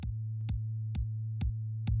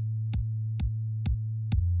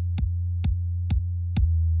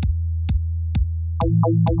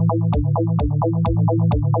Hello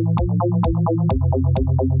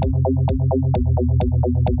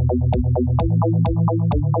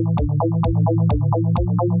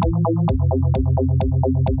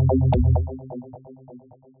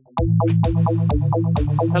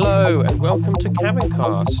and welcome to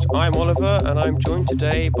Cabincast. I'm Oliver and I'm joined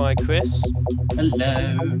today by Chris.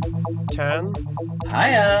 Hello. Tan.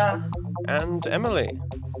 Hiya. And Emily.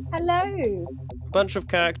 Hello. Bunch of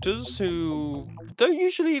characters who don't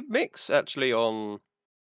usually mix actually on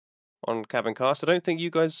Cabincast. I don't think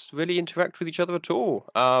you guys really interact with each other at all.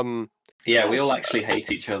 Yeah, we all actually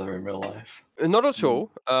hate each other in real life. Not at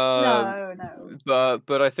all. No.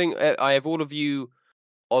 But I think I have all of you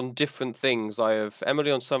on different things. I have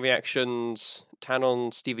Emily on some reactions, Tan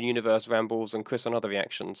on Steven Universe rambles, and Chris on other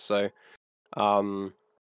reactions. So,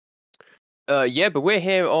 yeah, but we're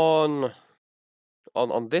here on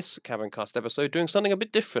this Cabincast episode doing something a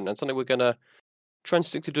bit different and something we're gonna try and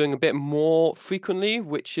stick to doing a bit more frequently,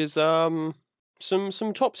 which is some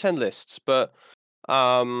top 10 lists, but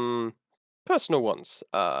personal ones,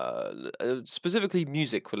 specifically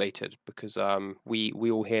music related, because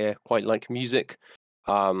we all here quite like music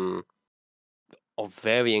of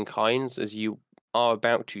varying kinds, as you are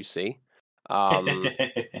about to see.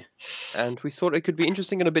 And we thought it could be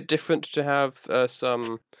interesting and a bit different to have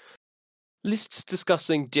some lists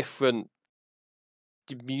discussing different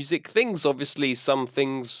music things. Obviously, some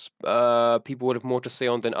things people would have more to say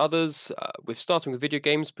on than others. We're starting with video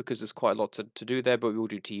games because there's quite a lot to do there, but we will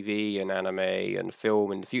do TV and anime and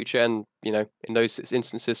film in the future. And, you know, in those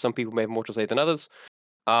instances, some people may have more to say than others.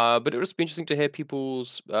 But it would just be interesting to hear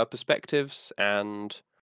people's perspectives and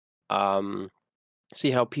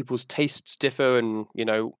see how people's tastes differ and, you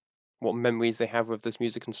know, what memories they have with this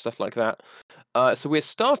music and stuff like that. So we're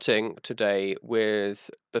starting today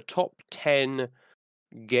with the top 10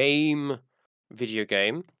 video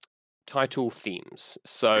game title themes.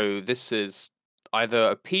 So this is either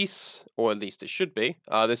a piece, or at least it should be.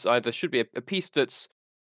 This either should be a piece that's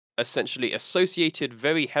essentially associated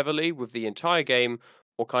very heavily with the entire game,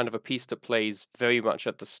 or kind of a piece that plays very much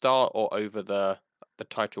at the start or over the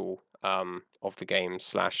title of the game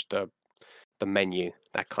slash the menu,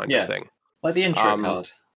 that kind of thing. Like the intro card.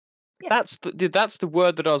 That's the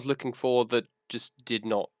word that I was looking for that just did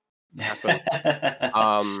not happen.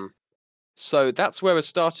 So that's where we're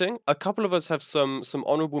starting. A couple of us have some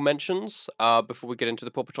honourable mentions before we get into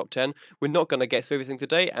the proper top 10. We're not going to get through everything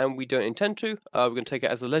today, and we don't intend to. We're going to take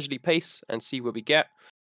it as a leisurely pace and see where we get.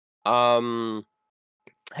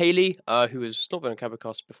 Hayley, who has not been on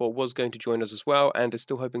Cabacast before, was going to join us as well, and is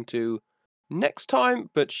still hoping to next time,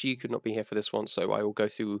 but she could not be here for this one, so I will go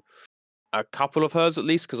through a couple of hers at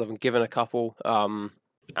least, because I've been given a couple.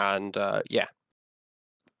 Yeah.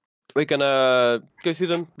 We're gonna go through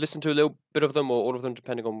them, listen to a little bit of them, or all of them,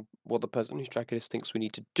 depending on what the person who's tracking this thinks we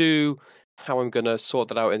need to do. How I'm gonna sort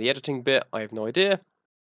that out in the editing bit, I have no idea,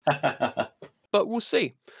 but we'll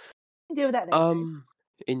see. Deal with that later.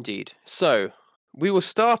 Indeed. So we will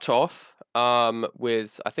start off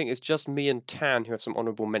with, I think it's just me and Tan who have some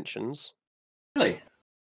honourable mentions. Really?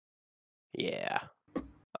 Yeah.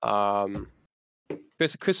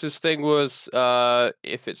 Chris's thing was,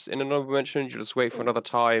 if it's in an honorable mention, you just wait for another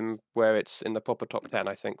time where it's in the proper top 10,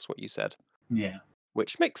 I think is what you said. Yeah.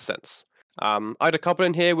 Which makes sense. I had a couple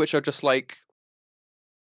in here which are just like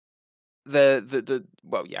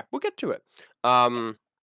well, yeah, we'll get to it.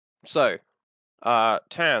 So,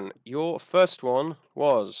 Tan, your first one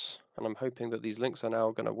was, and I'm hoping that these links are now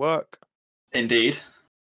going to work. Indeed.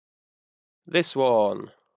 This one.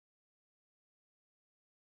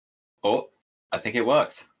 Oh, I think it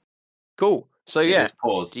worked. Cool. So yeah,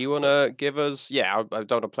 paused. do you want to give us? Yeah, I don't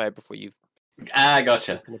want to play it before you've.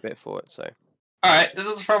 Gotcha. A bit for it. So. All right, this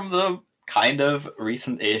is from the kind of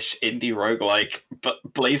recent-ish indie roguelike, but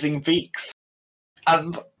Blazing Beaks.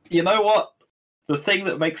 And you know what? The thing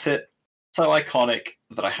that makes it so iconic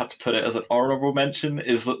that I had to put it as an honorable mention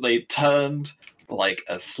is that they turned like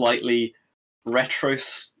a slightly retro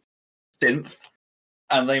synth,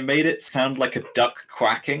 and they made it sound like a duck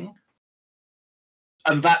quacking.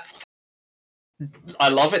 And I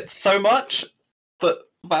love it so much that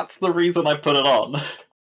that's the reason I put it on.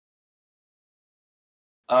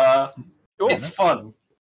 It's fun.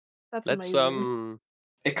 That's Let's amazing.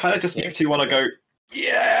 It kind of just makes you want to go,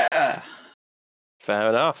 yeah. Fair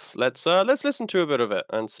enough. Let's listen to a bit of it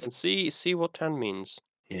and see what Tan means.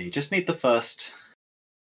 Yeah, you just need the first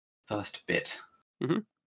bit. Mm-hmm.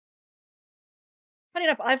 Funny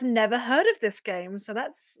enough, I've never heard of this game, so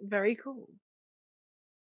that's very cool.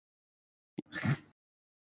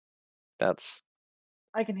 That's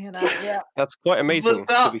I can hear that. Yeah, that's quite amazing.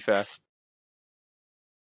 To be fair,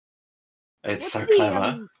 It's What's so the,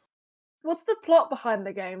 clever. What's the plot behind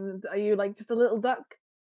the game? Are you like just a little duck?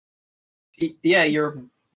 Yeah, you're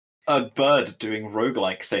a bird doing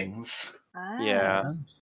roguelike things. Yeah.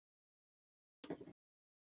 Ah,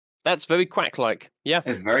 That's very Quack-like. Yeah.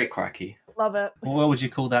 It's very quacky. love it. What would you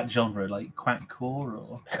call that genre? Like quackcore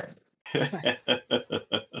or?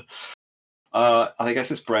 I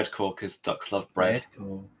guess it's breadcore because ducks love bread.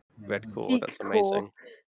 Breadcore. Red Yeah. core. That's Geek amazing. core.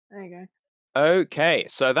 There you go. Okay,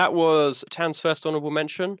 so that was Tan's first honorable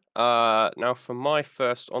mention. Now for my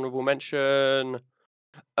first honorable mention.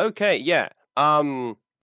 Okay, yeah.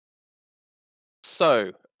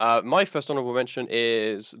 So, my first honorable mention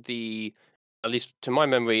is at least to my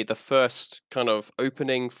memory, the first kind of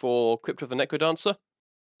opening for Crypt of the Necrodancer.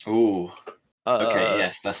 Ooh. Okay, Uh,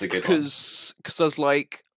 yes, that's a good one. because I was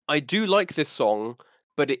like, I do like this song,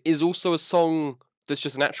 but it is also a song that's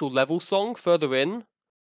just an actual level song further in.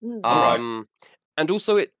 Mm. Alright. And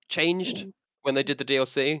also it changed when they did the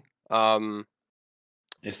DLC.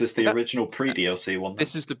 Is this the that- original pre-DLC one then?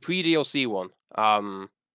 This is the pre-DLC one.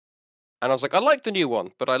 And I was like, I like the new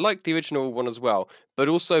one, but I like the original one as well. But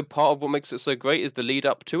also part of what makes it so great is the lead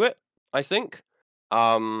up to it, I think.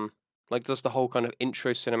 Like there's the whole kind of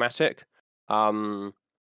intro cinematic. And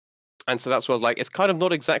so that's what like it's kind of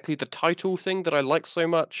not exactly the title thing that I like so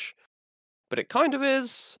much, but it kind of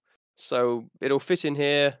is. So it'll fit in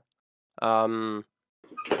here. And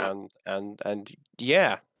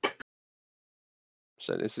yeah.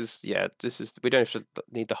 So this is we don't have to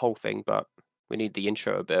need the whole thing, but we need the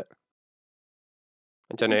intro a bit.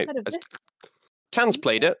 I don't know. Heard of this? Tan's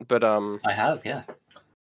played it, but I have, yeah.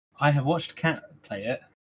 I have watched Cat play it.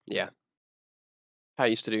 yeah. I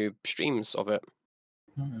used to do streams of it.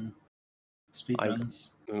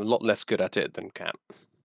 Speedruns. I'm a lot less good at it than Cat.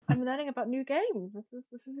 I'm learning about new games. This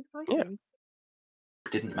is exciting.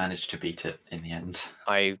 Didn't manage to beat it in the end.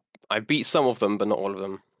 I beat some of them, but not all of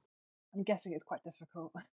them. I'm guessing it's quite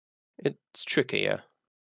difficult. It's tricky, yeah.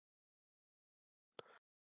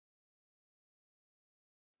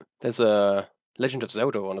 There's a Legend of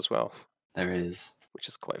Zelda one as well, There is. which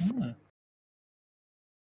is quite fun.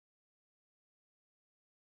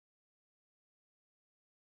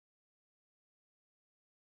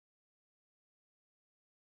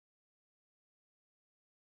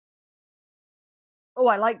 Oh,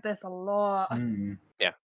 I like this a lot.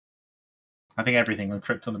 Yeah. I think everything on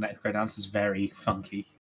Crypt of the Necrodancer is very funky.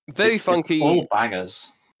 Very It's funky. all bangers.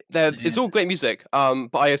 It's all great music. But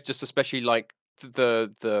I just especially like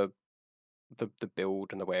the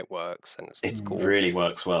build and the way it works, and it's It cool. really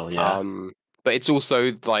works well, yeah. But it's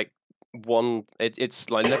also like it's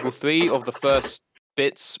like level 3 of the first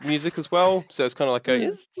bits music as well. So it's kind of like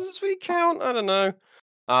does this really count? I don't know.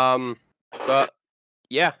 But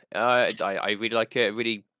yeah, I really like it. It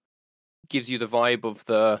really gives you the vibe of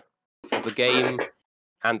the game,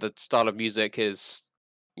 and the style of music is,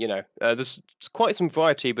 there's quite some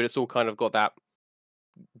variety, but it's all kind of got that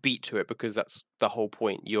beat to it because that's the whole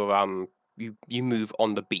point. You're you move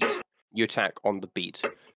on the beat, you attack on the beat.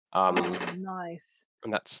 Nice.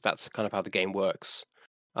 And that's kind of how the game works.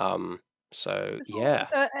 So So, yeah,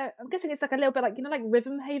 so I'm guessing it's like a little bit like like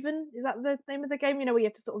Rhythm Haven. Is that the name of the game? Where you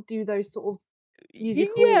have to sort of do those sort of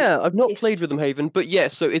musical. yeah. I've not ish. played Rhythm Haven, but yeah.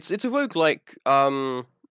 So it's a roguelike,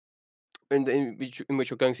 in which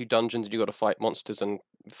you're going through dungeons and you got to fight monsters and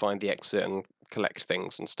find the exit and collect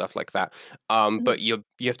things and stuff like that. But you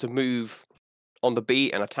have to move on the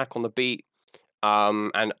beat and attack on the beat.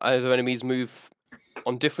 And other enemies move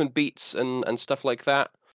on different beats and stuff like that.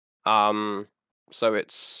 So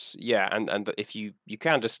it's and if you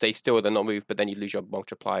can just stay still and then not move, but then you lose your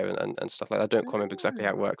multiplier and stuff like that. I don't quite remember exactly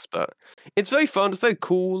how it works, but it's very fun. It's very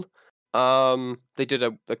cool. They did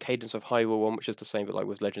a Cadence of Hyrule one, which is the same, but like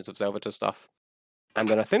with Legends of Zelda stuff. And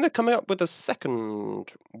then I think they're coming up with a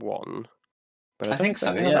second one. But I I think so,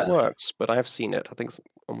 exactly how that yeah. works. But I have seen it. I think it's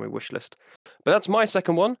on my wish list. But that's my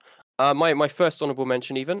second one. My first honorable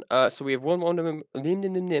mention, even. So we have one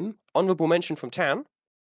honorable mention from Tan.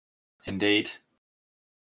 Indeed.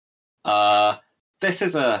 This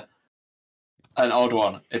is an odd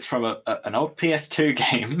one. It's from an old PS2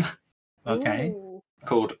 game Okay. Ooh.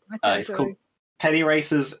 called it's called Penny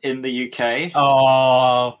Racers in the UK.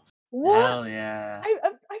 Oh, What? hell yeah. I've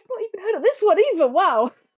not even heard of this one either.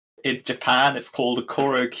 Wow. In Japan, it's called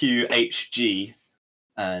Korokyu HG,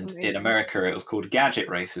 and in Amazing. America, it was called Gadget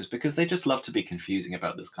Racers because they just love to be confusing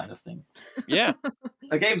about this kind of thing. Yeah.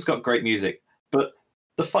 The game's got great music, but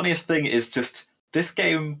the funniest thing is just this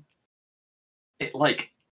game. It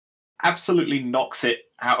like absolutely knocks it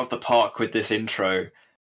out of the park with this intro,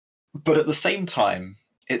 but at the same time,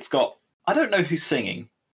 it's got I don't know who's singing.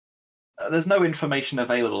 there's no information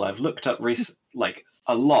available. I've looked up like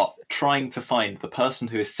a lot trying to find the person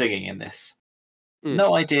who is singing in this.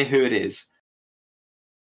 No idea who it is.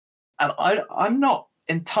 And I'm not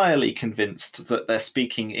entirely convinced that they're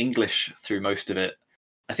speaking English through most of it.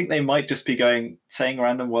 I think they might just be saying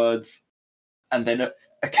random words and then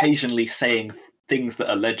occasionally saying things that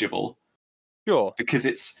are legible. Sure. Because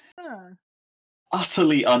it's Ah.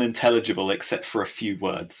 utterly unintelligible except for a few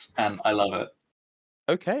words, and I love it.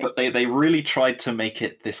 Okay. But they really tried to make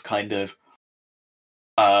it this kind of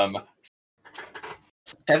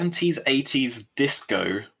 70s, 80s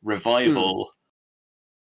disco revival,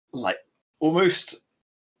 like almost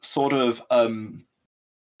sort of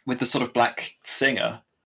with the sort of black singer,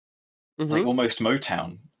 like almost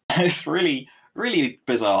Motown. It's really, really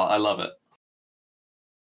bizarre. I love it.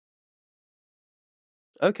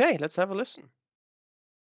 Okay, let's have a listen.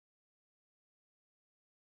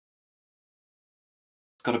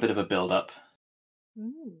 It's got a bit of a build-up.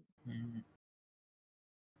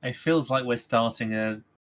 It feels like we're starting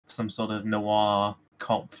some sort of noir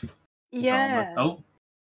cop Yeah. drama. Oh,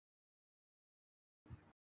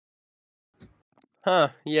 Huh,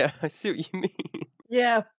 yeah, I see what you mean.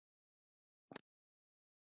 Yeah.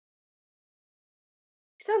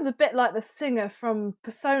 He sounds a bit like the singer from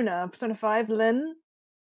Persona 5, Lynn.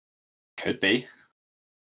 Could be.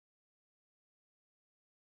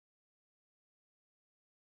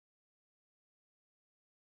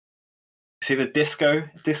 See the disco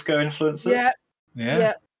influences? Yeah.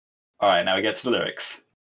 yeah. All right, now we get to the lyrics.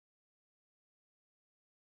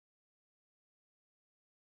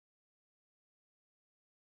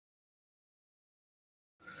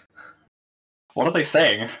 What are they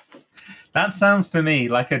saying? That sounds to me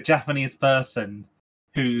like a Japanese person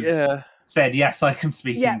who's said, yes, I can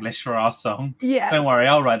speak English for our song. Yeah. Don't worry,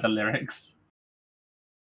 I'll write the lyrics.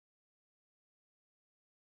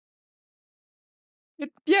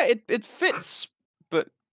 It fits, but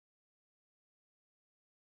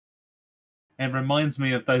it reminds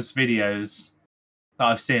me of those videos that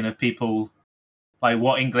I've seen of people, like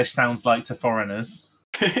what English sounds like to foreigners,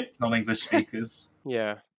 non-English speakers.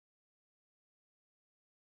 Yeah.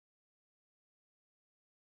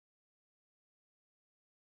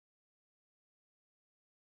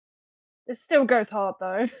 It still goes hard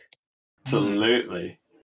though. Absolutely.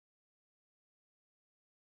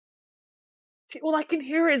 See, all I can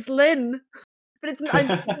hear is Lynn, but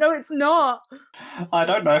no, it's not. I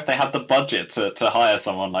don't know if they had the budget to hire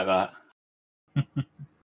someone like that.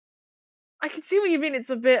 I can see what you mean. It's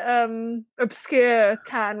a bit obscure,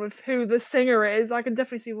 Tan, with who the singer is. I can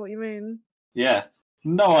definitely see what you mean. Yeah,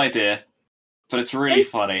 no idea, but it's really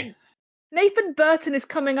funny. Nathan Burton is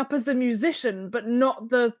coming up as the musician, but not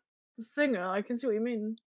the singer. I can see what you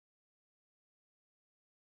mean.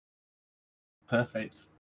 Perfect.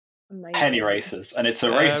 Amazing. Penny Racers, and it's a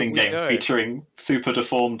racing game go. featuring super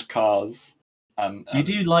deformed cars. You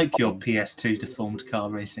do like your PS2 deformed car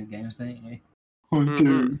racing games, don't you? I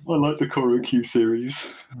do. I like the Korokyu series.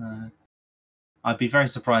 I'd be very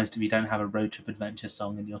surprised if you don't have a Road Trip Adventure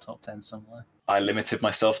song in your top 10 somewhere. I limited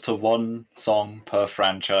myself to one song per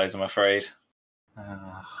franchise, I'm afraid.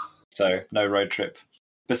 So, no Road Trip.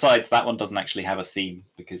 Besides, that one doesn't actually have a theme,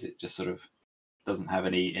 because it just sort of doesn't have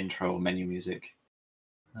any intro or menu music.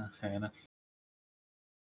 Fair enough.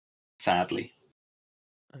 Sadly.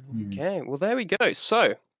 Okay, well there we go.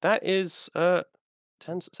 So that is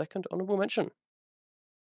 10-second honourable mention.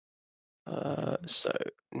 So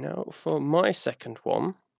now for my second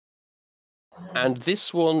one, and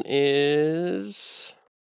this one is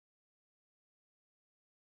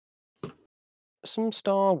some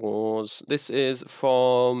Star Wars. This is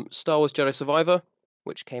from Star Wars Jedi Survivor,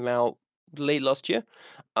 which came out late last year.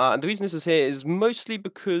 And the reason this is here is mostly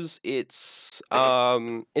because it's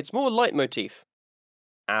more leitmotif.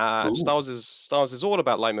 Star Wars is all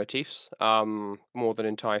about leitmotifs, more than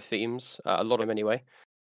entire themes. A lot of them anyway.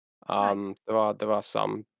 Nice. There are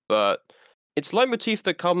some, but it's leitmotif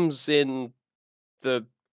that comes in the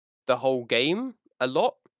whole game a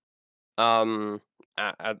lot.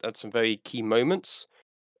 At some very key moments.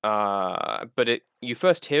 But you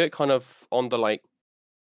first hear it kind of on the like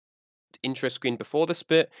intro screen before this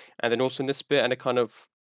bit, and then also in this bit, and it kind of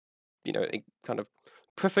it kind of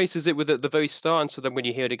prefaces it with at the very start, and so then when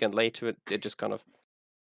you hear it again later, it just kind of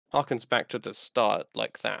harkens back to the start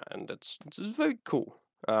like that, and it's very cool.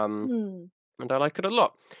 And I like it a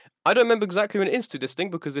lot. I don't remember exactly when it is to this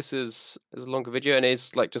thing because this is a longer video and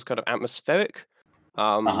it's like just kind of atmospheric.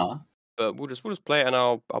 But we'll just play it and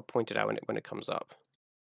I'll point it out when it comes up.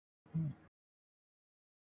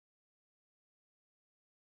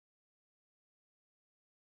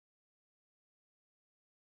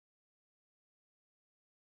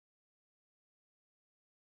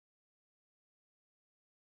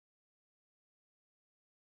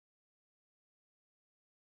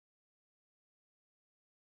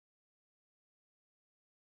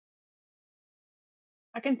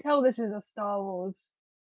 I can tell this is a Star Wars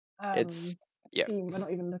It's yeah. theme. We're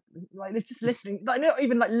not even looking, like it's just listening, like not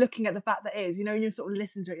even like looking at the fact that it is. You know, you sort of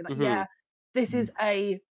listen to it, you're like, Mhm. yeah, this is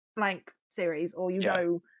a blank series, or you Yeah.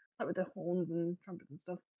 know, like with the horns and trumpets and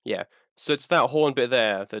stuff. Yeah. So it's that horn bit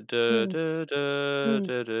there. The da Mm. da da Mm.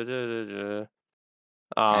 da da da da.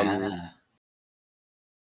 Ah.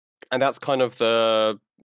 And that's kind of the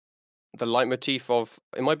leitmotif of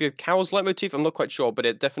it might be a cow's leitmotif, I'm not quite sure, but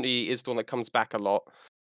it definitely is the one that comes back a lot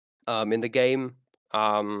in the game.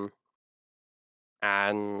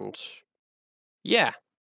 And yeah,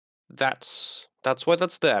 that's why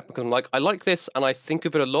that's there, because I'm like, I like this and I think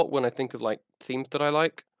of it a lot when I think of like themes that I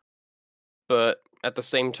like, but at the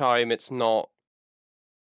same time it's not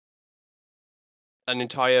an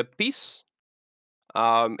entire piece.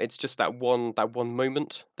 It's just that one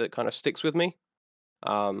moment that kind of sticks with me.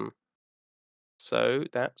 So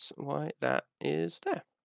that's why that is there.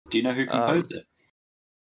 Do you know who composed it?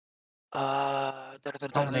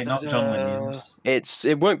 Probably not John Williams.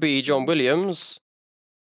 It won't be John Williams.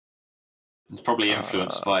 It's probably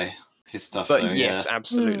influenced by his stuff, But though. yes, Yeah.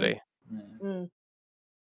 absolutely. Mm.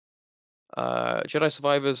 Jedi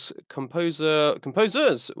Survivor's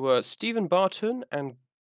composers were Stephen Barton and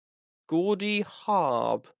Gordy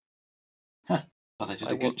Harb. Oh, they did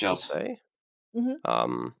I a good want job. to say.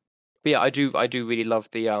 Mhm. But yeah, I do really love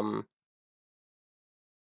the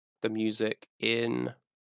music in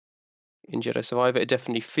Jedi Survivor. It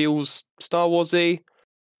definitely feels Star Warsy.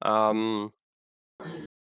 And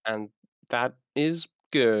that is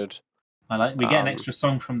good. We get an extra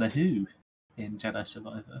song from The Who in Jedi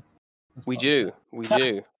Survivor. We do.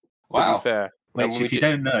 To Wow. be fair. Which, if you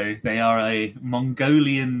don't know, they are a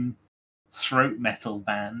Mongolian throat metal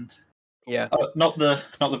band. Yeah. Not the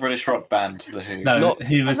British rock band, The Who. No,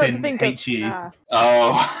 Who I was was in about to think HU. of,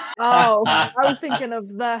 Oh. I was thinking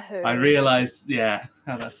of The Who. I realised, yeah,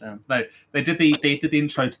 how that sounds. No, they did the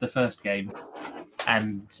intro to the first game,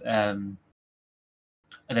 and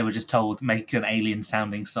they were just told make an alien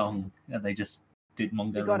sounding song, and they just did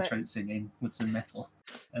Mongolian throat singing with some metal,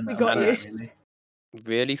 and that was it, really.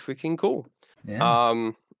 Really freaking cool.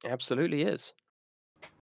 Yeah. Absolutely is.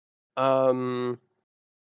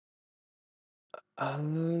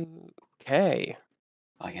 Okay.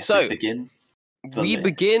 I guess So we begin. We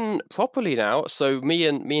begin properly now. So me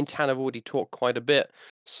and Tan have already talked quite a bit.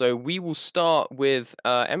 So we will start with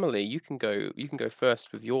Emily. You can go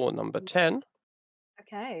first with your number 10.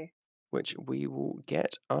 Okay. Which we will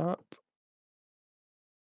get up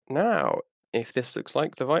now, if this looks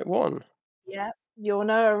like the right one. Yeah, you'll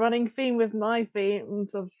know a running theme with my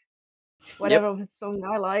themes of whatever song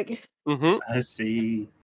I like. I see.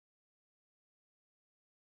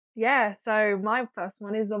 Yeah, so my first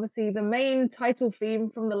one is obviously the main title theme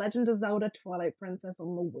from The Legend of Zelda Twilight Princess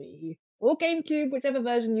on the Wii. Or GameCube, whichever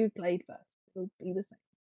version you played first. It'll be the same.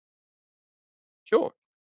 Sure.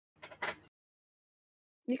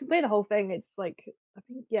 You can play the whole thing. It's like, I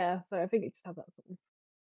think it just has that sort of...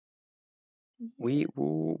 We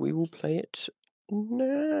will play it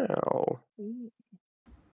now. Will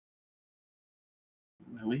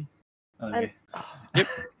we? Okay. Yep.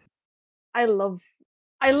 I love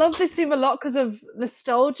this theme a lot because of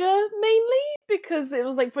nostalgia, mainly because it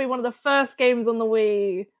was like probably one of the first games on the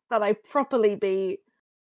Wii that I properly beat,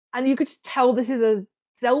 and you could just tell this is a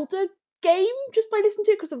Zelda game just by listening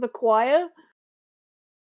to it because of the choir,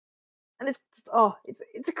 and it's just,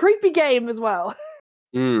 it's a creepy game as well.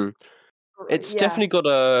 It's definitely got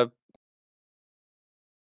a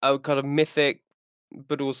kind of mythic,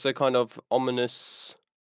 but also kind of ominous,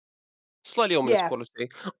 slightly ominous quality.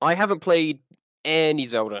 I haven't played any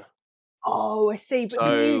Zelda. Oh, I see. But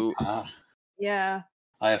so, yeah.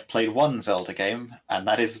 I have played one Zelda game, and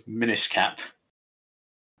that is Minish Cap.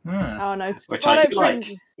 Oh no, which I do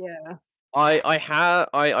like. Yeah.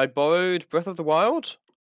 I borrowed Breath of the Wild,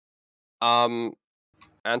 and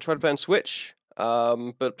tried to play on Switch.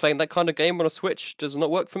 But playing that kind of game on a Switch does not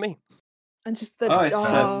work for me. And just the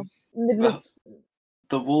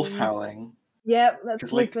the wolf howling. Yeah, that's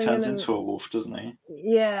because Link turns into a wolf, doesn't he?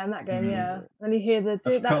 Yeah, in that game, yeah. And you hear that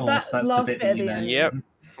last bit at the end. Yep.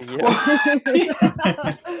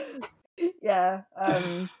 Yeah.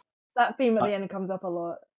 That theme at the end comes up a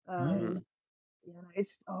lot.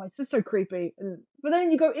 It's just so creepy. But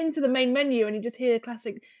then you go into the main menu and you just hear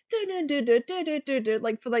classic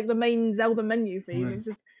like for like the main Zelda menu theme. It's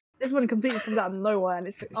just this one completely comes out of nowhere, and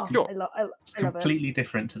it's like, I love it. Completely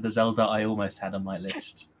different to the Zelda I almost had on my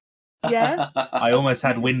list. Yeah? I almost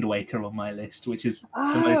had Wind Waker on my list, which is the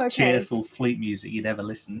Oh, most okay. cheerful flute music you'd ever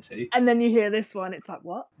listen to. And then you hear this one, it's like,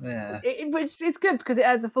 what? Yeah. It's good because it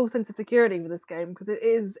adds a full sense of security with this game because it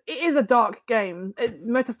is a dark game,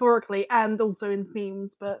 metaphorically and also in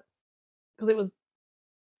themes. But because it was,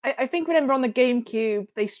 I think remember on the GameCube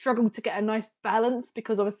they struggled to get a nice balance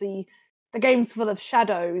because obviously the game's full of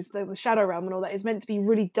shadows, the Shadow Realm and all that is meant to be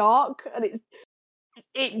really dark, and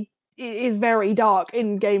it is very dark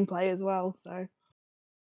in gameplay as well. So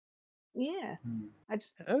yeah,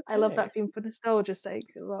 I love that theme for nostalgia's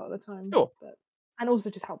sake a lot of the time. Sure. And also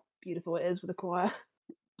just how beautiful it is with the choir.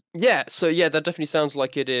 Yeah, so yeah, that definitely sounds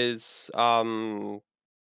like it is a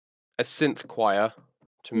synth choir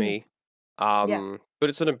to me. But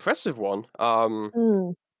it's an impressive one.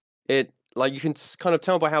 It like you can kind of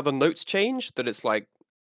tell by how the notes change that it's like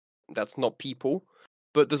that's not people,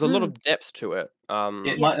 but there's a lot of depth to it.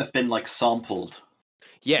 It might have been like sampled.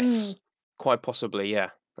 Yes, quite possibly. Yeah,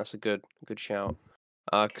 that's a good shout.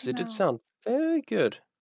 Because it did sound very good.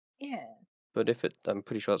 Yeah. But I'm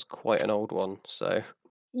pretty sure it's quite an old one. So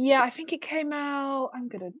Yeah, I think it came out. I'm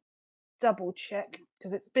gonna double check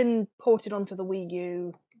because it's been ported onto the Wii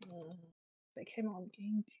U. It came out on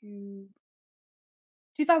GameCube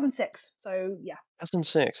 2006. So yeah.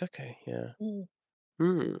 2006. Okay, yeah.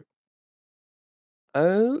 Mm.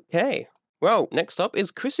 Okay. Well, next up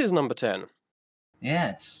is Chris's number 10.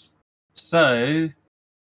 Yes. So,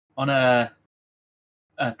 on a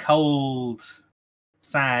cold,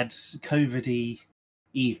 sad, COVID-y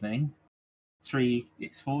evening, 3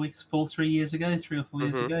 or 4 years ago,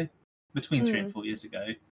 between 3 and 4 years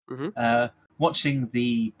ago, watching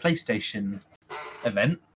the PlayStation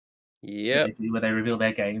event Yep. that they do where they reveal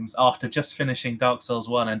their games after just finishing Dark Souls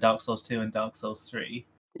 1 and Dark Souls 2 and Dark Souls 3.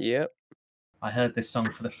 Yep. I heard this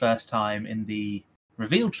song for the first time in the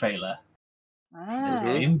reveal trailer for this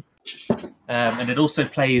game. And it also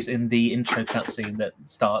plays in the intro cutscene that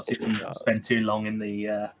starts if you spend too long in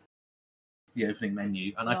the opening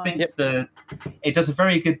menu. And I think it does a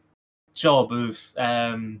very good job of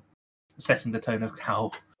setting the tone of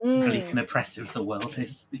how bleak and oppressive the world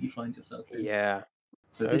is that you find yourself in. Yeah.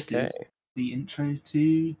 So this is the intro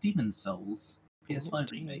to Demon's Souls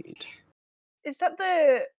PS5 remake. Is that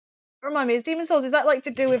the... Remind me, is Demon's Souls, is that like to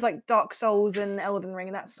do with like Dark Souls and Elden Ring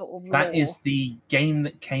and that sort of lore? That is the game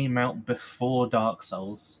that came out before Dark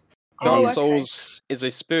Souls. Dark Souls is a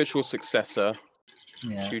spiritual successor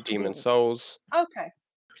to Demon's Souls. Okay.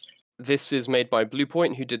 This is made by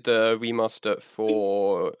Bluepoint, who did the remaster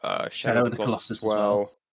for Shadow of the Colossus as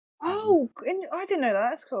well. Oh, I didn't know that.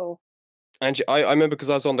 That's cool. And I remember because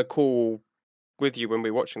I was on the call with you when we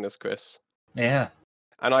were watching this, Chris. Yeah.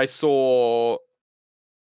 And I saw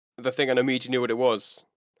the thing and immediately knew what it was.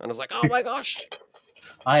 And I was like, oh my gosh!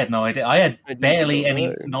 I had no idea. I had barely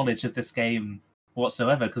any knowledge of this game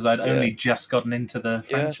whatsoever because I'd only just gotten into the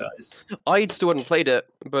franchise. I still hadn't played it,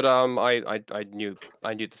 but I knew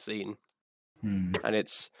the scene. And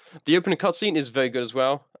the opening cutscene is very good as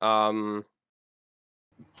well.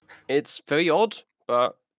 It's very odd,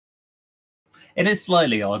 but it is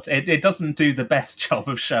slightly odd. It doesn't do the best job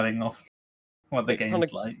of showing off what the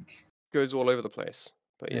game's like. Goes all over the place,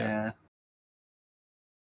 but yeah.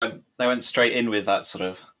 They went straight in with that sort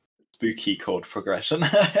of spooky chord progression.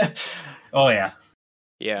 Oh yeah.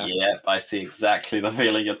 Yeah. Yep, I see exactly the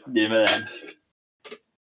feeling you mean.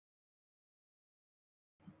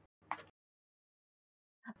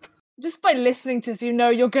 Just by listening to this, you know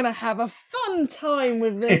you're gonna have a fun time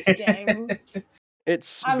with this game.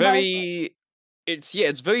 It's very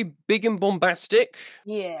big and bombastic.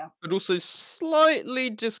 Yeah. But also slightly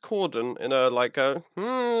discordant in a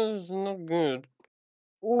it's not good.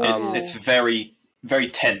 It's very, very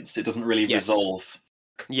tense. It doesn't really resolve.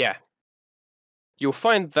 Yeah. You'll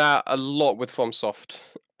find that a lot with FromSoft,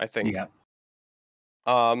 I think. Yeah.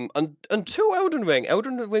 Until Elden Ring.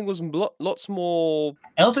 Elden Ring was lots more...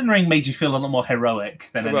 Elden Ring made you feel a lot more heroic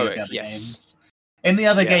than any of the other games. In the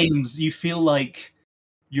other games, you feel like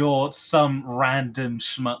you're some random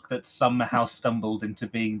schmuck that somehow stumbled into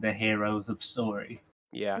being the hero of the story.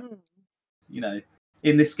 Yeah. You know,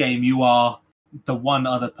 in this game, you are the one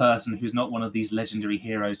other person who's not one of these legendary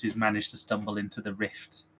heroes who's managed to stumble into the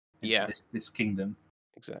rift, into this kingdom.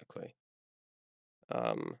 Exactly.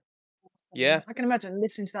 Yeah. I can imagine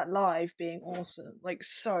listening to that live being awesome. Like,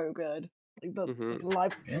 so good. Like, the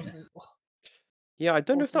live... Yeah, I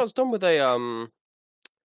don't know if that was done with a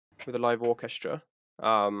live orchestra.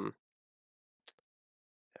 I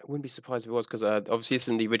wouldn't be surprised if it was, because obviously it's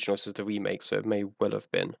in the original, so it's the remake, so it may well have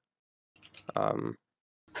been.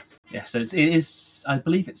 Yeah, so it is. I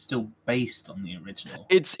believe it's still based on the original.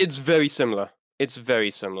 It's very similar. It's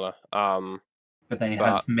very similar. but they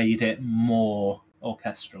have made it more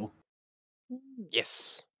orchestral.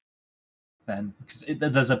 Yes. Then, because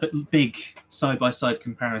there's a big side-by-side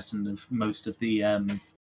comparison of most of the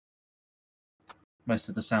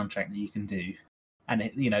soundtrack that you can do,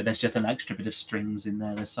 and there's just an extra bit of strings in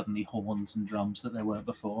there. There's suddenly horns and drums that there weren't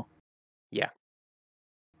before. Yeah.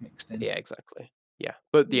 Mixed in. Yeah, exactly. Yeah,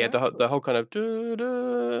 but the whole kind of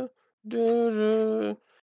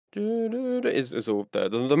is all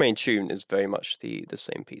the main tune is very much the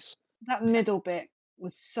same piece. That middle bit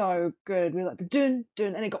was so good. We like the dun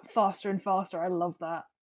dun, and it got faster and faster. I love that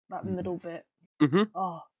middle bit. Mm-hmm.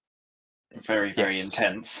 Oh, Very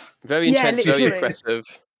intense. Very Yeah, intense, very literally.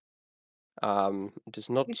 impressive. Does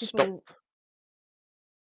not Makes you stop.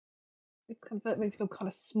 It makes you feel kind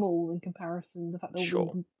of small in comparison. The fact that all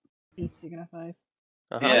Sure. these beasts are gonna face.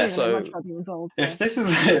 Uh-huh. Yeah, so If this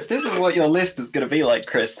is what your list is going to be like,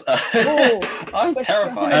 Chris, I'm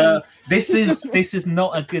terrified. This is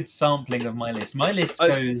not a good sampling of my list. My list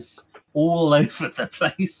goes all over the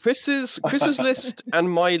place. Chris's list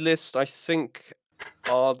and my list, I think,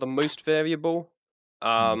 are the most variable.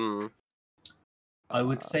 I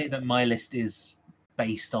would say that my list is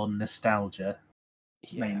based on nostalgia,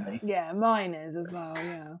 mainly. Yeah, mine is as well.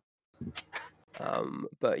 Yeah.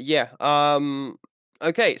 But yeah.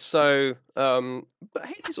 Okay, so but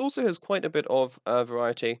Hades also has quite a bit of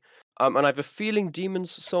variety. And I have a feeling Demon's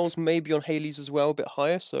Souls may be on Haley's as well, a bit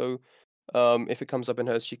higher. So, if it comes up in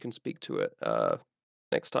hers, she can speak to it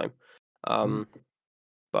next time.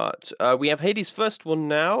 But we have Hades' first one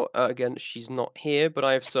now. Again, she's not here, but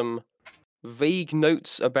I have some vague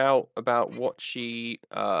notes about what she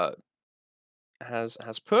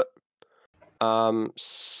has put.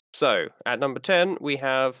 So at number 10 we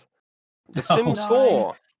have The Sims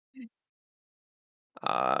 4,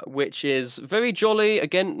 which is very jolly,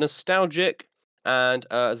 again nostalgic, and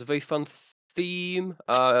has a very fun theme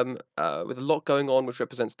with a lot going on, which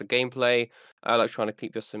represents the gameplay, like trying to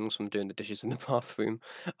keep your Sims from doing the dishes in the bathroom.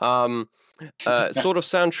 Sort of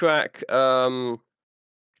soundtrack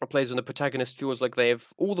plays when the protagonist feels like they have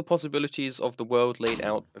all the possibilities of the world laid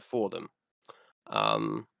out before them.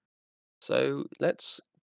 So let's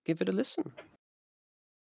give it a listen.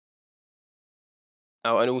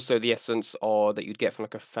 Oh, and also the essence that you'd get from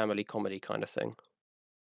like a family comedy kind of thing.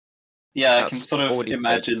 Yeah, I That's can sort of already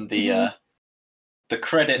imagine the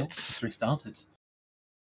credits restarted.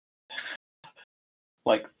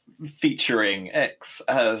 Like featuring X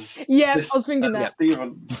as I was thinking that.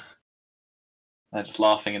 Steven. They're just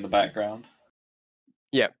laughing in the background.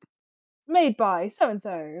 Yeah. Made by so and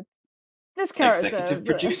so. This character. Executive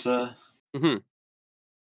producer. Mm-hmm.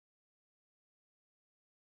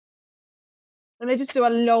 And they just do a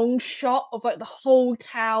long shot of like the whole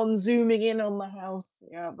town zooming in on the house.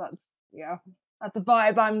 Yeah, that's the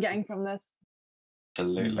vibe I'm getting from this.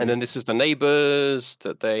 Absolutely. And then this is the neighbors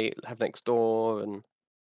that they have next door, and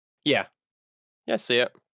yeah, I see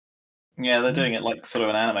it. Yeah, they're doing it like sort of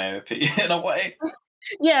an anime OP in a way.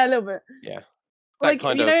 Yeah, a little bit. Yeah, like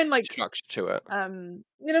kind you of know, in like structure to it.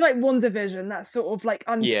 Like WandaVision, that sort of like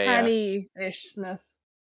uncanny-ishness.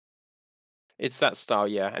 It's that style,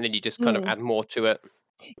 yeah, and then you just kind of add more to it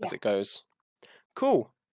as it goes.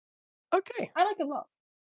 Cool. Okay. I like it a lot.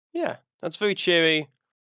 Yeah, that's very cheery,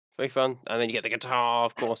 very fun, and then you get the guitar,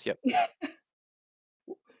 of course. Yep.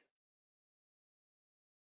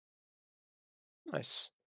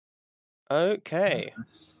 Nice. Okay.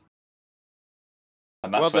 Nice.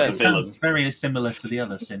 And that's where the villain. Sounds very similar to the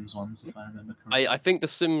other Sims ones, if I remember correctly. I think The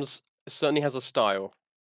Sims certainly has a style.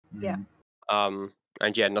 Yeah.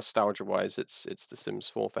 And yeah, nostalgia-wise, it's The Sims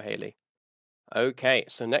 4 for Haley. Okay,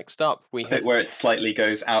 so next up we have where it slightly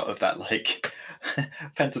goes out of that like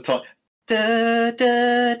pentatonic. Da,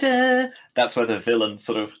 da, da. That's where the villain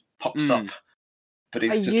sort of pops up, but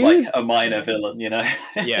he's just like a minor villain, you know.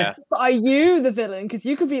 Yeah. But are you the villain? Because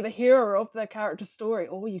you could be the hero of their character story,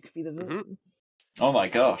 or you could be the villain. Oh my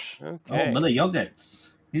gosh! Okay. Oh, Miller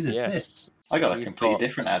Yogurts. Who's this? I got a completely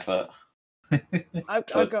different advert. I've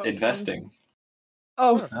got investing.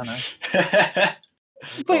 Oh, nice.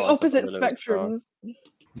 Complete opposite spectrums. You're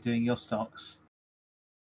doing your stocks.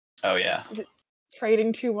 Oh yeah. Is it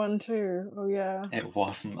trading 212? Oh yeah. It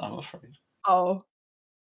wasn't, I'm afraid. Oh.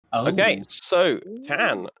 Okay, so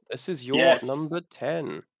Tan, this is your number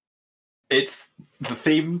 10. It's the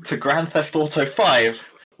theme to Grand Theft Auto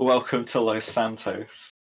 5. Welcome to Los Santos.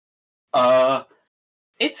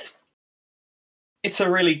 It's a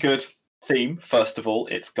really good theme. First of all,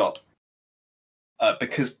 it's got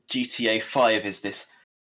because GTA 5 is this.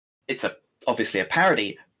 It's obviously a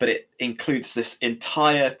parody, but it includes this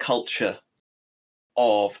entire culture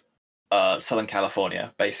of Southern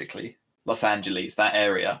California, basically Los Angeles, that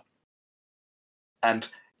area, and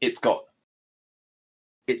it's kind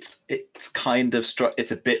of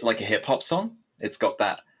it's a bit like a hip hop song. It's got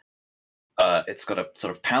that. It's got a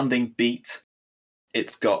sort of pounding beat.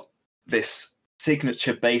 It's got this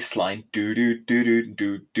signature bass line, do do do do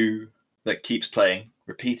do do, that keeps playing,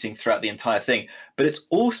 repeating throughout the entire thing. But it's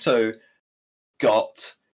also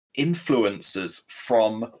got influences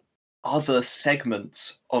from other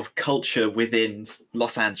segments of culture within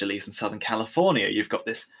Los Angeles and Southern California. You've got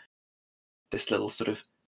this little sort of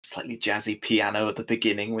slightly jazzy piano at the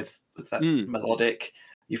beginning with that melodic.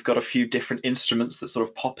 You've got a few different instruments that sort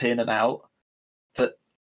of pop in and out that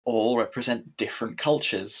all represent different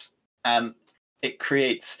cultures, and it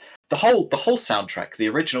creates the whole soundtrack. The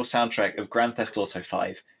original soundtrack of Grand Theft Auto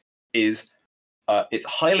 5 is it's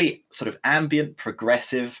highly sort of ambient,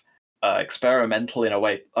 progressive, experimental in a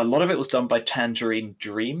way. A lot of it was done by Tangerine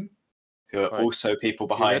Dream, who are also people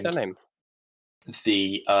behind their name?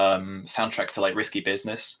 The soundtrack to like Risky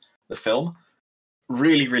Business, the film.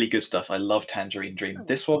 Really, really good stuff. I love Tangerine Dream.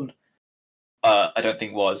 This one, I don't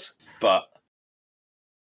think was, but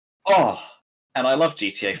and I love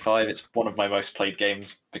GTA 5. It's one of my most played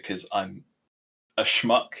games because I'm a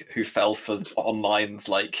schmuck who fell for online's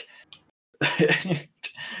like.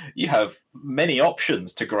 You have many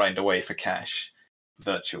options to grind away for cash,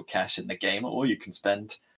 virtual cash in the game, or you can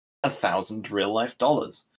spend 1,000 real life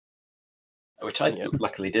dollars, which I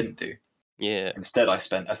luckily didn't do. Yeah. Instead, I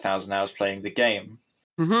spent 1,000 hours playing the game.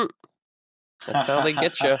 Mm-hmm. That's how they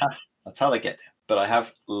get you. That's how they get you. But I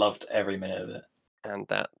have loved every minute of it. And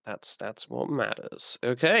that's what matters.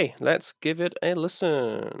 Okay, let's give it a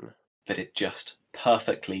listen. But it just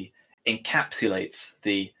perfectly encapsulates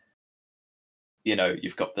the,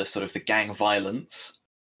 you've got the sort of the gang violence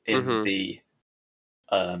in the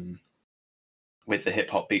with the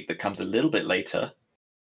hip hop beat that comes a little bit later,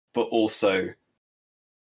 but also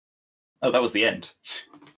that was the end.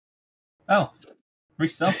 Oh,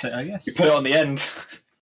 restart it, I guess. You put it on the end.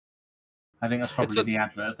 I think that's probably the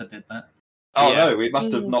advert that did that. Oh no, it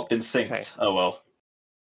must have not been synced. Okay. Oh well.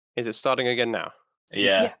 Is it starting again now?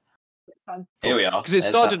 Yeah. Here we are. Because it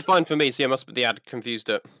started fine for me, so the ad confused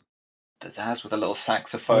it. But that's with a little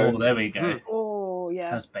saxophone. Oh, there we go. Oh,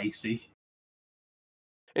 yeah. That's bassy.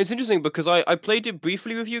 It's interesting because I played it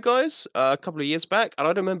briefly with you guys a couple of years back, and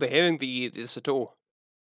I don't remember hearing this at all.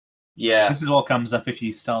 Yeah. This is what comes up if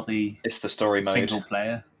you start It's the story mode. Single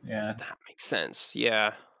player. Yeah. That makes sense.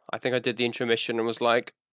 Yeah. I think I did the intro mission and was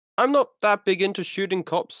like, I'm not that big into shooting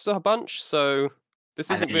cops a bunch, so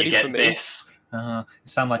this isn't really for me. This. It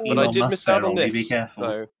sounds like but Elon I did Musk miss out on this. Be careful.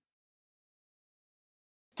 So.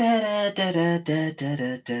 Not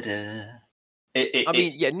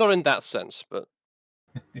in that sense, but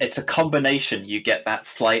it's a combination. You get that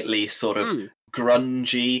slightly sort of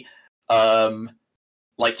grungy,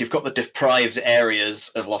 like you've got the deprived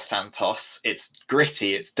areas of Los Santos. It's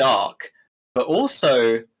gritty, it's dark, but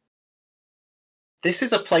also this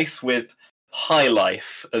is a place with high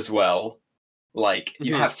life as well. Like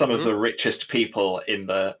you have some of the richest people in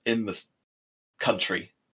the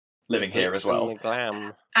country living here as well.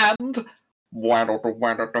 And the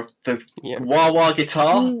wah-wah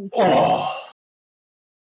guitar. Oh,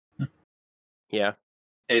 yeah.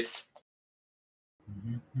 It's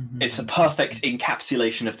a perfect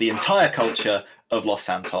encapsulation of the entire culture of Los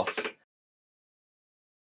Santos.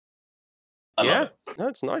 I love it. No,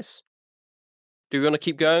 it's nice. Do we want to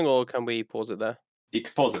keep going, or can we pause it there? You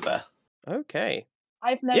can pause it there. Okay.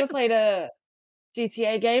 I've never played a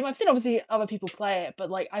GTA game. I've seen obviously other people play it,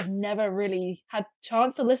 but like I've never really had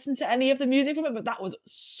chance to listen to any of the music from it. But that was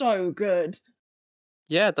so good.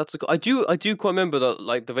 Yeah, that's I do quite remember that,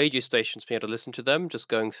 like the radio stations, being able to listen to them, just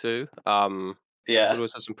going through. Yeah, it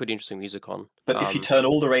always has some pretty interesting music on. But if you turn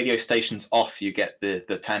all the radio stations off, you get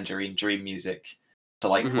the Tangerine Dream music. So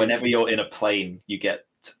like whenever you're in a plane, you get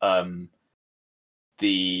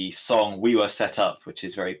the song "We Were Set Up," which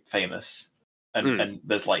is very famous. And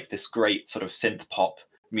there's like this great sort of synth pop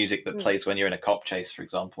music that plays when you're in a cop chase, for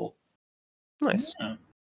example. Nice. Yeah.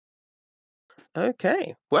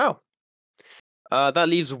 Okay. Wow. That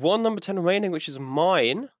leaves one number 10 remaining, which is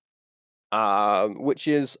mine. Which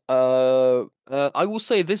is I will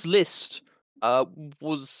say this list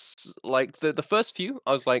was like the first few.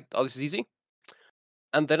 I was like, oh, this is easy.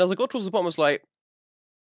 And then as I got towards the bottom, I was like,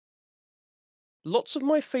 lots of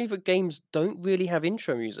my favorite games don't really have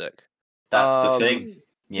intro music. That's the thing.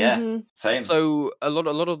 Yeah, same. So a lot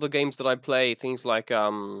of the games that I play, things like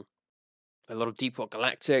a lot of Deep Rock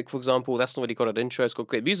Galactic, for example, that's not really got an intro. It's got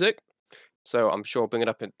great music. So I'm sure I'll bring it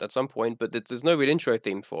up at some point, but there's no real intro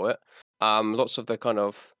theme for it. Lots of the kind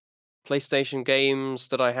of PlayStation games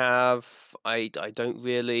that I have, I don't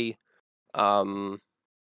really I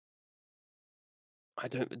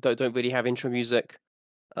don't really have intro music.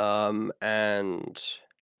 And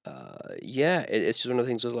yeah, it's just one of the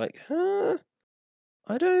things I was like,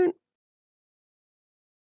 I don't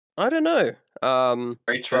know.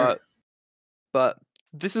 Very true. But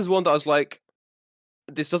this is one that I was like,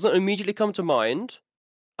 this doesn't immediately come to mind.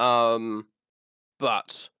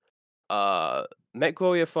 But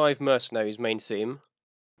MechWarrior 5 Mercenaries main theme,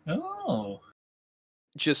 Oh,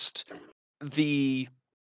 just the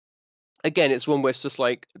again, it's one where it's just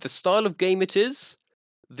like the style of game it is.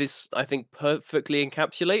 This I think perfectly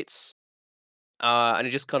encapsulates, and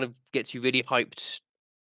it just kind of gets you really hyped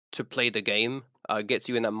to play the game. Gets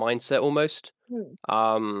you in that mindset almost.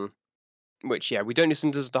 Hmm. Which yeah, we don't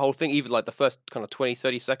listen to the whole thing, even like the first kind of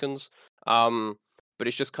 20-30 seconds. But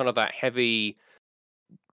it's just kind of that heavy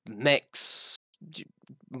mechs,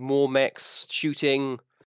 more mechs, shooting,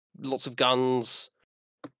 lots of guns,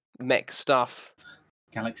 mech stuff.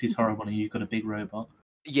 Galaxy's horrible, and you've got a big robot.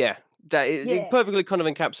 Yeah, that it Yeah. perfectly kind of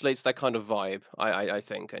encapsulates that kind of vibe. I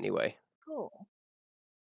think anyway. Cool.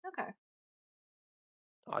 Okay.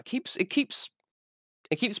 It keeps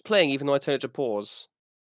playing even though I turn it to pause.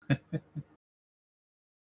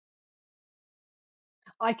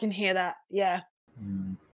 I can hear that. Yeah.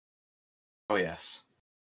 Mm. Oh yes.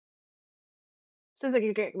 Sounds like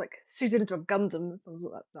you get like suited into a Gundam. That sounds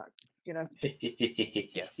what that's like. You know.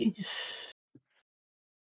 Yeah.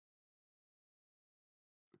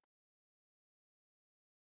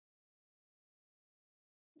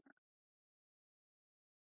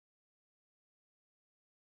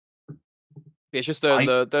 It's just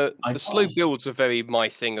the slow builds are very my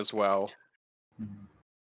thing as well.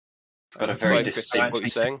 It's got a Sorry, very Chris, distinct. what you're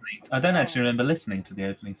saying? I don't actually remember listening to the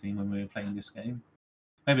opening theme when we were playing this game.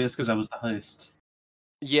 Maybe it's because I was the host.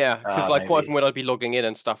 Yeah, because like quite maybe. often when I'd be logging in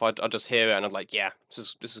and stuff, I'd just hear it and I'm like, yeah,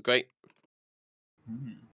 this is great.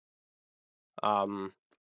 Mm.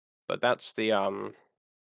 But that's the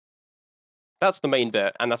main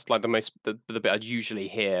bit, and that's like the bit I'd usually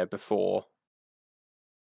hear before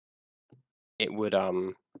it would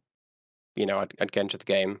I'd get into the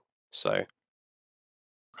game. So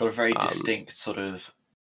Got a very distinct sort of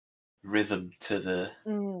rhythm to the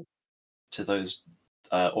to those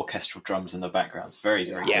orchestral drums in the background. It's very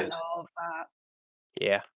Yeah, good. I love that.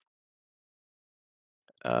 yeah.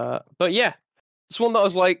 But yeah, it's one that I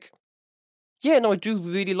was like, yeah, no, I do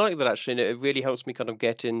really like that actually, and it really helps me kind of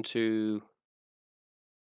get into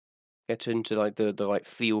like the right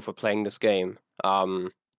feel for playing this game.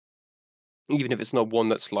 Even if it's not one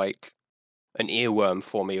that's like an earworm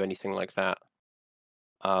for me or anything like that.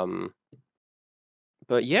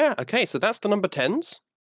 But yeah, okay, so that's the number 10s.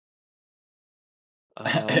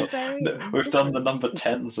 We've done the number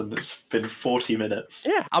 10s and it's been 40 minutes.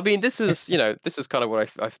 Yeah, I mean, this is this is kind of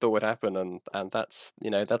what I thought would happen, and that's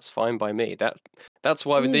that's fine by me. That's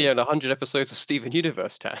why we need 100 episodes of Steven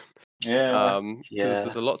Universe, Tan. Yeah. Because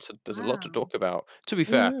there's a lot to talk about. To be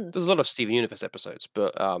fair, there's a lot of Steven Universe episodes,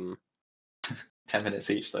 but 10 minutes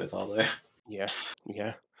each. Those are though. yeah.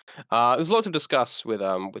 There's a lot to discuss with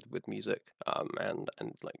music, and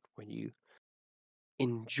like when you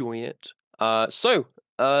enjoy it. So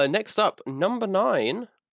next up, number 9.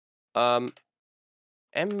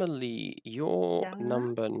 Emily, your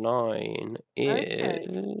number 9 is. Okay.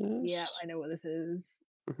 Yeah, I know what this is.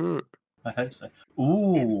 Mm-hmm. I hope so.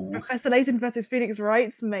 Ooh. It's Professor Layton versus Phoenix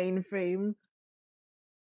Wright's main theme.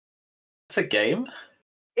 It's a game.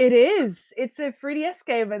 It is. It's a 3DS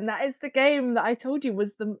game, and that is the game that I told you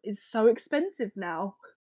is so expensive now.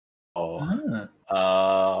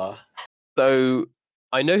 Oh. So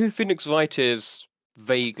I know who Phoenix Wright is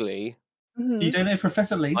vaguely. You don't know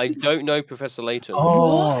Professor Layton? I don't know Professor Layton.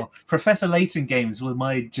 Oh, What? Professor Layton games were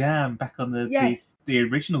my jam back on the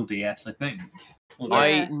original DS, I think.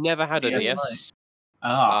 I never had a DS.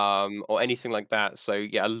 or anything like that. So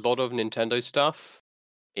yeah, a lot of Nintendo stuff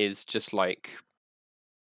is just like,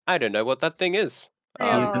 I don't know what that thing is. He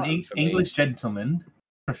is an English gentleman,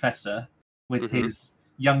 professor, with his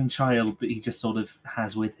young child that he just sort of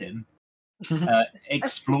has with him,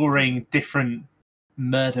 exploring different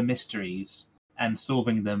murder mysteries and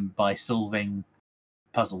solving them by solving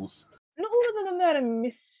puzzles. Not all of them are murder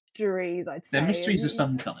mysteries, I'd say. They're mysteries of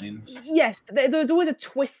some kind. Yes, but there's always a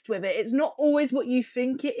twist with it. It's not always what you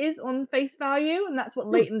think it is on face value, and that's what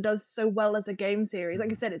Layton does so well as a game series.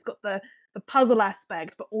 Like I said, it's got the puzzle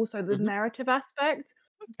aspect, but also the narrative aspect.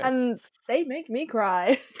 Okay. And they make me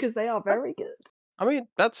cry because they are very good. I mean,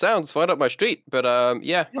 that sounds right up my street, but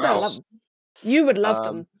yeah. You would love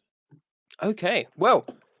them. Okay, well,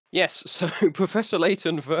 Yes, so Professor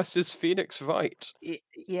Layton versus Phoenix Wright.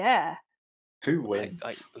 Yeah. Who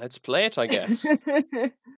wins? Let's play it, I guess.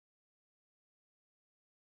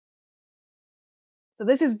 So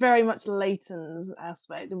this is very much Layton's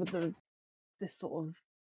aspect with this sort of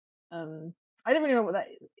I don't really know what that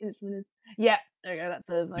instrument is. Yeah, there you go. That's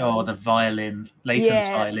a violin. Oh, the violin. Layton's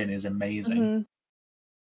violin is amazing. Mm-hmm.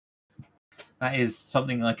 That is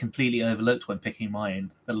something I completely overlooked when picking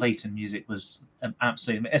mine. The Layton music was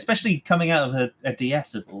absolutely, especially coming out of a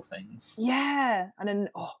DS of all things. Yeah, and then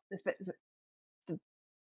this bit.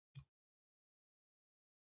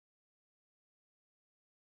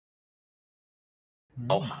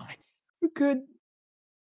 Oh, It's good.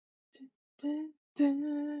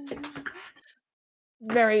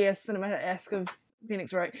 Very cinematic-esque of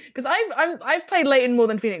Phoenix Wright, because I've played Layton more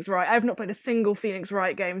than Phoenix Wright. I've not played a single Phoenix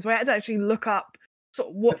Wright game, so I had to actually look up sort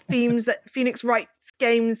of what themes that Phoenix Wright's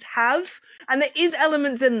games have, and there is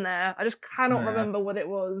elements in there. I just cannot remember what it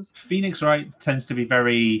was. Phoenix Wright tends to be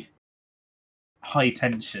very high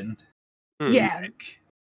tension music.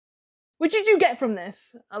 Which you do get from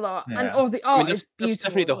this a lot, and the art is beautiful. That's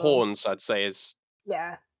definitely the horns, I'd say, is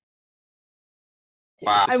yeah.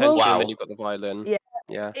 Wow. The tension, and then you've got the violin.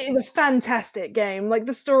 Yeah. It is a fantastic game. Like,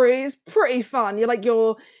 the story is pretty fun. They're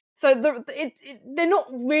not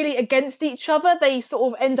really against each other. They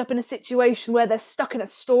sort of end up in a situation where they're stuck in a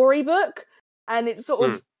storybook, and it's sort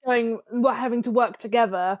of having to work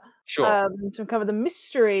together to uncover the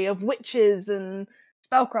mystery of witches and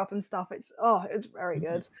spellcraft and stuff. It's very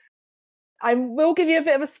good. I will give you a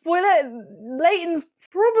bit of a spoiler. Layton's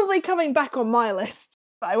probably coming back on my list,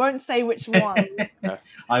 but I won't say which one.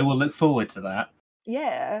 I will look forward to that.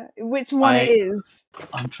 Yeah, which one it is.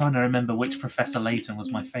 I'm trying to remember which Professor Layton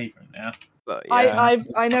was my favourite now. But, yeah.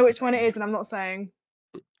 I know which one it is, and I'm not saying.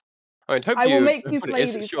 I will make you play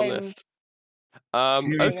these games. List.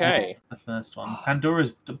 Okay. The first one.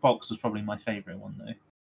 Pandora's Box was probably my favourite one, though.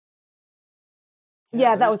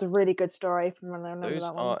 Yeah, that was a really good story. From when I remember those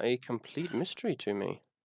that one. are a complete mystery to me.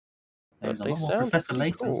 There's a lot more Professor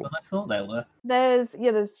Laytons than I thought there were. There's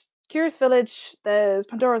Curious Village, there's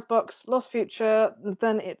Pandora's Box, Lost Future,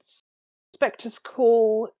 then it's Spectre's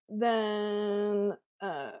Call, then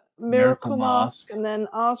Miracle Mask, and then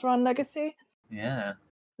Arsran Legacy. Yeah.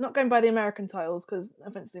 Not going by the American titles, because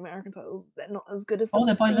offense to the American titles, they're not as good as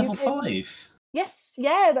they're by level UK 5. One. Yes,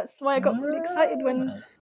 yeah, that's why I got really excited when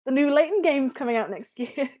the new Layton game's coming out next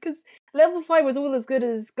year, because level 5 was all as good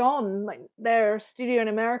as gone. Like, their studio in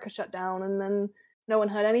America shut down, and then no one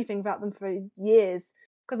heard anything about them for years.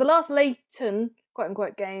 Because the last Layton,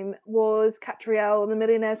 quote-unquote, game was Catriel and the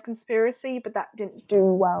Millionaire's Conspiracy, but that didn't do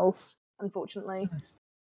well, unfortunately.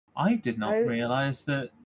 I did not realise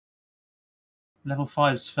that Level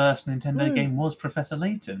 5's first Nintendo game was Professor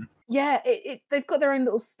Layton. Yeah, they've got their own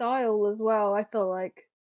little style as well, I feel like.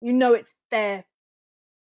 It's their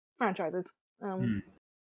franchises.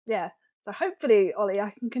 Yeah. So hopefully, Ollie,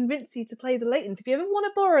 I can convince you to play the Laytons. If you ever want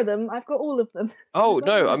to borrow them, I've got all of them. Oh,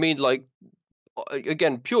 no, I mean, like,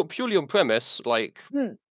 again, purely on premise, like,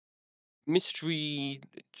 mystery,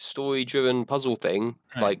 story-driven puzzle thing,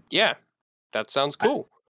 like, yeah, that sounds cool.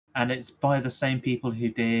 And it's by the same people who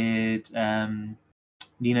did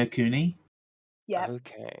Ni no Kuni. Yeah.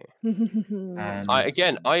 Okay. And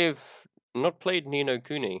I have not played Ni no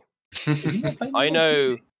Kuni. I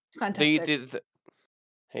know Fantastic.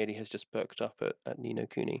 Haley has just perked up at Ni no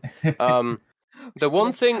Kuni. The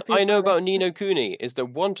one thing I know about Ni no Kuni is that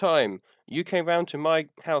one time you came round to my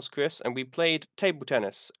house, Chris, and we played table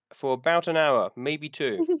tennis for about an hour, maybe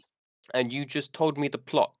 2, and you just told me the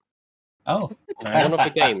plot. Oh, one of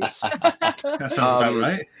the games. That sounds about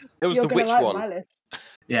right. It was the Witch one.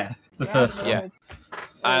 Yeah, the first one. Yeah.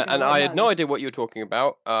 And I had no idea what you were talking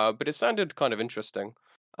about, but it sounded kind of interesting.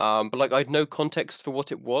 But like I had no context for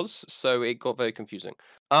what it was, so it got very confusing.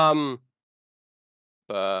 But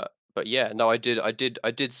yeah, no, I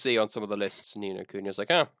did see on some of the lists Ni no Kuni. I was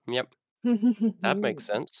like, yep, that makes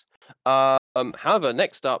sense. However,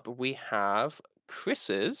 next up we have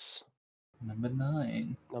Chris's Number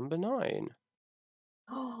 9.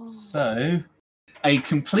 So, a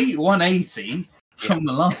complete 180 from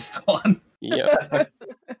the last one. Yeah.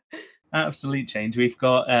 Absolute change. We've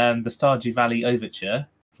got the Stardew Valley Overture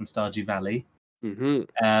from Stardew Valley.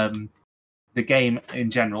 Mm-hmm. The game in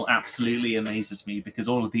general absolutely amazes me because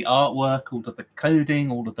all of the artwork, all of the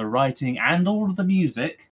coding, all of the writing, and all of the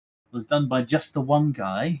music was done by just the one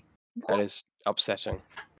guy. That is upsetting.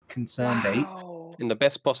 Concerned Ape. In the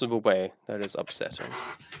best possible way, that is upsetting.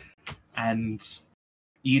 And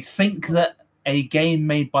you'd think that a game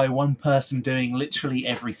made by one person doing literally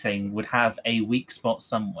everything would have a weak spot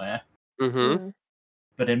somewhere. Mm-hmm.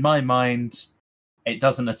 but in my mind, it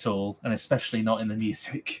doesn't at all, and especially not in the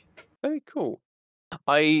music. Very cool.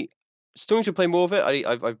 I still need to play more of it.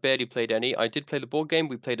 I've barely played any. I did play the board game.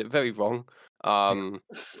 We played it very wrong.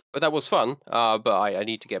 But that was fun. But I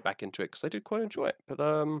need to get back into it because I did quite enjoy it. But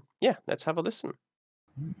yeah, let's have a listen.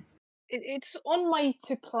 It's on my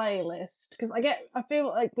to play list because I feel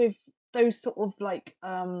like with those sort of like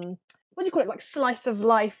what do you call it, like slice of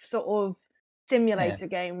life sort of simulator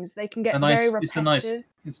games, they can get very repetitive.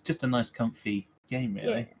 It's just a nice comfy game,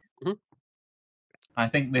 really. Mhm. I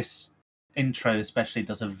think this intro especially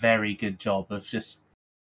does a very good job of just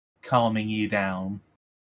calming you down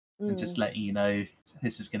and just letting you know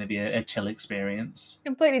this is going to be a chill experience.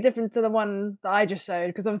 Completely different to the one that I just showed,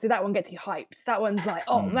 because obviously that one gets you hyped. That one's like,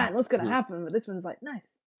 oh man, what's going to happen? But this one's like,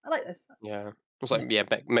 nice. I like this. Yeah. It's like,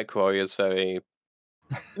 MechWarrior is very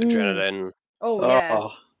adrenaline. Oh, yeah.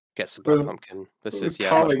 Gets the Black Pumpkin. This is, much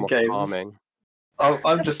calming more games. calming.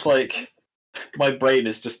 I'm just like, my brain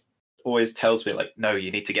is just always tells me, like, no,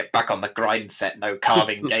 you need to get back on the grind set. No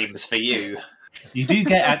calming games for you. You do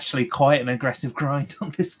get actually quite an aggressive grind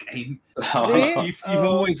on this game. You've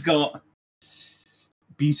always got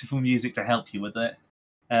beautiful music to help you with it.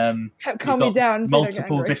 Calm you down. So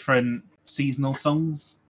multiple different seasonal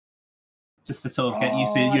songs, just to sort of get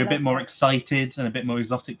used to. You're a bit more excited and a bit more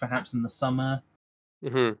exotic, perhaps, in the summer.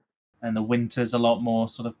 Mm-hmm. And the winter's a lot more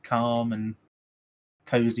sort of calm and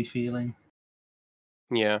cozy feeling.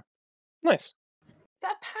 Yeah, nice. Is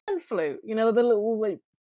that pan flute? You know, the little loop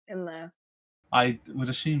in there. I would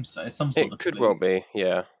assume so. It's some sort of. It could well be,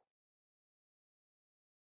 yeah.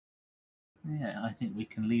 Yeah, I think we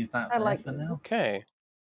can leave that there for now. Okay.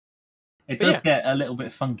 It does get a little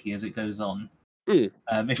bit funky as it goes on.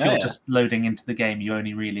 If you're just loading into the game, you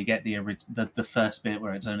only really get the first bit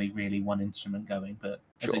where it's only really one instrument going. But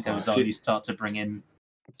as it goes on, you start to bring in.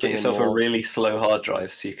 Get yourself a really slow hard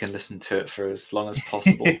drive so you can listen to it for as long as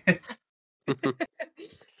possible.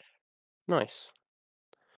 Nice.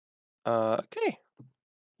 Okay.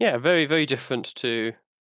 Yeah, very, very different to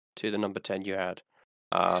the number 10 you had.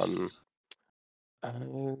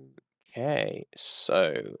 Okay,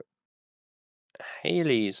 so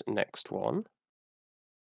Haley's next one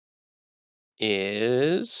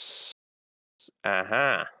is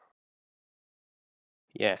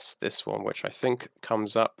yes, this one, which I think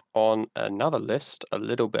comes up on another list a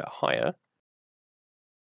little bit higher.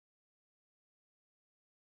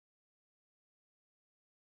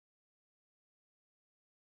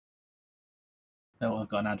 Oh, I've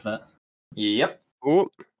got an advert. Yep. Oh,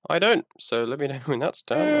 I don't. So let me know when that's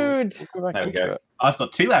done. Dude. There we go. I've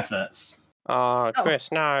got 2 adverts.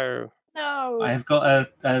 Chris, no. No. I've got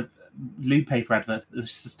a lube paper advert that's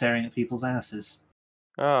just staring at people's asses.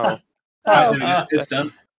 Oh. Right, it's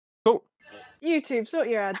done. Cool. YouTube, sort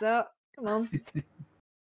your ads out. Come on.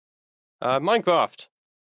 Minecraft.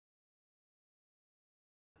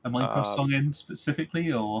 A Minecraft song in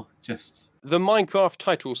specifically, or just the Minecraft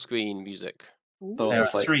title screen music? There are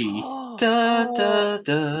 3. Da, da,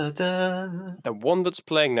 da, da. The one that's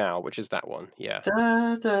playing now, which is that one, yeah.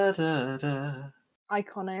 Da, da, da, da.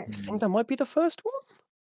 Iconic. I think that might be the first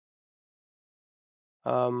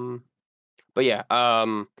one. But yeah,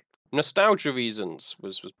 nostalgia reasons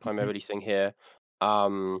was primarily thing here.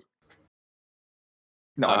 No,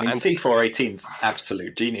 I mean, C418's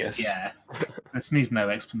absolute genius. Yeah, this needs no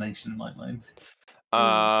explanation in my mind.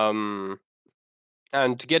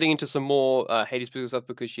 And getting into some more Hades stuff,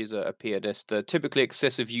 because she's a pianist, the typically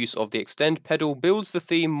excessive use of the extend pedal builds the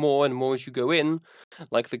theme more and more as you go in,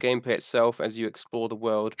 like the gameplay itself as you explore the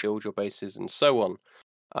world, build your bases, and so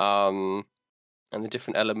on. And the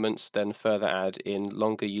different elements then further add in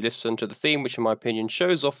longer you listen to the theme, which in my opinion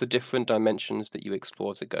shows off the different dimensions that you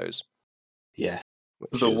explore as it goes. Yeah.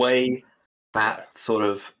 Way that sort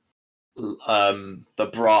of the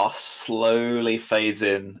brass slowly fades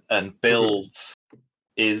in and builds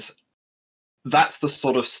that's the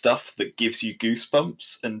sort of stuff that gives you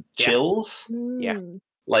goosebumps and chills. Yeah.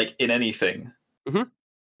 Like in anything. And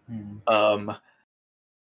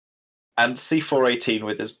C418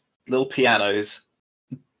 with his little pianos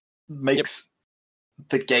makes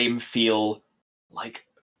the game feel like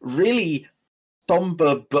really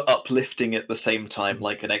somber but uplifting at the same time,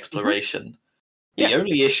 like an exploration. The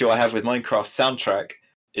only issue I have with Minecraft soundtrack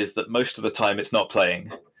is that most of the time it's not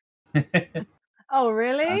playing. Oh,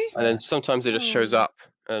 really? And then sometimes it just shows up.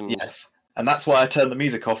 And yes, and that's why I turn the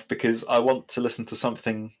music off, because I want to listen to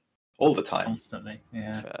something all the time. Constantly,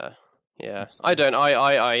 yeah. Yeah, I don't.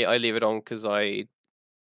 I leave it on because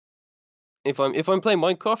if I'm playing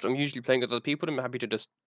Minecraft, I'm usually playing with other people. And I'm happy to just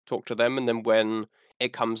talk to them, and then when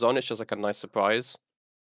it comes on, it's just like a nice surprise.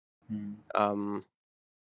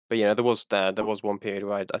 But yeah, there was one period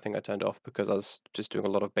where I think I turned off because I was just doing a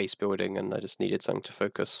lot of base building and I just needed something to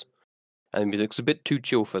focus. And the music's a bit too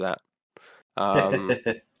chill for that.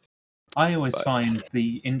 I always But- find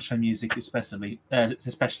the intro music, especially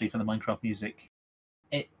for the Minecraft music,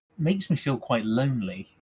 it makes me feel quite lonely.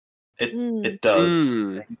 It does.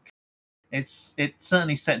 Mm, It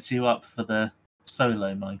certainly sets you up for the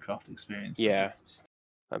solo Minecraft experience. at Yeah. least,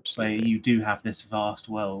 where absolutely. you do have this vast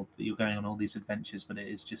world that you're going on all these adventures, but it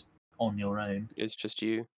is just on your own. It's just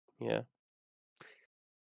you. Yeah.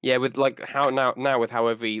 Yeah, with like how now with how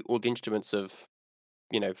all the instruments have,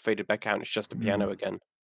 faded back out and it's just the piano again.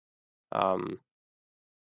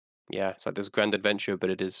 Yeah, it's like this grand adventure, but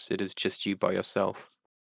it is just you by yourself.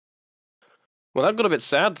 Well, that got a bit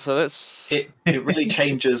sad, so let's It really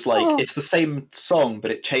changes. Like Oh. it's the same song, but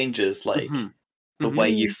it changes like Mhm. the Mhm. way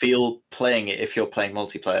you feel playing it if you're playing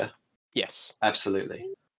multiplayer. Yes. Absolutely.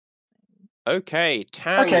 Okay,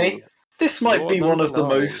 Tan. Okay, this might You're be one of the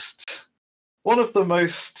number 9. most.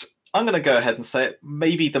 I'm going to go ahead and say it.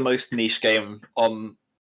 Maybe the most niche game on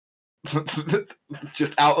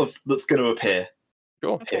just out of that's going to appear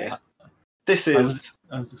Sure. Okay. here. This I is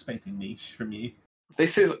was expecting niche from you.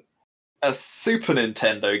 this is a Super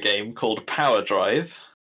Nintendo game called Power Drive.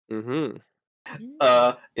 Mm-hmm.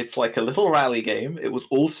 It's like a little rally game. It was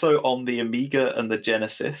also on the Amiga and the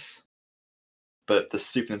Genesis, but the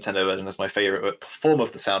Super Nintendo version is my favorite form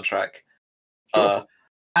of the soundtrack. Sure.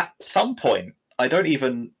 At some point, I don't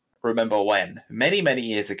even remember when, many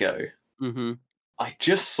years ago, Mm-hmm. I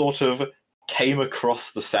just sort of came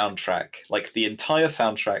across the soundtrack, like the entire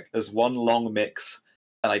soundtrack, as one long mix,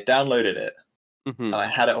 and I downloaded it, Mm-hmm. and I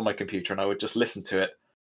had it on my computer, and I would just listen to it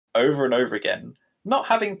over and over again, not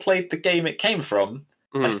having played the game it came from.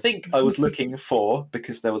 I think I was looking for,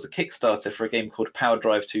 because there was a Kickstarter for a game called Power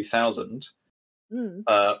Drive 2000,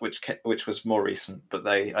 which was more recent, but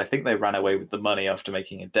I think they ran away with the money after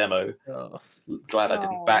making a demo. Glad I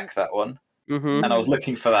didn't back that one. Mm-hmm. And I was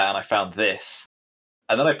looking for that, and I found this,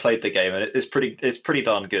 and then I played the game, and it's pretty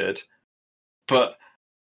darn good. But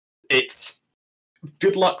it's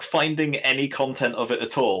good luck finding any content of it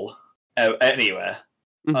at all anywhere.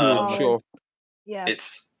 Mm-hmm. Sure. Yeah.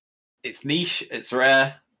 It's niche, it's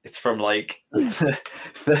rare, it's from like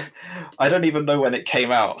I don't even know when it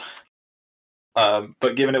came out.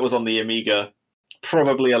 But given it was on the Amiga,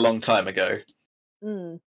 probably a long time ago.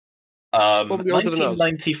 Probably older than us.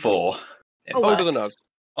 1994. in Older than fact. us.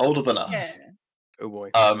 Older than us. Yeah. Oh boy.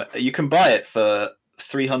 You can buy it for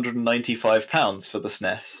 £395 for the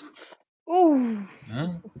SNES. Oh. Huh?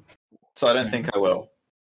 So I don't think I will.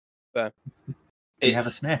 Fair. Do you have a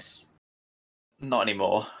It's SNES? not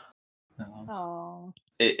anymore. Oh. Oh.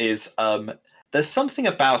 It is. There's something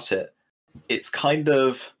about it. It's kind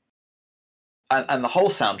of, and the whole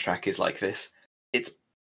soundtrack is like this. It's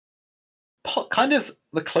kind of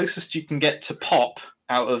the closest you can get to pop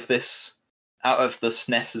out of the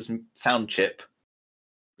SNES's sound chip,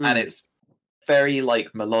 and it's very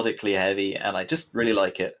like melodically heavy, and I just really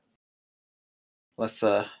like it. Let's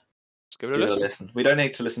give it a give it a listen. listen. We don't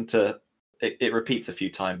need to listen to it. It repeats a few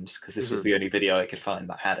times because this was the only video I could find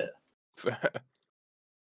that had it.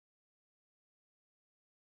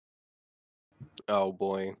 Oh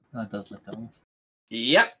boy. That does look old.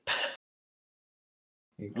 Yep.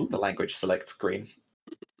 The language select screen.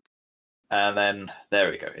 And then, there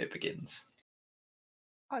we go, it begins.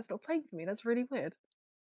 Oh, it's not playing for me. That's really weird.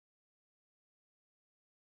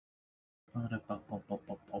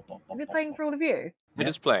 Is it playing for all of you? It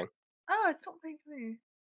is playing. Oh, it's not playing for me.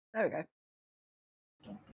 There we go.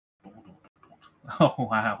 Oh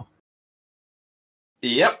wow!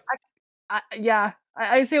 Yep.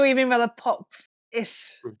 I see what you mean by the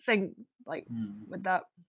pop-ish thing, like with that.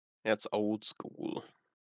 Yeah, it's old school.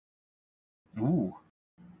 Ooh.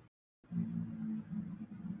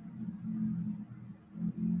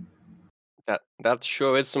 That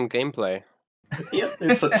sure is some gameplay. Yep,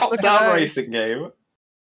 it's a top-down racing game.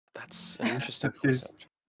 That's an interesting This is concept.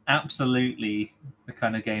 absolutely the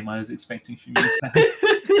kind of game I was expecting from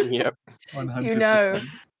you. Yep. 100%. You know.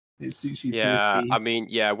 It suits you to Yeah, a T. I mean,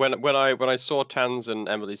 yeah. When I saw Tan's and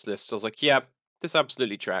Emily's list, I was like, yeah, this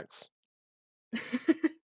absolutely tracks.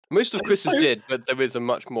 Most of It's Chris's so- did, but there is a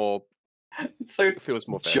much more. It's so It feels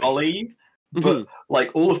more varied. jolly, but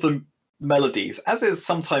like all of the melodies, as is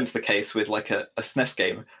sometimes the case with like a SNES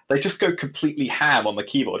game, they just go completely ham on the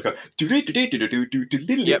keyboard. Go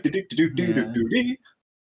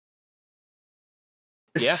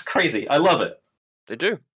It's Yeah. just crazy. I love it. They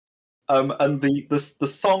do. And the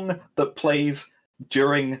song that plays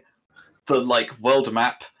during the like world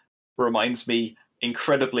map reminds me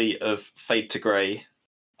incredibly of Fade to Grey.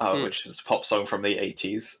 which is a pop song from the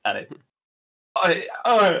 80s, and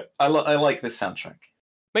I like this soundtrack.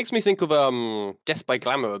 Makes me think of Death by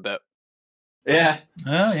Glamour a bit. Yeah.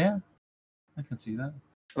 Oh yeah, I can see that.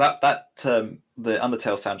 The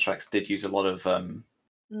Undertale soundtracks did use a lot of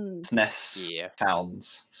Mm. SNES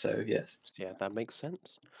sounds, so yes. Yeah, that makes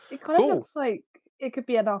sense. It kind of Cool. looks like it could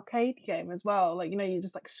be an arcade game as well. Like, you're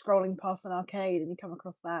just like scrolling past an arcade and you come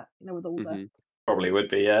across that, with all the. Probably would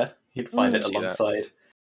be, yeah. You'd find it See that. alongside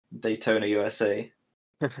Daytona USA,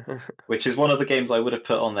 which is one of the games I would have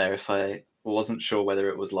put on there if I wasn't sure whether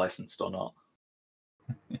it was licensed or not.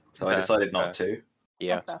 So I decided not to.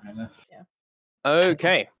 Yeah. Fair enough. Yeah.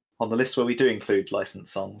 Okay. On the list where we do include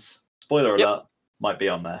licensed songs, spoiler alert, might be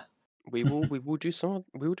on there. We will do some.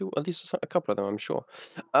 We will do at least a couple of them, I'm sure.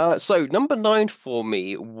 So number 9 for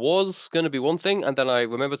me was going to be one thing, and then I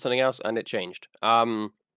remembered something else, and it changed.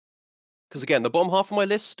 Because again, the bottom half of my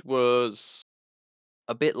list was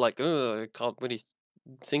a bit like, I can't really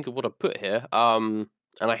think of what I put here. And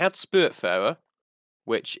I had Spiritfarer,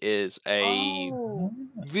 which is a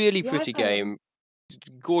really Yeah, pretty I've heard of game,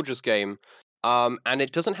 gorgeous game. And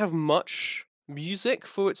it doesn't have much music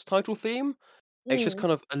for its title theme. It's just Mm.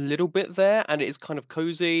 kind of a little bit there, and it is kind of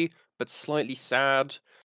cozy but slightly sad.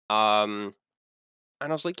 And I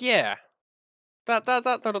was like, yeah,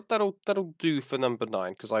 that'll do for number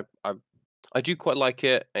 9 because I do quite like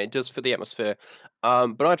it. And it does fit the atmosphere.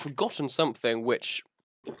 But I'd forgotten something which,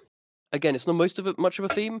 again, it's not much of a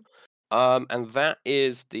theme. And that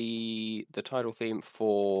is the title theme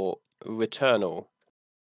for Returnal.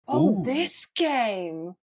 Oh, this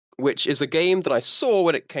game. Which is a game that I saw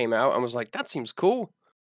when it came out and was like, that seems cool.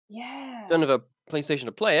 Yeah. Don't have a PlayStation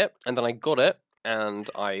to play it, and then I got it and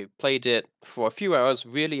I played it for a few hours,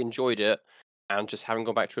 really enjoyed it, and just haven't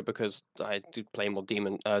gone back to it because I do play more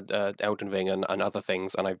Elden Ring and other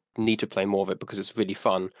things, and I need to play more of it because it's really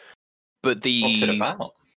fun. But What's it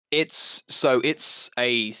about? It's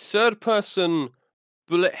a third-person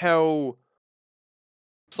bullet hell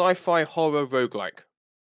sci-fi horror roguelike.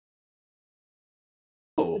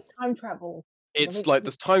 The time travel. It's like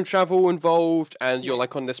there's time travel involved, and you're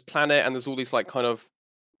like on this planet, and there's all these like kind of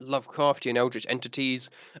Lovecraftian eldritch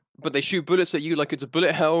entities, but they shoot bullets at you like it's a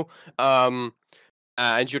bullet hell. And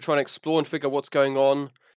you're trying to explore and figure out what's going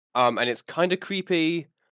on. And it's kind of creepy.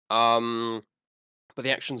 But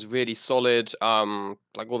the action's really solid.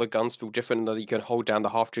 Like all the guns feel different, and that you can hold down the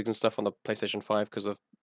half jigs and stuff on the PlayStation 5 because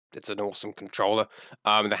it's an awesome controller.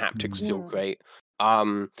 The haptics feel great.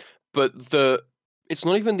 But it's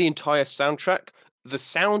not even the entire soundtrack. The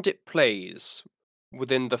sound it plays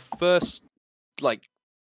within the first like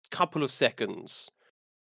couple of seconds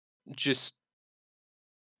just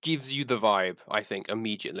gives you the vibe, I think,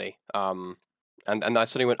 immediately. And I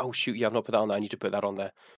suddenly went, oh shoot, yeah, I've not put that on there. I need to put that on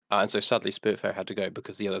there. And so sadly, Spiritfarer had to go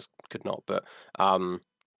because the others could not. But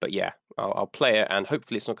yeah, I'll play it, and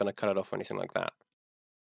hopefully it's not going to cut it off or anything like that.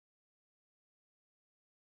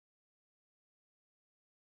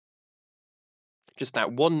 Just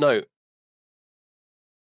that one note.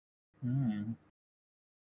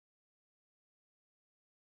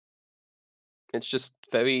 It's just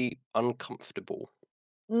very uncomfortable.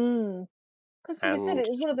 Because like you said, it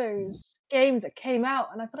was one of those games that came out,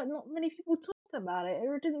 and I feel like not many people talked about it.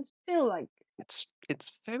 It didn't feel like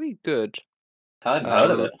it's very good. I hadn't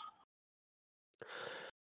heard of it.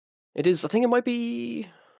 It is. I think it might be.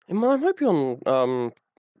 It might be on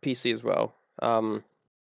PC as well.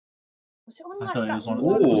 Was it on I like thought it that was one of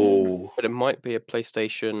one? those. But it might be a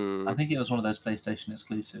PlayStation. I think it was one of those PlayStation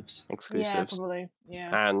exclusives. Yeah, probably.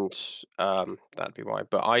 Yeah. And that'd be right.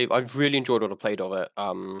 But I've really enjoyed what I played of it.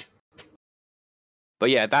 But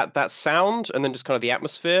yeah, that sound and then just kind of the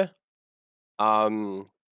atmosphere.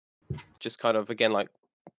 Just kind of again like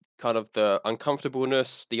kind of the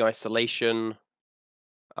uncomfortableness, the isolation.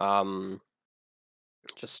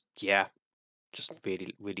 Just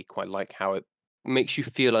really, really quite like how it makes you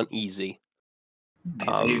feel uneasy.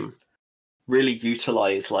 They really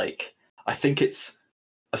utilize I think it's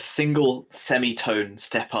a single semitone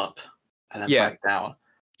step up and then back down.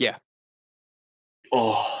 Yeah.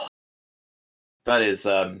 Oh, that is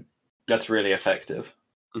that's really effective.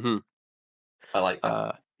 Mm-hmm. I like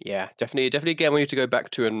that. Yeah, definitely again we need to go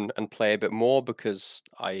back to and play a bit more because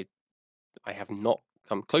I have not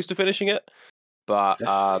come close to finishing it. But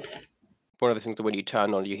one of the things that when you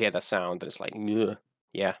turn on, you hear that sound, and it's like,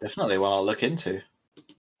 yeah, definitely one I'll look into.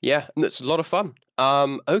 Yeah, and it's a lot of fun.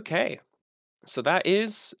 Okay, so that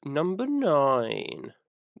is number 9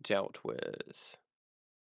 dealt with.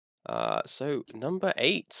 So number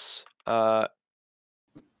 8.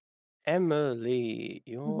 Emily,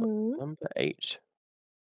 your number 8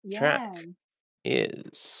 track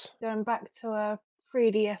is. Going back to a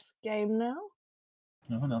 3DS game now.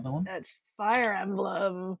 Oh, another one. It's Fire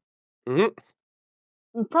Emblem. Mhm.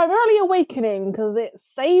 Primarily Awakening, because it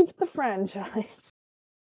saved the franchise.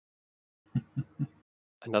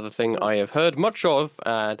 Another thing I have heard much of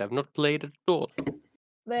and have not played at all.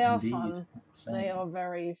 They are Indeed. fun. Same. They are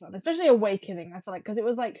very fun, especially Awakening. I feel like because it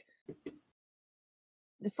was like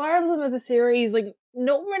the Fire Emblem as a series, like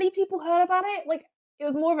not many people heard about it. Like it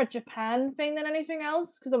was more of a Japan thing than anything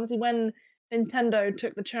else. Because obviously, when Nintendo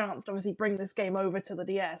took the chance to obviously bring this game over to the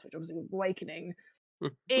DS, which obviously was Awakening,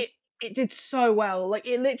 it did so well. Like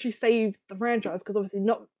it literally saved the franchise because obviously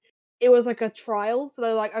not. It was like a trial, so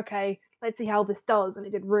they're like, okay, let's see how this does, and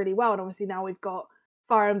it did really well. And obviously now we've got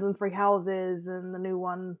Fire Emblem Three Houses and the new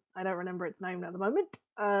one. I don't remember its name at the moment.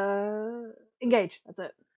 Engage. That's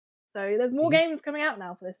it. So there's more games coming out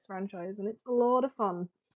now for this franchise, and it's a lot of fun.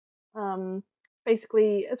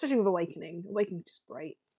 Basically, especially with Awakening. Awakening's just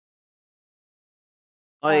great.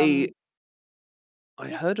 I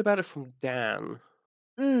heard about it from Dan.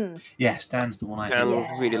 Yes, Dan's the one I Dan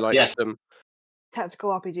heard. really Yeah. likes them. Tactical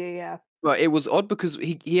RPG, yeah. But it was odd because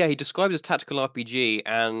he described it as tactical RPG,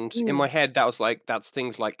 and in my head that was like that's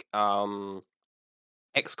things like XCOM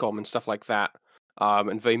and stuff like that,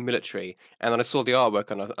 and very military. And then I saw the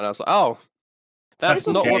artwork and I was like, oh, that's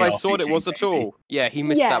not what I thought it was at all. Yeah, he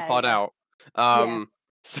missed that part out.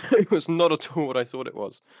 So it was not at all what I thought it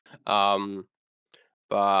was.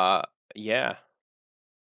 But yeah.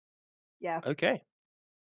 Yeah. Okay.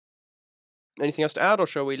 Anything else to add, or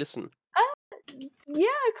shall we listen? Yeah,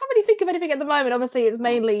 I can't really think of anything at the moment. Obviously, it's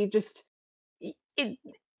mainly just it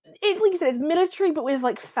like you said, it's military, but with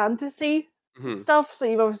like fantasy stuff. So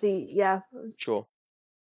you've obviously, Sure.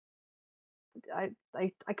 I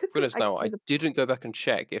could. For us now, I didn't go back and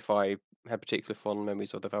check if I had particular fond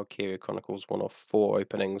memories of the Valkyria Chronicles 1 or 4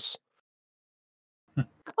 openings.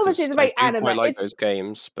 Obviously, it's very I do anime. quite like those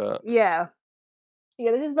games, but yeah,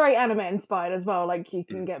 this is very anime inspired as well. Like you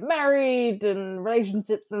can get married and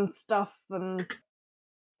relationships and stuff, and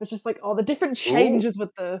it's just like the different changes with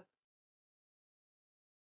the.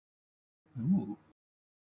 Ooh.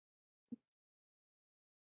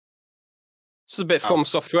 This is a bit from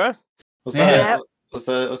software. Was that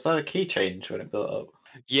a key change when it built up?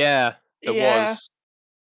 Yeah, it was.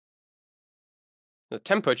 The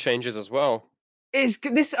tempo changes as well.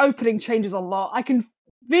 This opening changes a lot. I can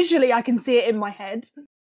see it in my head.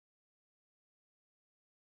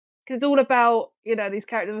 Because it's all about, these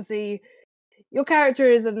characters. Obviously, your character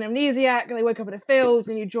is an amnesiac, and they wake up in a field,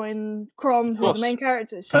 and you join Crom, who's the main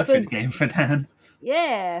character. Perfect game for Dan.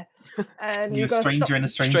 Yeah. And you're a stranger in a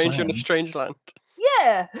strange land. In a strange land.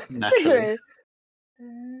 Yeah. Naturally.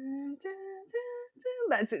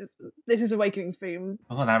 This is Awakening's theme.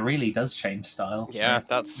 Oh, that really does change styles. Yeah,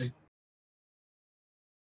 that's...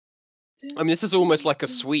 I mean, this is almost like a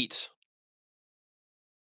suite.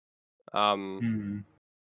 But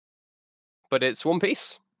it's One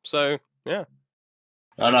Piece, so yeah.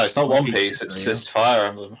 No, it's not One Piece. It's Fire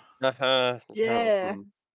Emblem. Yeah.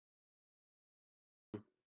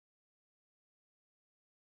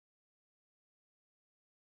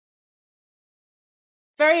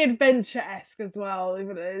 Very adventure-esque as well.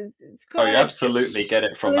 Even it's you absolutely get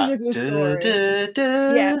it from that.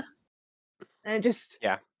 Yeah, and it just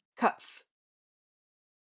cuts.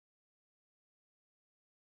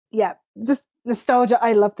 Yeah, just nostalgia.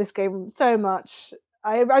 I love this game so much.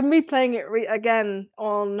 I'm replaying it again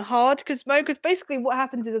on hard because basically what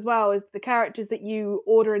happens is as well is the characters that you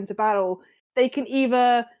order into battle, they can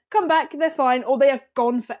either come back, they're fine, or they are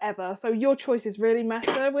gone forever. So your choices really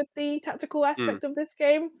matter with the tactical aspect of this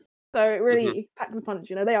game. So it really packs a punch.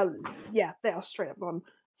 They are straight up gone.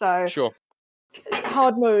 So sure.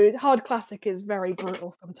 Hard classic is very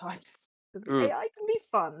brutal sometimes because AI can be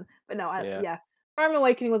fun, but no, Fire Emblem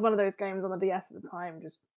Awakening was one of those games on the DS at the time.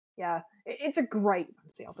 Just it's a great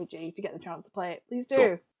fantasy RPG. If you get the chance to play it, please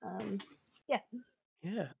do. Cool.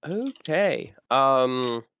 Yeah. Okay.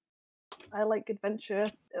 I like adventure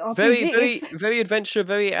RPGs. Very, very adventure,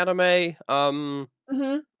 very anime.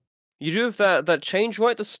 You do have that change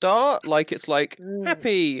right at the start. Like it's like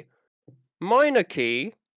happy minor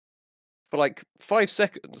key for like 5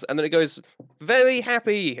 seconds, and then it goes very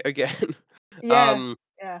happy again. Yeah.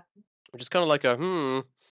 Which is kind of like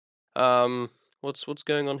what's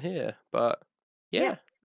going on here? But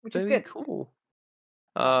which is good. Cool.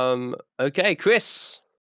 Okay, Chris.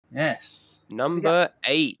 Yes. Number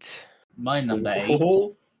 8. My number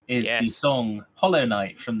 8 is the song Hollow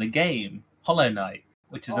Knight from the game Hollow Knight,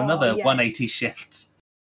 which is another 180 shift.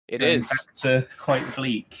 It is. Back to quite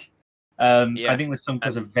bleak. I think this song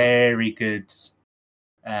does a very good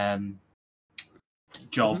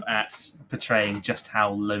job at portraying just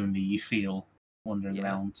how lonely you feel wandering Yeah.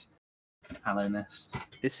 around Hallow Nest.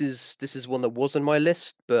 This is one that was on my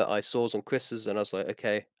list, but I saw it on Chris's, and I was like,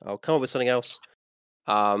 okay, I'll come up with something else.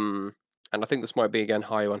 And I think this might be again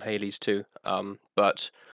higher on Haley's too. But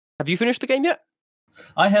have you finished the game yet?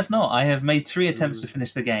 I have not. I have made 3 attempts Mm. to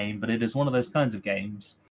finish the game, but it is one of those kinds of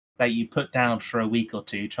games that you put down for a week or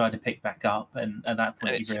two, try to pick back up, and at that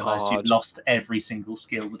point And you it's realise you've hard. lost every single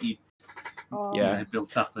skill that you've Yeah.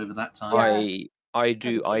 built up over that time. Yeah. I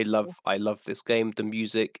difficult. love this game. The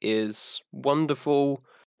music is wonderful.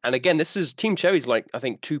 And again, this is Team Cherry's like I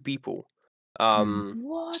think 2 people.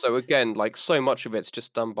 What? So again, like so much of it's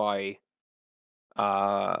just done by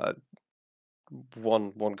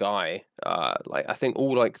one guy. Like I think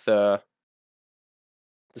all like the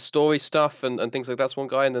story stuff and things like that's one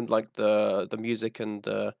guy, and then like the music and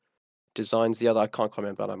the designs the other. I can't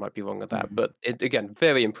remember, and I might be wrong with that. Mhm. But it again,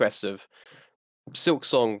 very impressive. Silk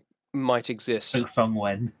Song might exist. Silk Song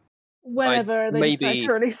when? Whenever they decide maybe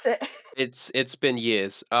to release it. it's been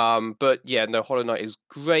years. But yeah, no, Hollow Knight is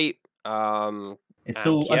great. It's And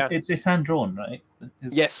all yeah. it's hand drawn, right?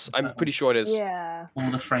 Yes, I'm pretty sure it is. Yeah.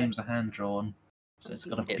 All the frames are hand drawn, so it's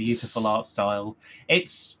got a beautiful It's- art style.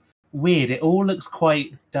 It's weird. It all looks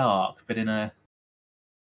quite dark, but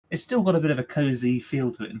it's still got a bit of a cozy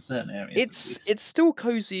feel to it in certain areas. at least. It's still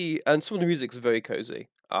cozy, and some of the music's very cozy.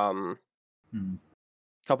 A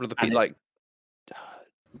couple of the And people like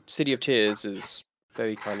City of Tears is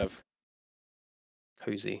very kind of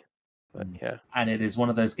cozy, but yeah. And it is one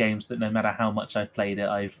of those games that no matter how much I've played it,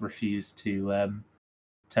 I've refused to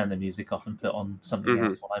turn the music off and put on something Mhm,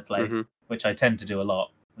 else while I play, mhm. which I tend to do a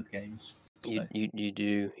lot with games. So You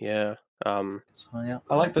do, yeah. it's high up.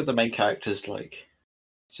 I like that the main character's like,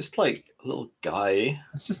 it's just like a little guy.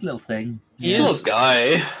 It's just a little thing. He Just a little is.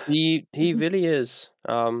 guy. He really is.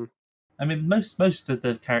 I mean, most of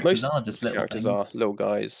the characters Most are just little characters things. are little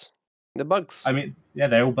guys. They're bugs. I mean, yeah,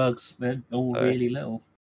 they're all bugs. They're all So, really little.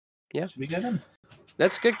 yeah. Should we go then?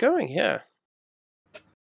 Let's get going. Yeah.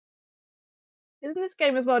 Isn't this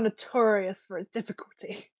game as well notorious for its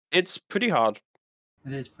difficulty? It's pretty hard.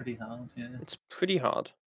 It is pretty hard. Yeah. It's pretty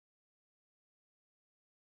hard.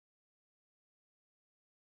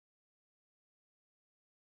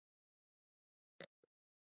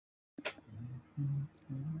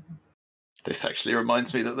 This actually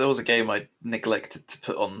reminds me that there was a game I neglected to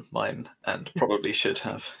put on mine and probably should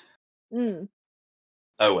have. Mm.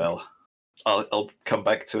 Oh well. I'll come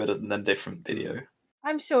back to it in a different video.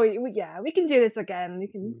 I'm sure. We can do this again. We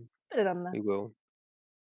can put it on there. We will.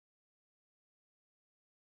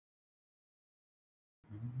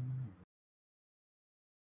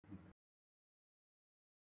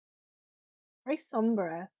 Very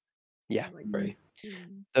somber. Yeah. Right.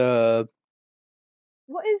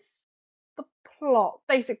 What is the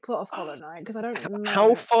basic plot of Hollow Knight? Because I don't know.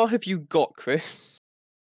 How far have you got, Chris?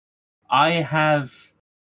 I have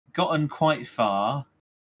gotten quite far.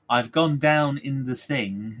 I've gone down in the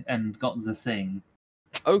thing and got the thing.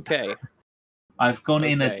 Okay. I've gone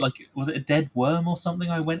in Okay. was it a dead worm or something?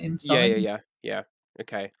 I went inside. Yeah.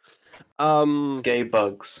 Okay. Gay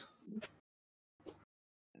bugs.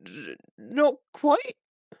 Not quite.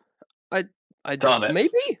 I Darn it.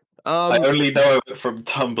 maybe. I only know it from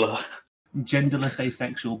Tumblr. Genderless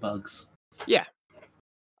asexual bugs. Yeah.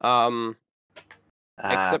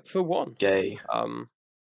 Except for one. Gay. And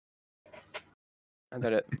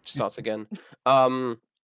then it starts again. So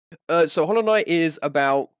Hollow Knight is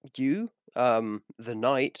about you, the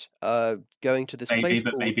knight, going to this Maybe, place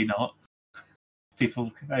but called... maybe not.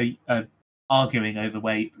 People are arguing over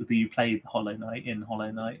whether you played Hollow Knight in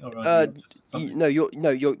Hollow Knight or just something. No, you're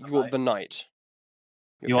Right. the knight.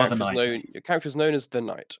 You are the knight. Your character is known as the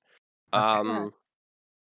knight. Okay.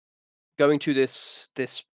 Going to this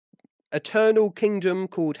eternal kingdom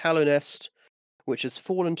called Hallow Nest, which has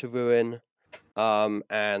fallen to ruin,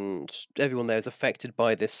 and everyone there is affected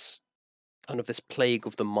by this kind of this plague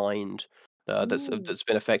of the mind that's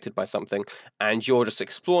been affected by something, and you're just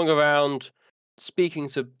exploring around, speaking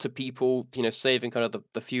to people, saving kind of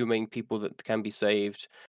the few main people that can be saved,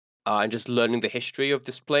 and just learning the history of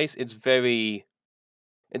this place. It's very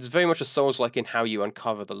much a Souls-like in how you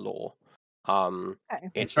uncover the lore.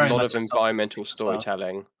 It's a very lot much of a Souls environmental as well,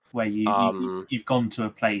 storytelling. where you've gone to a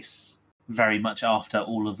place very much after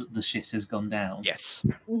all of the shit has gone down. Yes.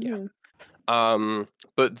 Mm-hmm. Yeah.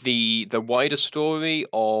 But the wider story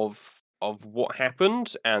of what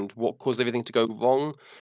happened and what caused everything to go wrong,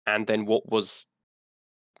 and then what was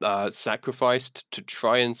sacrificed to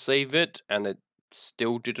try and save it, and it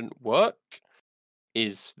still didn't work,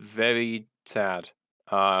 is very sad.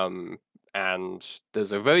 and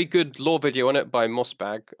there's a very good lore video on it by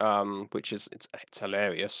Mossbag, which is it's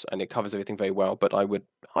hilarious and it covers everything very well. But I would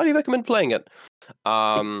highly recommend playing it.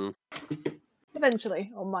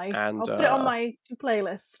 Eventually, And, I'll put it on my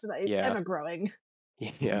playlist that is yeah. ever growing.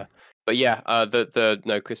 Yeah, but yeah,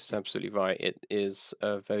 no, Chris is absolutely right. It is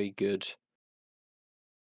a very good.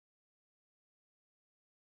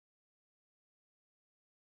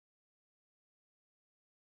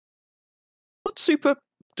 Not super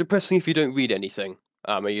depressing if you don't read anything.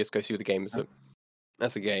 And you just go through the game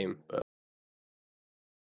as a game. But...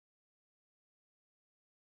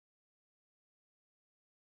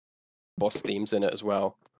 boss themes in it as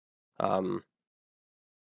well. Oh,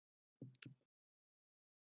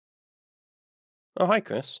 hi,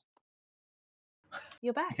 Chris.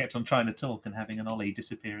 You're I back. kept on trying to talk and having an Ollie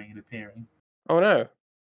disappearing and appearing. Oh no.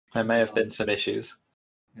 There may have been some issues.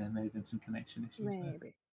 There may have been some connection issues there.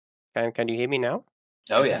 Maybe. Can you hear me now?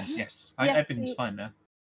 Oh, I can, yes. yes. Yeah, Everything's fine now.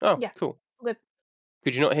 Oh, Yeah. cool. Good.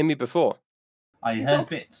 Could you not hear me before? I You heard sort of-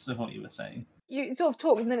 bits of what you were saying. You sort of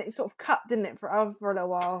talked and then it sort of cut, didn't it, for a little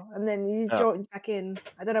while, and then you Oh. joined back in.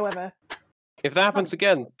 I don't know whether. If that happens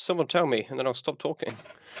again, someone tell me, and then I'll stop talking.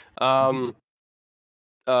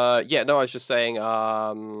 Yeah, no, I was just saying,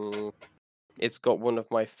 it's got one of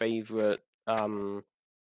my favorite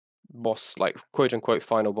boss, like quote unquote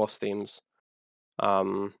final boss themes,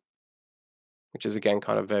 which is again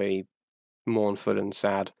kind of very mournful and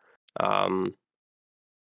sad. But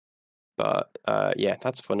yeah,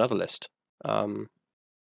 that's for another list.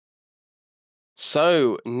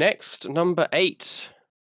 So next, number 8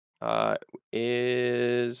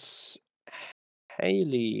 is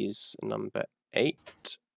Haley's number 8.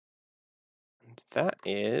 And that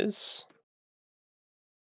is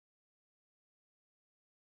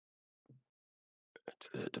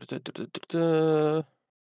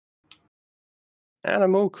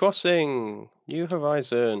Animal Crossing New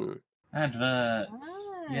Horizon.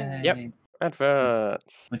 Adverts. Ah. Yay. Yep.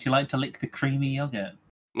 Adverts. Would you like to lick the creamy yogurt?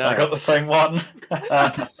 No. I got the same one.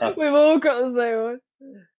 We've all got the same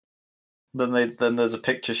one. Then there's a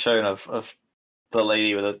picture shown of the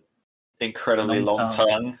lady with an incredibly Long long tongue.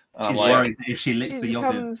 tongue. And She's I'm like, worried that if she licks It the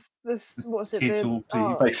yogurt, becomes this. What's it? kids The, will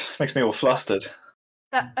do. makes me all flustered.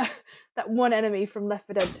 that one enemy from Left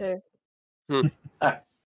 4 Dead 2.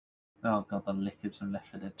 Oh god, the lickers from Left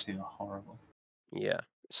 4 Dead 2 are horrible. Yeah.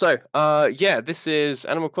 So, yeah, this is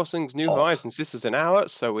Animal Crossing's New Oh. Horizons. This is an hour,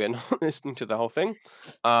 so we're not listening to the whole thing.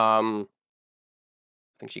 I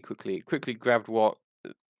think she quickly grabbed what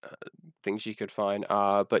things she could find.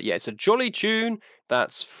 But yeah, it's a jolly tune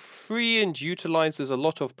that's free and utilizes a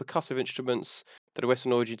lot of percussive instruments that a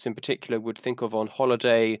Western audience in particular would think of on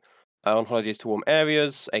holidays to warm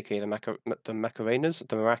areas, aka the Macarenas,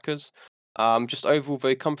 the maracas. Just overall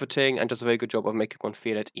very comforting and does a very good job of making one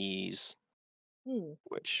feel at ease,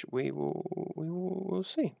 which we will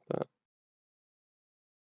see. But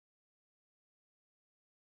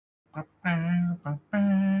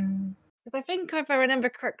Because I think, if I remember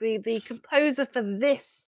correctly, the composer for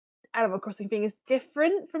this Animal Crossing thing is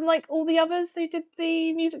different from like all the others who did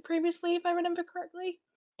the music previously, if I remember correctly.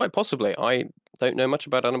 quite possibly, I don't know much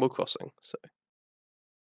about Animal Crossing, so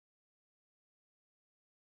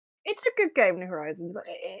It's a good game, New Horizons.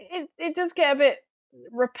 It does get a bit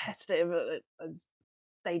repetitive as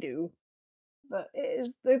they do, but it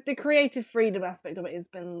is the creative freedom aspect of it has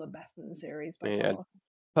been the best in the series by Yeah. far.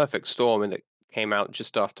 Perfect Storm, and it came out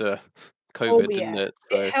just after COVID, Oh, didn't yeah. it?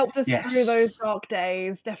 So It helped us through those Yes. dark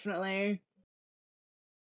days, definitely.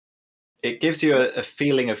 It gives you a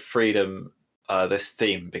feeling of freedom, this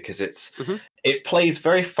theme, because Mhm. it plays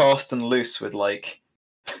very fast and loose with like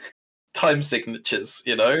time signatures,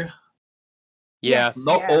 you know? yeah, Yes.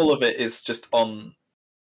 Not all of it is just on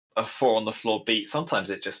a 4 on the floor beat. Sometimes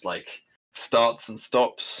it just like starts and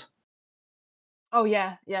stops. Oh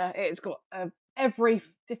yeah, it's got every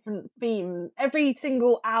different theme. Every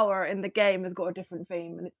single hour in the game has got a different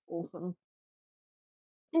theme, and it's awesome.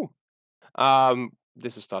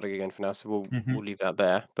 this is starting again for now, so Mhm. we'll leave that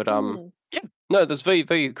there. But Mm. yeah, no, there's very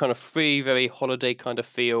very kind of free, very holiday kind of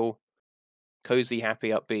feel, cozy, happy,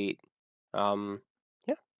 upbeat.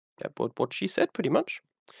 Yeah, what she said pretty much.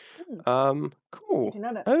 Cool. Did you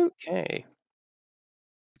know that? Okay.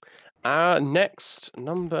 Next,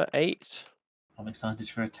 number 8 I'm excited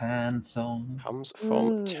for a Tan song. comes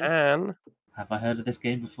from Mm. Tan. Have I heard of this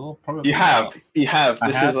game before? Probably. You have. I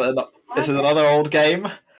This have. is another old game.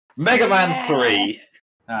 Mega Man Yeah. 3.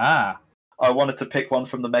 Ah, I wanted to pick one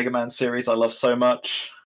from the Mega Man series I love so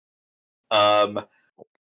much.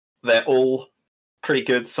 They're all pretty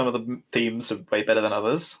good. Some of the themes are way better than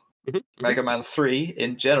others. Mhm, mhm. Mega Man 3,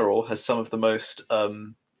 in general, has some of the most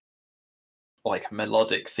like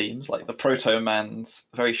melodic themes, like the Proto Man's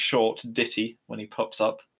very short ditty when he pops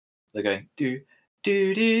up. They're going do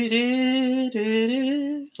do do do do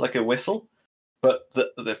do, like a whistle, but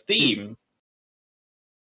the theme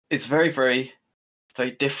is very very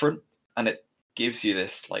very different, and it gives you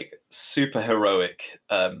this like super heroic,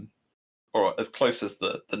 or as close as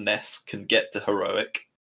the NES can get to heroic,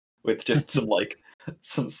 with just some like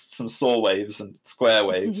some saw waves and square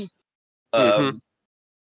waves. As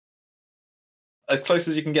close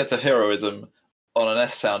as you can get to heroism on an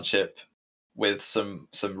S sound chip, with some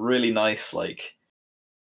really nice like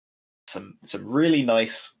some really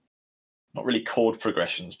nice, not really chord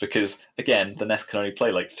progressions, because again the NES can only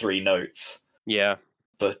play like 3 notes. Yeah.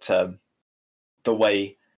 But the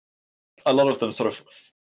way a lot of them sort of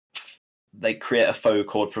they create a faux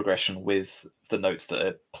chord progression with the notes that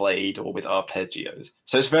are played or with arpeggios.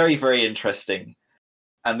 So it's very very interesting,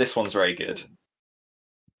 and this one's very good.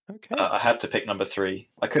 Okay. I had to pick number 3.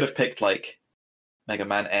 I could have picked like Mega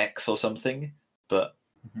Man X or something, but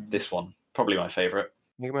this one probably my favorite.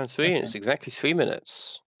 Mega Man 3, and it's exactly 3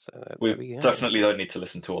 minutes. So We there we go. definitely don't need to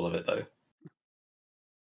listen to all of it though.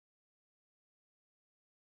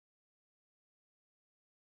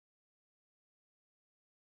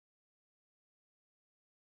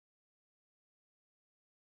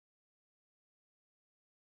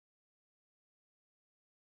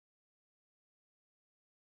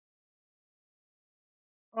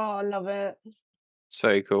 Oh, I love it. It's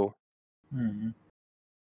very cool. Hmm.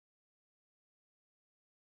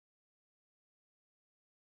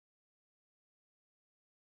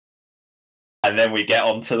 And then we get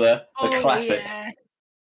on to the classic. Yeah.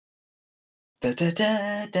 Da, da,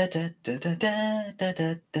 da, da, da, da, da, da,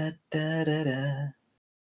 da, da, da, da, da.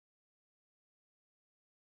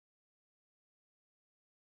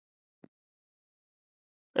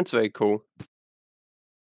 That's very cool.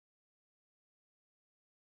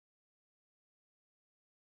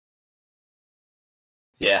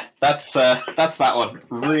 Yeah, that's that one.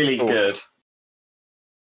 Really Cool. good.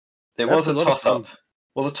 It That's was a a lot of toss up.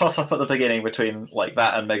 Was a toss up at the beginning between like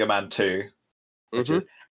that and Mega Man 2, which is.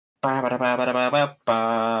 I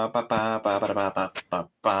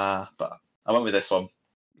went with this one.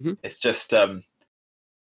 Mhm. It's just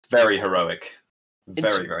very heroic.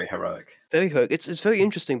 Very very heroic. Very heroic. It's very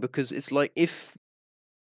interesting because it's like if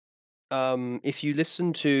you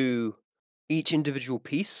listen to each individual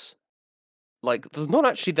piece, like there's not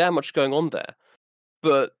actually that much going on there,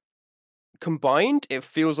 but combined, it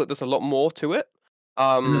feels like there's a lot more to it.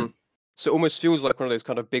 So it almost feels like one of those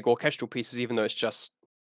kind of big orchestral pieces, even though it's just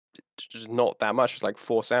not that much. It's like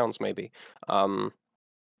 4 sounds maybe,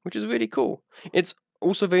 which is really cool. It's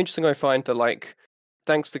also very interesting. I find that like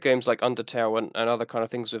thanks to games like Undertale and other kind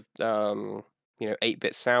of things with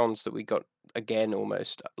 8-bit sounds that we got again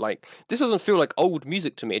almost, like this doesn't feel like old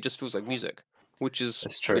music to me. It just feels like music, which is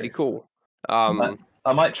It's true. really cool. I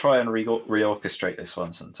might try and reorchestrate this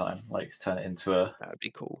one sometime, like turn it into That would be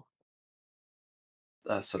cool.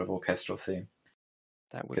 a sort of orchestral theme.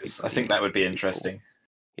 That would be Because I think that would be interesting.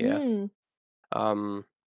 Cool. Yeah. Mm.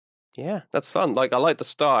 Yeah, that's fun. Like I like the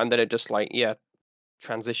start, and then it just like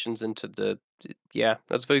transitions into the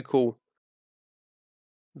that's very cool.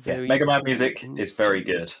 Yeah, Mega Man music is very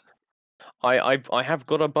indeed. good. I have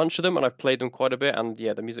got a bunch of them, and I've played them quite a bit, and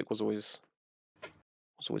yeah, the music was always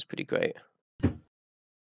pretty great.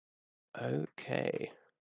 Okay.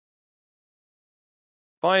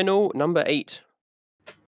 Final number 8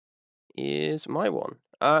 is my one,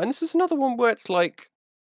 and this is another one where it's like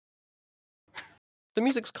the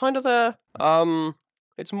music's kind of there.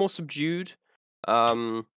 It's more subdued,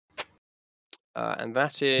 and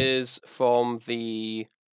that is from the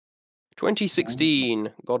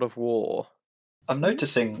 2016 God of War. I'm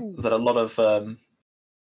noticing that a lot of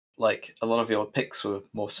your picks were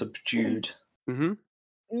more subdued. Mm-hmm.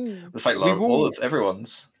 In fact,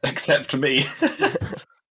 everyone's except me.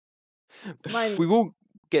 We will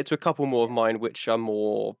get to a couple more of mine, which are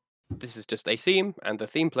more. This is just a theme, and the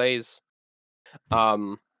theme plays.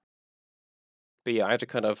 But yeah, I had to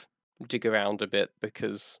kind of dig around a bit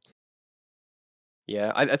because,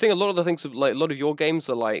 yeah, I think a lot of the things, like a lot of your games,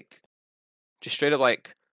 are like just straight up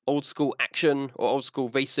like old school action or old school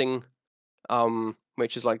racing,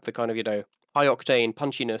 which is like the kind of high octane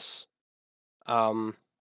punchiness,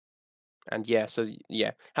 and yeah, so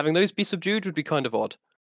yeah, having those be subdued would be kind of odd,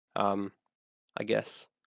 I guess.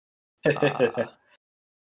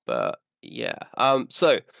 But yeah,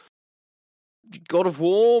 so God of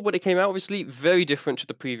War, when it came out, obviously very different to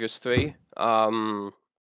the previous 3.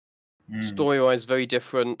 Story-wise, very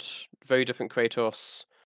different Kratos,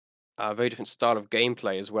 very different style of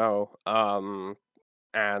gameplay as well.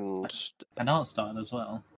 and art style as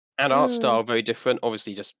well. art style very different.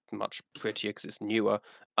 Obviously, just much prettier because it's newer.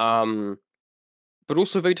 But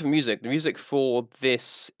also very different music. The music for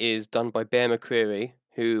this is done by Bear McCreary,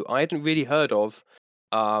 who I hadn't really heard of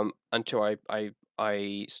until I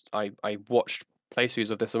watched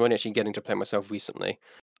playthroughs of this. I'm only actually getting to play myself recently,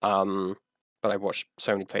 but I watched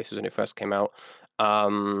so many playthroughs when it first came out.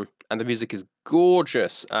 And the music is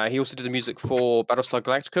gorgeous. He also did the music for Battlestar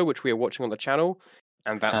Galactica, which we are watching on the channel,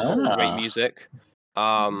 and that's got great music.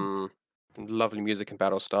 Lovely music in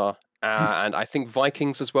Battlestar. And I think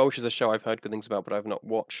Vikings as well, which is a show I've heard good things about, but I've not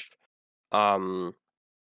watched. But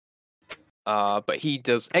he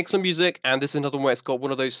does excellent music, and this is another one where it's got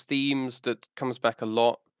one of those themes that comes back a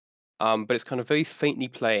lot. But it's kind of very faintly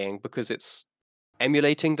playing because it's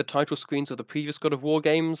emulating the title screens of the previous God of War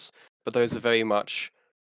games, but those are very much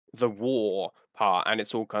the war part, and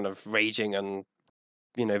it's all kind of raging and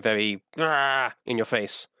very in your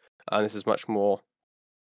face. And this is much more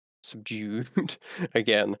subdued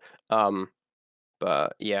again.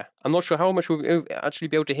 But yeah, I'm not sure how much we'll actually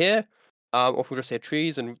be able to hear, or if we'll just hear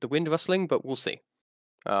trees and the wind rustling, but we'll see.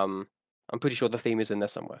 I'm pretty sure the theme is in there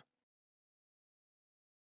somewhere.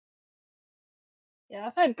 Yeah,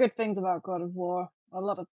 I've heard good things about God of War. A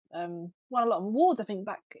lot of won a lot of awards, I think,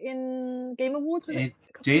 back in Game Awards. Was it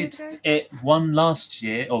a couple of years ago? It won last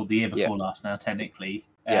year, or the year Yeah. before last now, technically.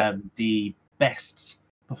 Yeah. The best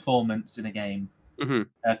performance in a game.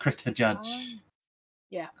 Christopher Judge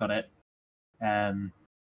Yeah. got it. And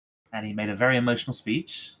he made a very emotional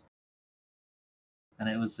speech. And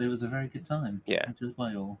it was a very good time. Yeah. Enjoyed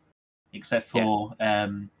by all. Except for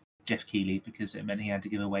Jeff Keighley, because it meant he had to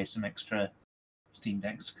give away some extra Steam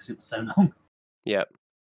Decks because it was so long. Yeah.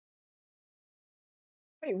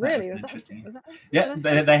 Wait, really? Was interesting. Was that yeah,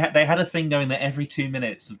 they had a thing going that every 2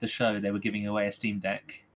 minutes of the show they were giving away a Steam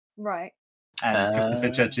Deck. Right. And Christopher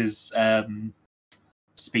Judge's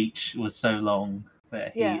speech was so long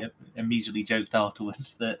that he immediately joked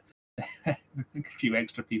afterwards that a few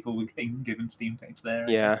extra people were getting given Steam Decks there.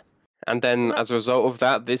 I guess. And then as a result of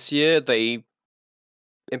that, this year they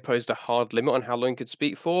imposed a hard limit on how long you could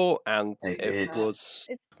speak for, and it was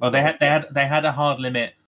they had a hard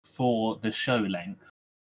limit for the show length,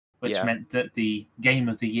 which meant that the Game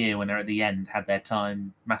of the Year, when they're at the end, had their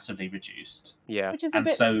time massively reduced. Yeah, which is and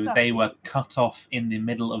so they were cut off in the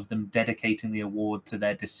middle of them dedicating the award to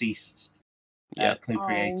their deceased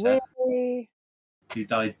co-creator, who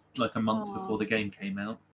died like a month before the game came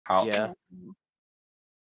out. Yeah.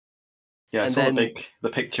 Yeah, I saw the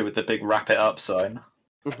picture with the big "wrap it up" sign.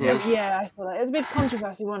 Yeah, I saw that. It was a big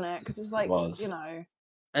controversy, wasn't it? Because it's like, you know.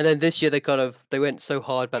 And then this year they went so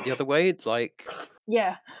hard about the other way, like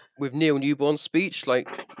with Neil Newborn's speech, like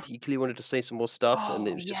he clearly wanted to say some more stuff, and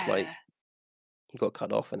it was just like he got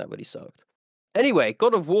cut off, and that really sucked. Anyway,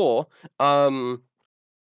 God of War.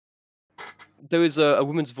 There is a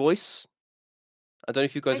woman's voice. I don't know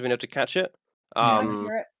if you guys have been able to catch it. I could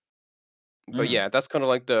hear it. But yeah, that's kind of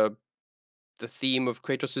like the theme of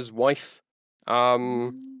Kratos' wife.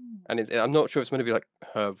 And I'm not sure if it's meant to be like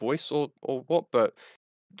her voice or what, but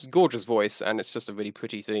it's a gorgeous voice, and it's just a really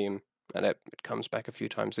pretty theme, and it comes back a few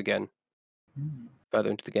times again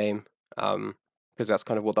further into the game, because that's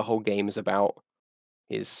kind of what the whole game is about,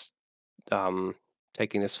 is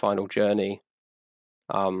taking this final journey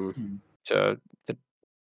to this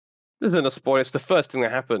isn't a spoiler. It's the first thing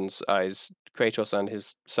that happens is Kratos and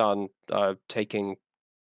his son taking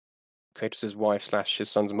Kratos' wife / his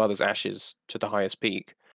son's mother's ashes to the highest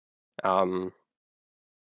peak. And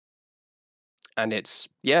it's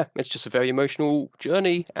just a very emotional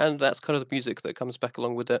journey, and that's kind of the music that comes back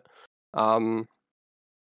along with it. And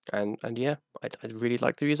yeah, I really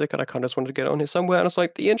like the music, and I kind of just wanted to get it on here somewhere. And I was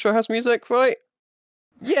like, the intro has music, right?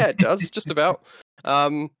 Yeah, it does, just about.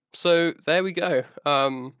 So there we go.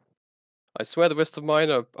 I swear the rest of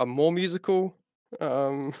mine are more musical.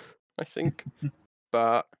 I think,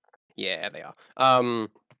 but yeah, they are.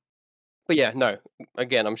 But yeah, no.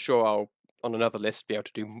 Again, I'm sure I'll on another list be able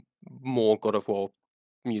to do more God of War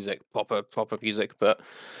music, proper music. But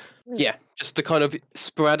yeah, just the kind of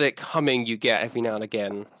sporadic humming you get every now and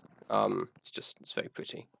again. It's very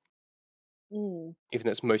pretty. Even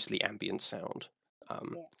though it's mostly ambient sound.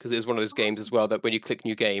 Because it is one of those games as well that when you click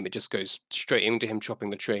new game, it just goes straight into him chopping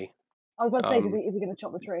the tree. I was about to say, is he going to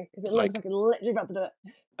chop the tree? Because it looks like he's literally about to do it.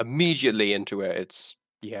 Immediately into it. It's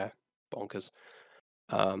bonkers.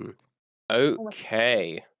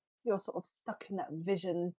 Okay. You're sort of stuck in that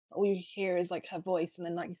vision. All you hear is like her voice, and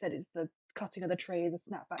then, like you said, it's the cutting of the tree, the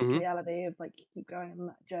snapback reality of like you keep going on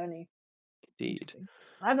that journey. Indeed.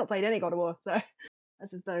 I've not played any God of War, so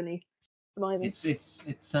that's just the only Surviving. It's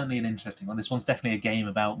certainly an interesting one. This one's definitely a game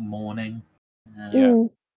about mourning. Mm.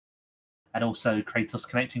 And also Kratos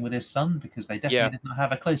connecting with his son, because they definitely did not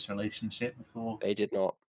have a close relationship before They did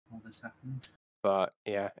not. all this happened. But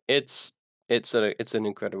yeah, it's an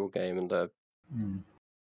incredible game, and the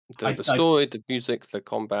story, the music, the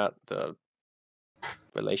combat, the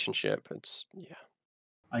relationship.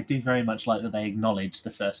 I do very much like that they acknowledge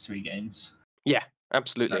the first 3 games. Yeah,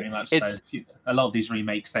 absolutely. Very much so. A lot of these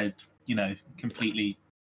remakes, they completely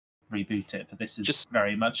reboot it, but this is just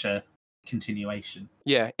very much a continuation.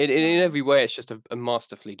 Yeah, in every way, it's just a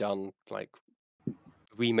masterfully done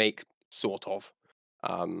remake, sort of.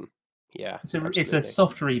 Yeah, it's a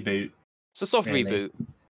soft reboot. It's a soft reboot.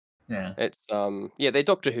 Yeah, it's they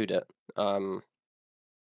Doctor Who'd it.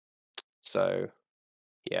 So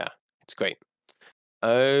yeah, it's great.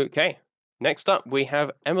 Okay, next up we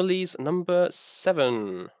have Emily's number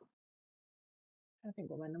 7. I think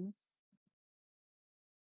what my numbers.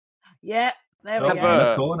 Yeah, there we go. go. In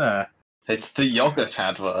the corner. It's the yogurt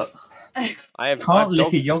advert. Can't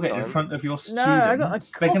lick a yogurt in front of your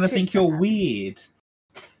students. They're going to think you're weird.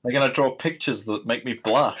 They're going to draw pictures that make me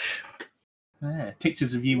blush. Yeah,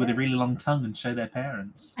 pictures of you with a really long tongue and show their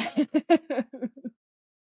parents.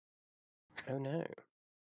 Oh no.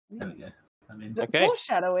 There we go. Okay.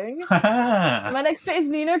 Foreshadowing. My next bit is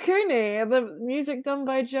Ni no Kuni, the music done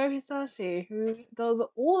by Joe Hisaishi, who does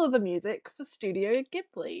all of the music for Studio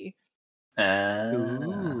Ghibli.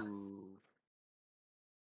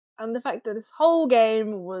 And the fact that this whole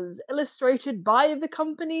game was illustrated by the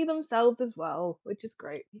company themselves as well, which is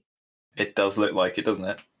great. It does look like it, doesn't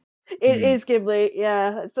it? It is Ghibli,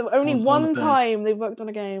 yeah. It's the only one time they've worked on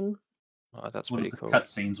a game. Oh, that's pretty cool.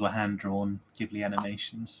 Cutscenes were hand-drawn Ghibli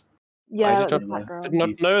animations. Yeah, I did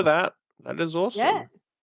not know that. That is awesome. Yeah.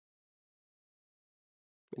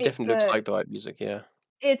 It definitely looks like the right music, yeah.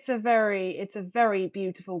 It's a very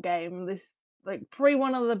beautiful game. This probably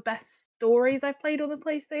one of the best stories I've played on the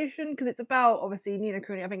PlayStation, because it's about, obviously, Ni no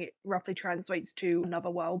Kuni. I think it roughly translates to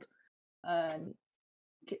another world. The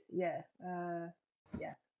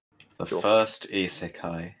first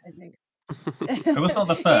isekai. I think. It was not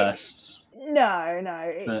the first. No.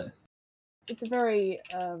 It's a very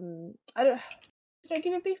Should I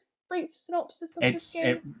give a brief synopsis of this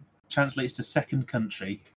game? It translates to second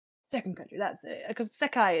country. Second country, that's it. Because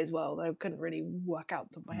Sekai as well, I couldn't really work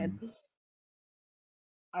out top of my head.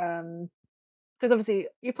 Because obviously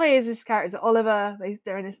you play as this character Oliver.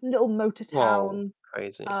 They're in this little motor town. Whoa,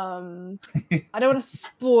 crazy. I don't want to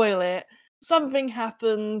spoil it. Something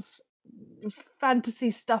happens.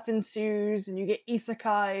 Fantasy stuff ensues, and you get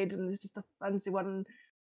isekai'd, and it's just a fantasy one.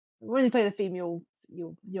 When you play the theme, you'll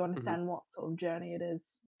understand what sort of journey it is.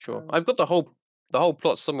 Sure, I've got the whole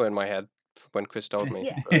plot somewhere in my head when Chris told me.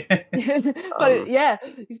 Yeah, but yeah,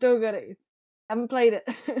 you still got it. I haven't played it.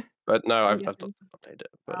 But no, I've not played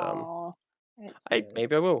it. But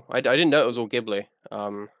maybe I will. I didn't know it was all Ghibli.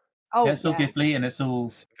 It's all Ghibli, and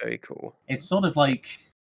it's very cool. It's sort of like,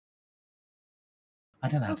 I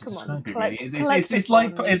don't know how to describe it. Really, it's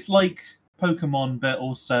like Pokemon, but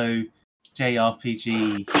also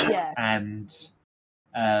JRPG, and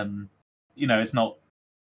it's not.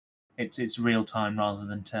 It's real time rather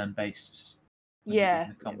than turn based.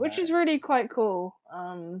 Yeah, which is really quite cool.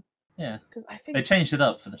 Yeah, because I think they changed it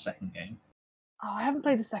up for the second game. Oh, I haven't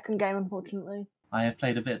played the second game, unfortunately. I have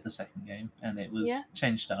played a bit of the second game, and it was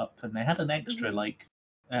changed up, and they had an extra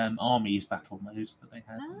armies battle mode that they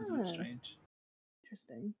had. It was a bit strange.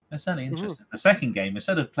 Interesting. It's certainly interesting. The second game,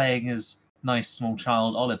 instead of playing as nice small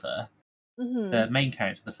child Oliver, the main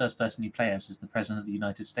character, the first person you play as, is the President of the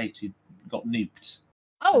United States who got nuked.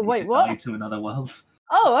 Oh, wait, what? To another world.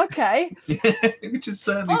 Oh, okay. Which is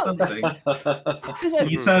certainly something. So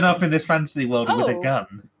you turn up in this fantasy world with a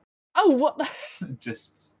gun. Oh, what the?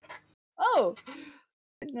 Just. Oh,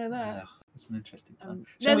 didn't know that. It's an interesting time.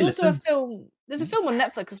 There's also a film. There's a film on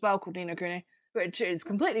Netflix as well called Ni no Kuni, which is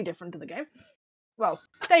completely different to the game. Well,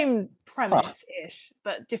 same premise-ish,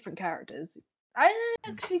 but different characters. I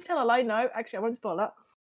actually tell a lie. No, actually, I won't spoil that.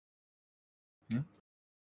 Yeah,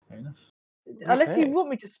 fair enough. Unless you want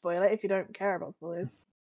me to spoil it, if you don't care about spoilers.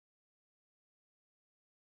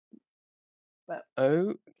 But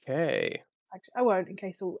okay. Actually, I won't, in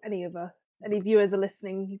case any viewers are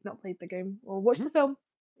listening who've not played the game or watched the film.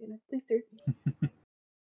 Please do.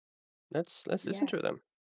 Let's listen to it then.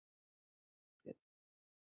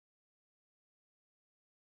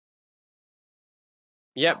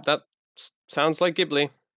 Yep, that sounds like Ghibli.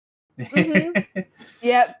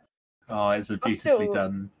 Yep. Oh, it's a beautifully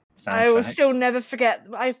done soundtrack. I will still never forget.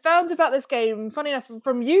 I found about this game, funny enough,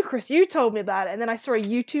 from you, Chris. You told me about it, and then I saw a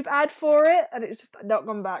YouTube ad for it, and it's just not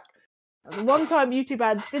gone back. The one time YouTube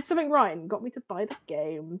ads did something right and got me to buy the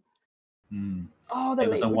game. Oh, it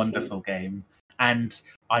was a wonderful game, and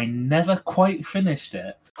I never quite finished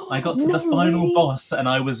it. I got to the final boss, and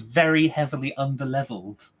I was very heavily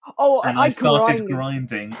underleveled. Oh, and I started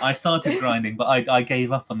grinding. I started grinding, but I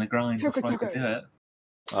gave up on the grind before I could do it.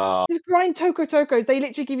 Just grind Tokos. They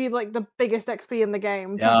literally give you like the biggest XP in the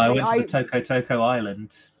game. Yeah, I went to the Toko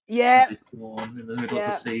Island. Yeah. In the middle of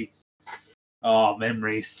the sea. Oh,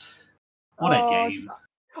 memories. What a game.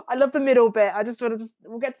 I love the middle bit. I just want to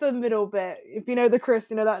we'll get to the middle bit. If you know the Chris,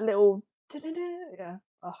 you know that little yeah.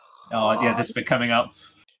 Oh yeah, this bit coming up.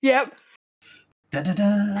 Yep.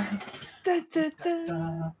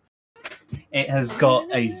 It has got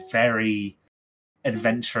a very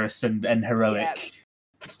adventurous and heroic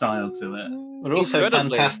style to it. But also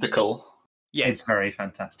fantastical. Yeah, it's very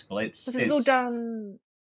fantastical. It's all done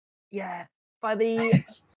by the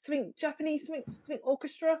Japanese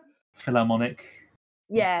orchestra. Philharmonic.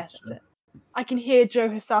 Yeah, that's it. I can hear Joe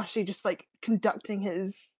Hisashi just like conducting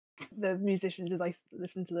the musicians as I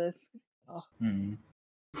listen to this.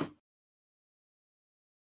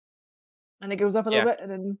 And it goes up a little bit,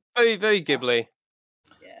 and then very, very Ghibli.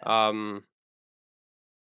 Yeah.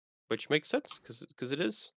 Which makes sense because it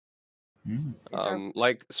is. So,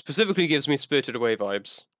 like specifically gives me Spirited Away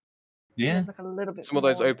vibes. Yeah, like a little bit. Some of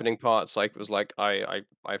those opening parts, like was like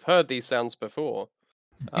I've heard these sounds before.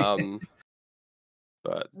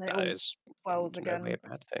 But that is swells again. A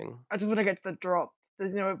bad thing. I just want to get to the drop.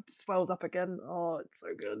 There's it swells up again. Oh, it's so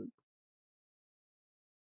good.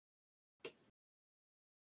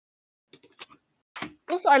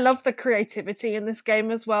 Also, I love the creativity in this game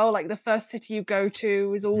as well. Like the first city you go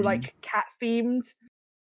to is all like cat themed.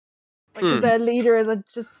 Like because their leader is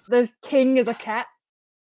the king is a cat.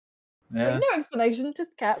 Yeah. Like, no explanation,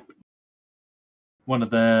 just cat. One of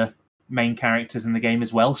the main characters in the game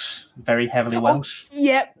is Welsh, very heavily Welsh.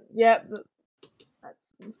 Yep.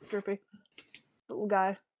 That's trippy. Little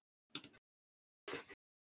guy.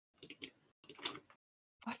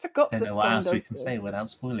 I forgot. I don't know what else we can say without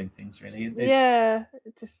spoiling things. Really, the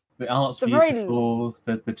art's beautiful.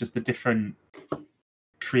 Just the different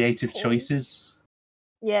creative choices.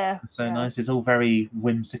 Yeah, so nice. It's all very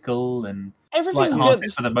whimsical and everything's light-hearted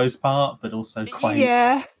good for the most part, but also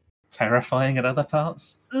quite terrifying at other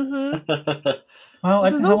parts. Mm-hmm.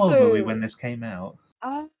 Well, how old were we when this came out?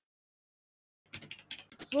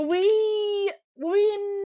 Were we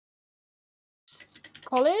in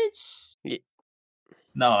college? Yeah.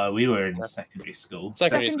 No, we were in secondary school.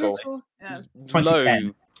 Secondary school. Yeah. 2010.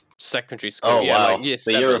 Low secondary school. Oh, wow. Like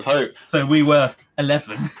the year of hope. So we were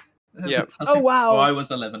 11. Yeah. Oh, wow. Well, I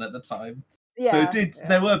was 11 at the time. Yeah. So it did. Yeah.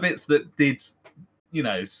 There were bits that did,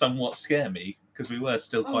 somewhat scare me because we were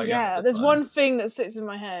still quite young. Yeah, there's one thing that sits in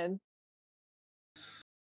my head.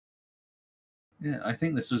 Yeah, I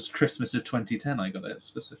think this was Christmas of 2010. I got it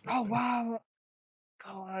specifically. Oh wow,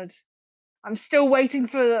 God! I'm still waiting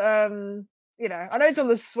for I know it's on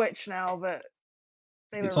the Switch now, but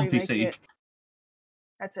it's on PC.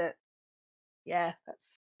 That's it. Yeah,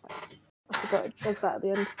 I forgot it says that at the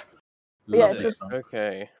end. Yeah, it's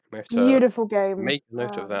okay. Beautiful game. Make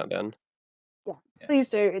note of that then. Yeah, yes. Please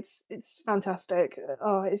do. It's fantastic.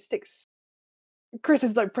 Oh, it sticks. Chris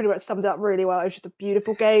has pretty much summed it up really well. It's just a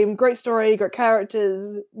beautiful game, great story, great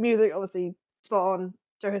characters, music obviously spot on.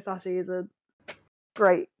 Joe Hisashi is a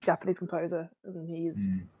great Japanese composer, and he's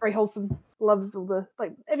very wholesome. Loves all the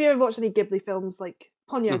Have you ever watched any Ghibli films? Like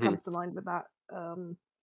Ponyo comes to mind with that.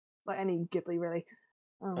 Like any Ghibli really.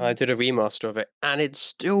 I did a remaster of it, and it's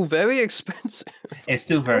still very expensive. It's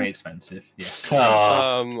still very expensive. Yes.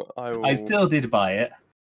 I still did buy it,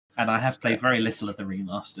 and I have played very little of the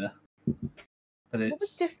remaster. But what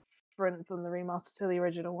was different from the remaster to the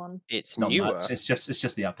original one? It's not newer. Much. It's just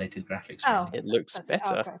the updated graphics. Oh, it looks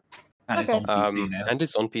better. Okay. And it's on PC now. And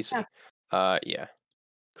it's on PC. Yeah.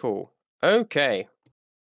 Cool. Okay.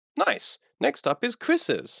 Nice. Next up is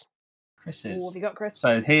Chris's. What have you got, Chris?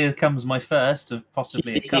 So here comes my first of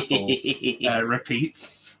possibly a couple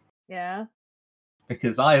repeats. Yeah.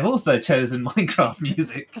 Because I have also chosen Minecraft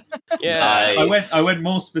music. Yeah. Nice. I went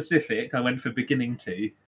more specific. I went for beginning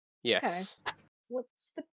to. Yes. Okay.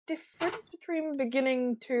 What's the difference between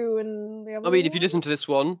beginning to and the other? I mean, if you listen to this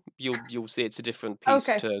one, you'll see it's a different piece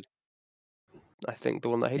to. I think the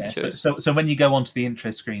one that he chose. So when you go onto the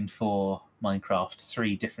intro screen for Minecraft,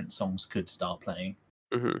 3 different songs could start playing.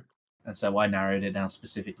 Mm-hmm. And so I narrowed it down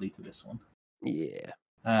specifically to this one. Yeah.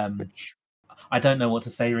 I don't know what to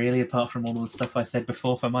say really, apart from all the stuff I said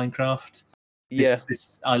before for Minecraft.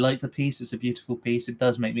 I like the piece. It's a beautiful piece. It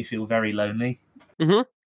does make me feel very lonely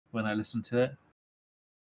when I listen to it.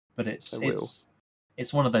 But it's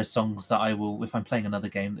It's one of those songs that I will, if I'm playing another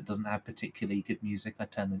game that doesn't have particularly good music, I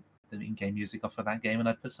turn the in-game music off for that game and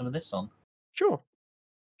I'd put some of this on. Sure,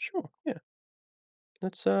 yeah.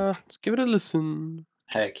 Let's give it a listen.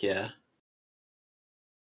 Heck yeah.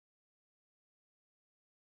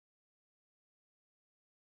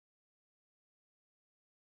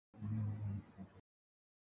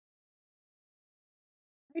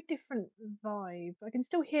 Very different vibe. I can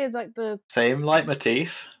still hear like the Same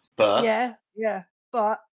leitmotif, but yeah,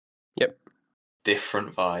 but Yep.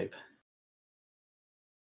 different vibe.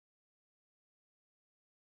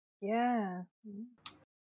 yeah.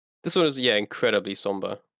 This one is incredibly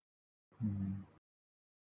somber.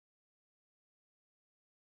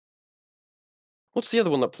 What's the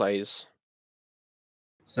other one that plays?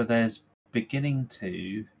 So there's beginning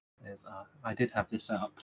 2. There's I did have this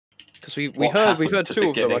up. Because we've What heard happened to two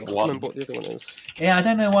of them. I beginning can't one? remember what the other one is. Yeah, I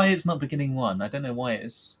don't know why it's not beginning 1. I don't know why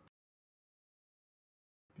it's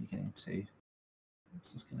beginning 2.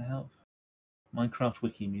 This is going to help. Minecraft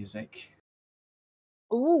wiki music.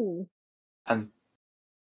 Ooh. And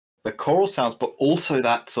the choral sounds, but also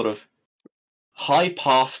that sort of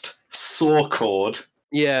high-passed saw chord.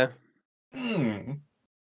 Yeah.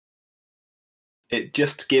 It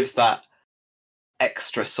just gives that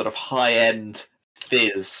extra sort of high-end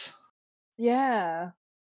fizz. Yeah.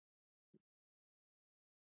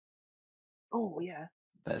 Oh yeah.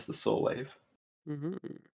 There's the saw wave. Mm-hmm.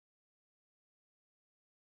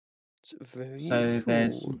 It's very So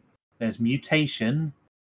cool. there's Mutation.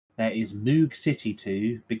 There is Moog City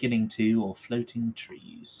 2, Beginning 2, or Floating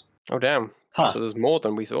Trees. Oh damn! Huh. So there's more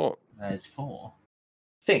than we thought. There's 4.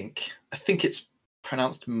 I think it's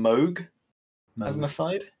pronounced Moog, as an Moog.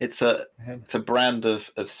 aside. It's a brand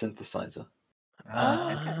of synthesizer. Oh,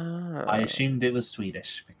 okay. I assumed it was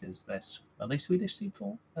Swedish because are they Swedish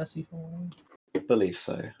C4? C4? I believe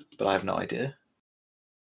so, but I have no idea.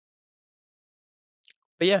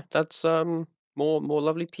 But yeah, that's more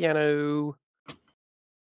lovely piano.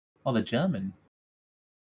 Oh, the German.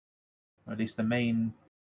 Or at least the main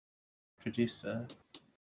producer.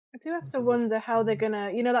 I do have to wonder how they're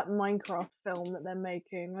gonna, that Minecraft film that they're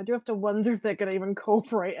making. I do have to wonder if they're gonna even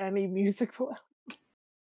incorporate any musical.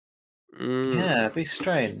 Yeah, it'd be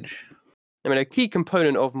strange. I mean, a key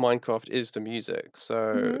component of Minecraft is the music, so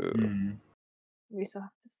Mm. We shall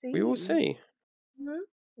have to see. we will see. Mm-hmm.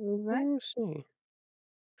 We will see.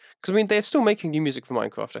 Because I mean, they're still making new music for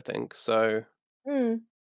Minecraft, I think. So. I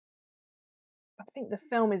think the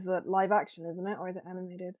film is a live action, isn't it, or is it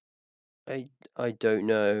animated? I don't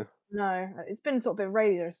know. No, it's been sort of been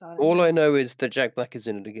radio silent. All I know is that Jack Black is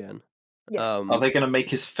in it again. Yes. Are they going to make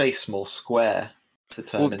his face more square to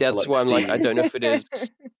turn into that's like why I'm Steve? like, I don't know if it is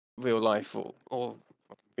real life or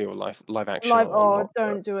real life live action live. or not.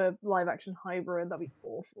 Don't do a live action hybrid. That'd be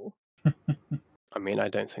awful. I mean, I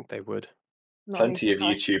don't think they would. Plenty of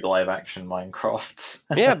YouTube live action Minecrafts.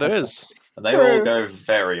 Yeah, there is. And they all go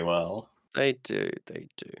very well. They do.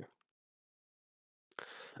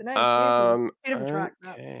 But no, beautiful track.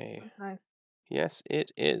 Okay. That's nice. Yes,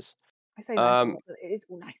 it is. I say nice, but it is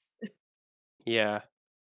all nice. Yeah,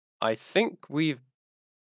 I think we've.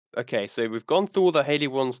 Okay, so we've gone through all the Haley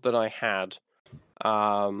ones that I had.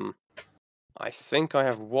 I think I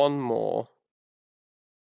have one more,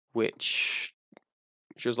 which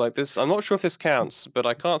was like this. I'm not sure if this counts, but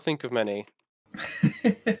I can't think of many.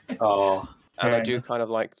 Oh, and I do kind of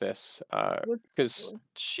like this because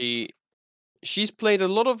she's played a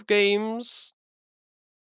lot of games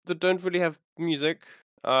that don't really have music,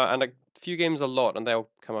 and a few games a lot, and they'll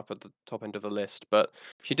come up at the top end of the list. But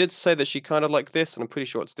she did say that she kind of liked this, and I'm pretty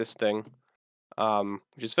sure it's this thing,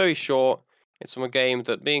 which is very short. It's from a game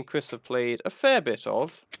that me and Chris have played a fair bit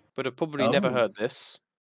of, but have probably never heard this.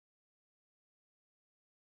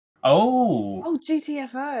 Oh,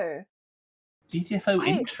 GTFO. GTFO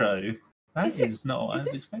intro. That is not what I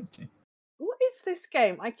was expecting. What is this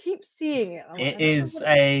game? I keep seeing it. It is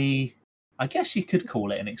I guess you could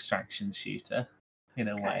call it an extraction shooter, in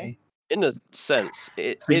a way. In a sense,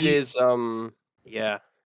 it is. Yeah.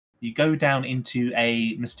 You go down into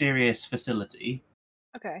a mysterious facility.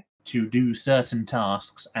 Okay. To do certain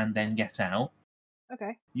tasks and then get out.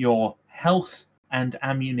 Okay. Your health and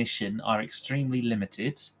ammunition are extremely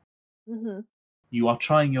limited. Mm-hmm. You are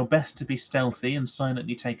trying your best to be stealthy and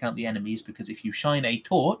silently take out the enemies, because if you shine a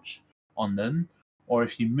torch on them, or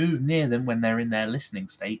if you move near them when they're in their listening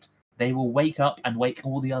state, they will wake up and wake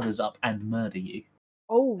all the others up and murder you.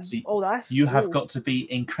 You have got to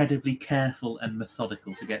be incredibly careful and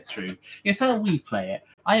methodical to get through. It's how we play it.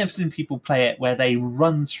 I have seen people play it where they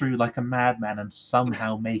run through like a madman and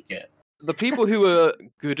somehow make it. The people who are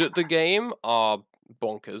good at the game are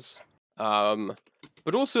bonkers.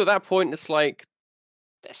 But also at that point, it's like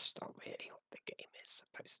that's not really what the game is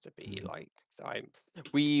supposed to be like.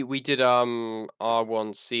 We did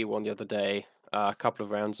R1C1 the other day, a couple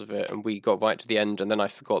of rounds of it, and we got right to the end, and then I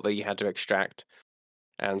forgot that you had to extract,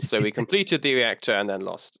 and so we completed the reactor and then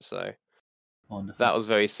lost. So Wonderful. that was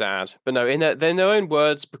very sad. But no, in their own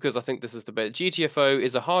words, because I think this is the bit. GTFO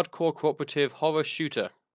is a hardcore cooperative horror shooter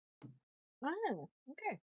Oh,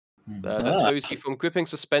 okay. that throws you from gripping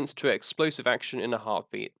suspense to explosive action in a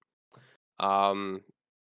heartbeat. And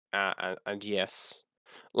yes,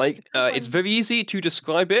 like it's very easy to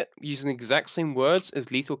describe it using the exact same words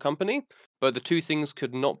as Lethal Company, but the two things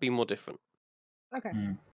could not be more different. Okay.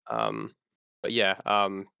 But yeah,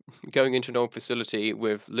 going into an old facility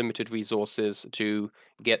with limited resources to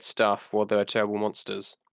get stuff while there are terrible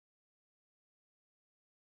monsters.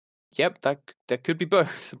 Yep, that could be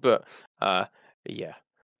both, but yeah,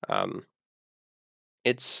 um,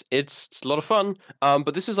 it's a lot of fun.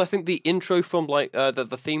 But this is, I think, the intro from like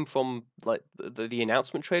the theme from like the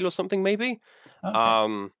announcement trailer or something maybe.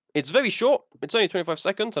 Okay. It's very short. It's only 25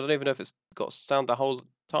 seconds. I don't even know if it's got sound the whole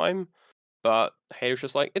time, but Halo's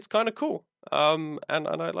just like it's kind of cool. And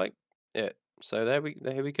I like it. So there we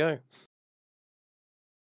go.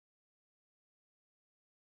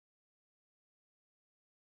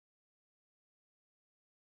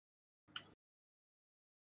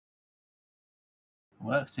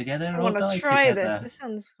 Work together I or want die to try together. this. This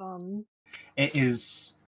sounds fun. It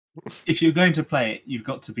is. If you're going to play it, you've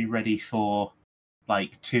got to be ready for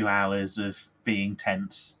like 2 hours of being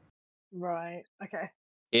tense. Right. Okay.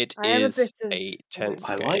 It I am a is bit of a tense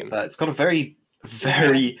I game. like that. It's got a very,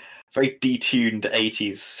 very, very detuned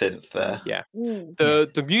 80s synth there. Yeah. Mm.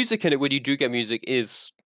 The music in it, when you do get music,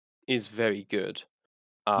 is very good.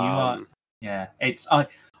 You are. Yeah. It's.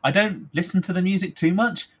 I don't listen to the music too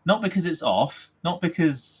much, not because it's off, not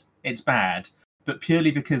because it's bad, but purely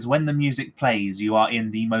because when the music plays, you are in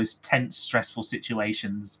the most tense, stressful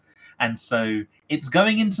situations. And so it's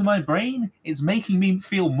going into my brain, it's making me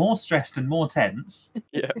feel more stressed and more tense.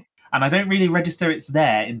 Yeah. And I don't really register it's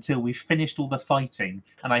there until we've finished all the fighting,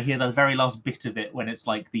 and I hear the very last bit of it when it's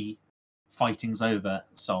like the fighting's over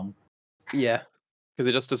song. Yeah. Because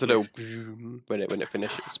it just does a little when it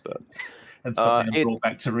finishes, but and suddenly I'm brought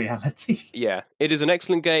back to reality. Yeah, it is an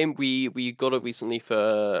excellent game. We got it recently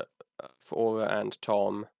for Aura and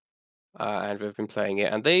Tom, and we've been playing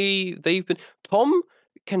it. And they've been Tom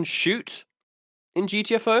can shoot in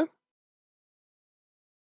GTFO,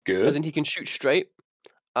 Good. as in he can shoot straight.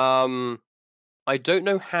 I don't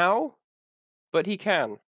know how, but he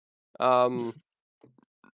can.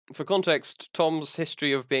 For context, Tom's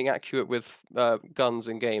history of being accurate with guns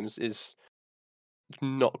in games is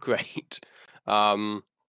not great.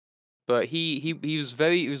 But he was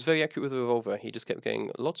very accurate with the revolver. He just kept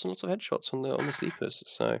getting lots and lots of headshots on the sleepers.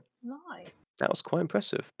 So Nice. that was quite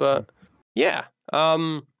impressive. But yeah, yeah,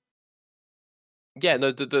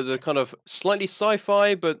 no, the kind of slightly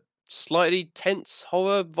sci-fi but slightly tense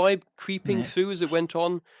horror vibe creeping through as it went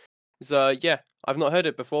on is yeah, I've not heard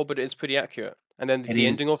it before, but it's pretty accurate. And then the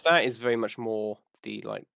ending of that is very much more the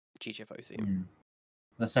like GTFO theme.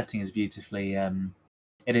 The setting is beautifully.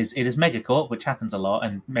 It is Megacorp, which happens a lot,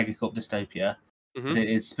 and Megacorp dystopia. But it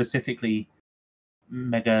is specifically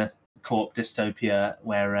Megacorp dystopia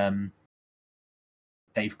where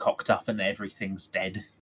they've cocked up and everything's dead.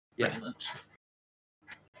 Pretty much.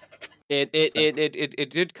 It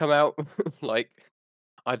did come out like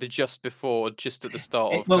either just before or just at the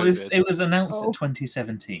start of Well, COVID. it was announced in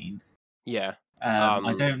 2017. Yeah.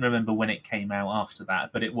 I don't remember when it came out after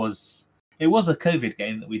that, but it was a COVID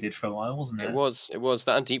game that we did for a while, wasn't it? It was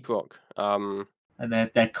that and Deep Rock. And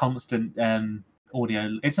their constant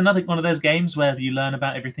audio. It's another one of those games where you learn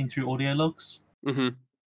about everything through audio logs.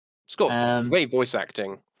 It's got great voice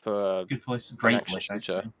acting for good voice, great voice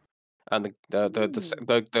shooter. acting, and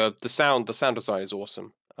the sound design is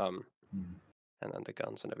awesome. And then the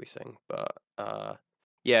guns and everything. But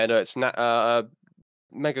yeah, no, it's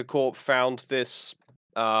Megacorp found this.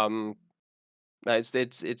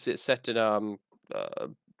 It's set in a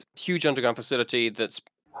huge underground facility that's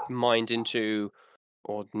mined into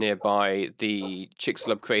or nearby the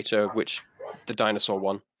Chicxulub crater, which the dinosaur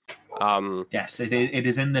won. Yes, it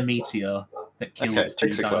is in the meteor that killed the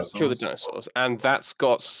dinosaurs. Kill the dinosaurs, and that's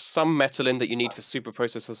got some metal in that you need for super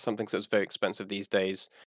processors or something, so it's very expensive these days.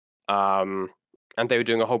 And they were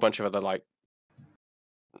doing a whole bunch of other like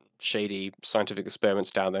shady scientific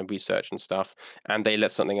experiments down there, research and stuff, and they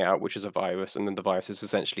let something out which is a virus, and then the virus has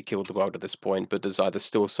essentially killed the world at this point, but there's either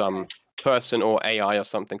still some person or AI or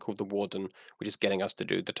something called the Warden, which is getting us to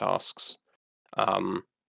do the tasks. And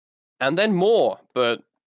then more, but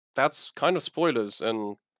that's kind of spoilers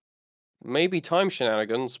and maybe time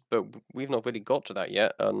shenanigans, but we've not really got to that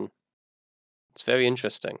yet, and it's very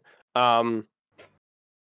interesting. But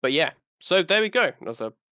yeah, so there we go. That's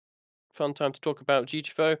a fun time to talk about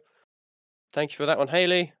GTFO. Thank you for that one,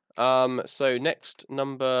 Haley. So next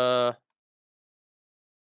number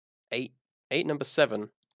 8, number 7.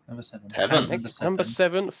 Number 7. Seven. Next number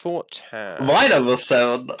 7 for Tam. My number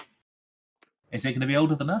 7. Is it going to be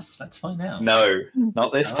older than us? Let's find out. No,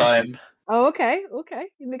 not this Oh. time. Oh, okay.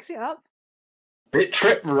 You mix it up. Bit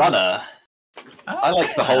Trip Runner. I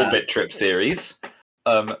like the whole Ah. Bit Trip series,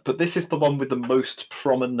 but this is the one with the most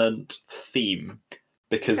prominent theme,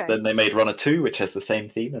 because Okay. then they made Runner 2, which has the same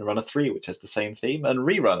theme, and Runner 3, which has the same theme, and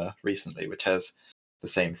Rerunner recently, which has the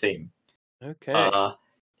same theme. Okay.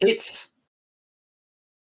 It's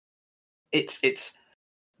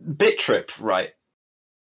Bit Trip, right?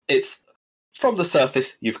 It's from the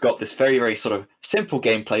surface, you've got this very, very sort of simple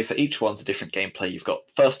gameplay. For each one's a different gameplay. You've got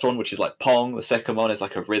first one, which is like Pong. The second one is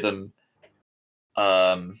like a rhythm,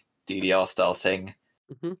 DDR style thing.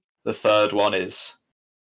 Mhm. The third one is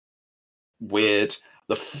weird.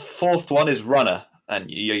 The fourth one is Runner,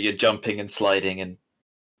 and you're jumping and sliding and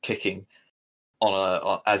kicking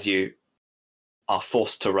as you are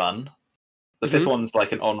forced to run. The fifth one's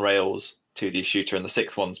like an on rails 2D shooter, and the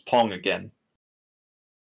sixth one's Pong again.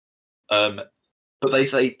 But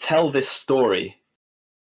they tell this story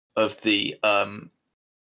of the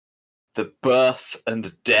birth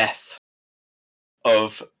and death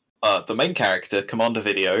of the main character, Commander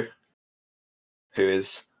Video, who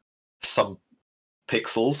is some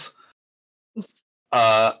pixels.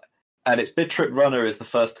 And it's Bit Trip Runner is the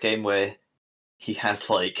first game where he has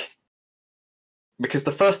because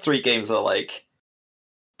the first 3 games are like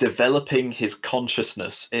developing his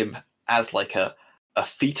consciousness as like a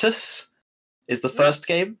fetus. Is the first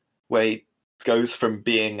game where he goes from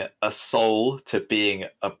being a soul to being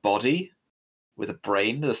a body with a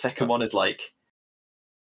brain. The second one is like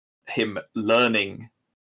him learning.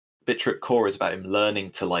 Bit Trip Core is about him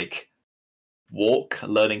learning to like walk,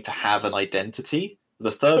 learning to have an identity.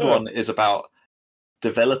 The third one is about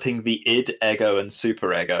developing the id, ego, and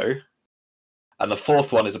superego. And the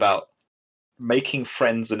fourth one is about making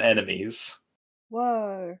friends and enemies.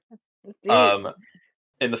 Whoa. That's deep.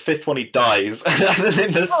 In the fifth one, he dies. And then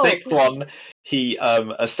in the sixth one, he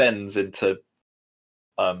ascends into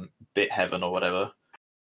Bit Heaven or whatever.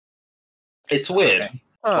 It's weird.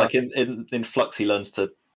 Okay. Like in Flux, he learns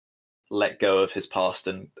to let go of his past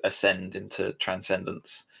and ascend into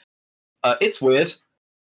transcendence. It's weird.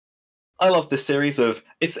 I love this series of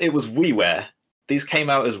it was WiiWare. These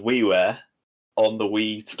came out as WiiWare on the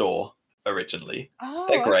Wii store originally. Oh,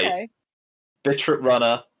 They're great. okay. Bit Trip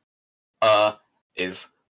Runner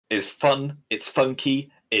is fun. It's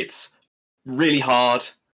funky. It's really hard.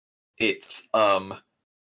 It's got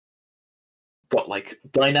like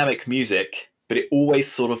dynamic music, but it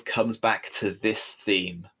always sort of comes back to this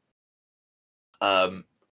theme. And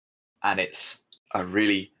it's a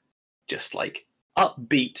really just like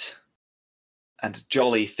upbeat and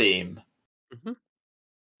jolly theme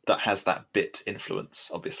that has that bit influence,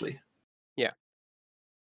 obviously. Yeah.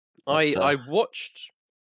 That's, I watched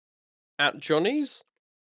at Johnny's.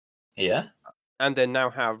 Yeah. And then now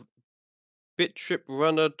have Bit Trip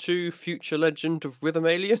Runner 2 Future Legend of Rhythm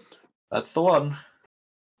Alien. That's the one.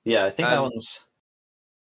 Yeah, I think that And- one's...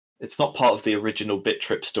 It's not part of the original Bit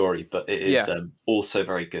Trip story, but it is also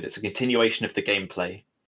very good. It's a continuation of the gameplay.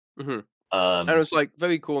 And it was like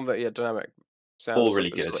very cool and very dynamic. Sound All and really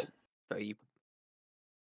stuff. It's, good. like, very...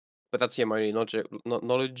 But that's my only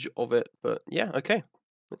knowledge of it. But yeah, okay.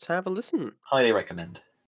 Let's have a listen. Highly recommend.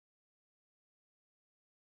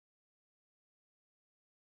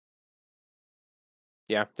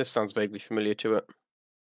 Yeah, this sounds vaguely familiar to it.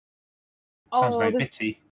 Sounds very this-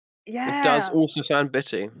 bitty. Yeah. It does also sound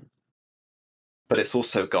bitty. But it's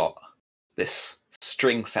also got this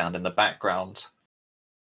string sound in the background.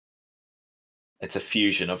 It's a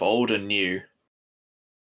fusion of old and new.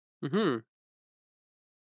 Mm-hmm.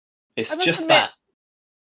 It's I must just admit- that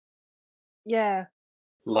Yeah.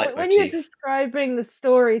 leitmotif. When you're describing the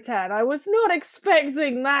story, Ted, I was not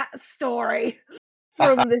expecting that story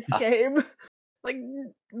from this game. Like,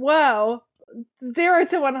 wow. 0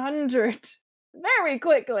 to 100 very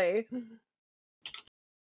quickly.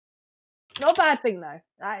 Not a bad thing, though.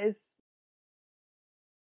 That is...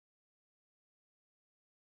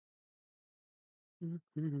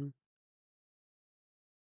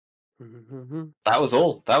 That was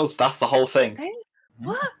all. That's the whole thing. Hey, Yeah.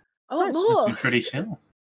 what? Oh, It's more. pretty chill.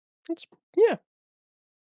 It's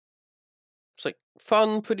like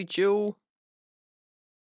fun, pretty chill.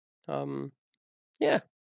 Yeah.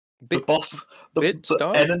 The boss, the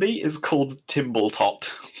star? enemy is called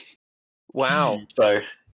Timbletot. Wow. So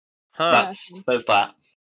Huh. there's that.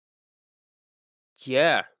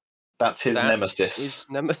 Yeah. That's his That's nemesis. his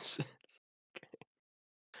nemesis.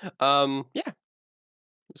 Yeah.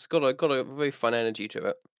 It's got a very fun energy to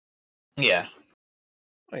it. Yeah.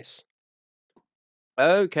 Nice.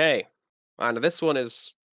 Okay. And this one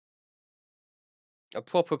is a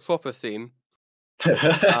proper theme.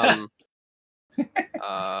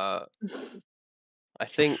 Uh, I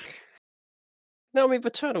think. No, I mean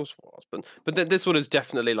Returnals was, but this one is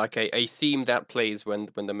definitely like a theme that plays when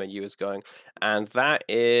the menu is going, and that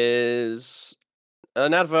is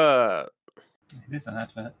an advert. It is an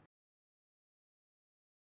advert.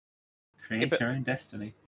 Skip Create it. your own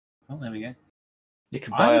destiny. Oh, there we go. You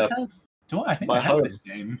can I buy would a have. Do I think buy I have home. this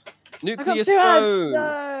game. I got Nuclear 2 ads. Throne.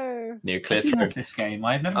 No. Nuclear I do Throne. have this game.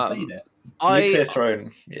 I've never played it. Nuclear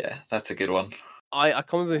Throne. Yeah, that's a good one. I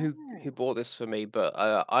can't remember who bought this for me, but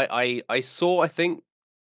I saw I think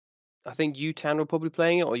you Tan were probably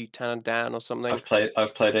playing it, or you Tan and Dan or something. I've played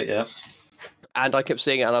it. Yeah. And I kept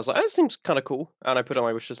seeing it, and I was like, "Oh, this seems kind of cool." And I put it on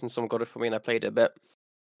my wish list, and someone got it for me, and I played it a bit.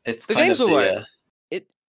 It's The kind game's of the alright.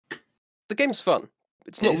 The game's fun.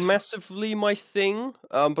 It's not is fun. massively my thing,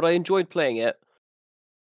 but I enjoyed playing it.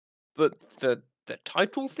 But the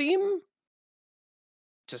title theme,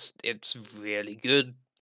 it's really good.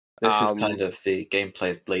 This is kind of the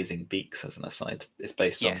gameplay of Blazing Beaks, as an aside. It's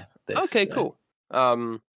based on this. Okay, so-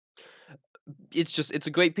 cool. It's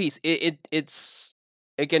a great piece. It's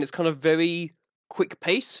again, it's kind of very quick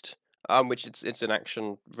paced. Which it's an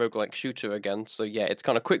action roguelike shooter again. So yeah, it's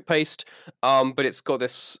kind of quick paced. But it's got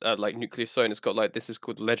this like Nuclear Throne. It's got like this is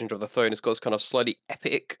called Legend of the Throne. It's got this kind of slightly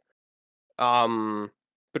epic,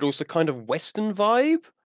 but also kind of Western vibe.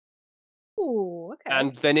 Ooh, okay.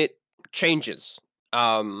 And then it changes.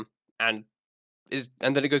 And then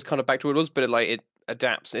it goes kind of back to what it was, but it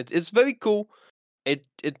adapts. It's very cool. It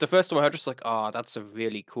the first time I heard, just like, that's a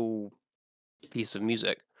really cool piece of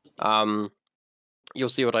music. You'll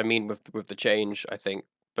see what I mean with the change, I think.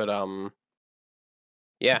 But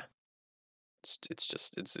yeah,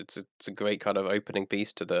 it's a great kind of opening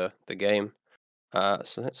piece to the game.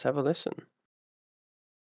 So let's have a listen.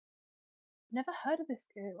 Never heard of this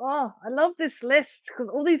game. Oh, I love this list because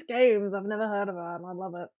all these games I've never heard of, and I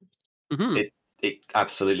love it. Mm-hmm. It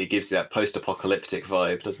absolutely gives you that post-apocalyptic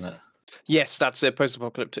vibe, doesn't it? Yes, that's it.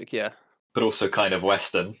 Post-apocalyptic, yeah. But also kind of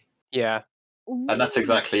Western. Yeah. And that's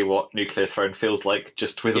exactly what Nuclear Throne feels like,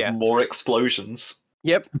 just with Yeah. more explosions.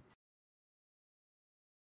 Yep.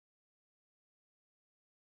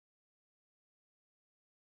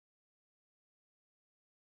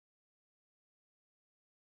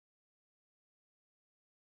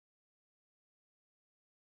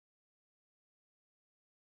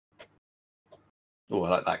 Oh, I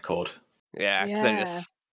like that chord. Yeah. 'Cause Yeah.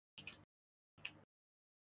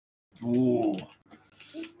 Ooh.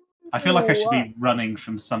 I feel like I should Ooh, be running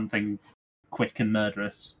from something quick and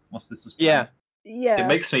murderous. What's this? Is yeah. Yeah. It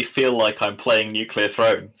makes me feel like I'm playing Nuclear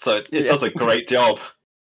Throne, so it Yeah. does a great job.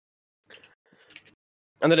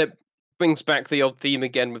 And then it brings back the old theme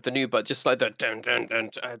again with the new, but just like the dun dun dun.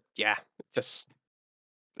 Yeah, just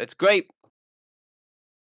it's great.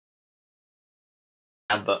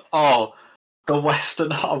 And the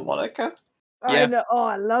Western harmonica. I Yeah. know. Oh,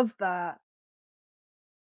 I love that.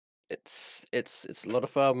 It's a lot of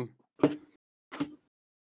fun.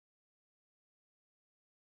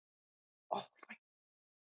 Oh,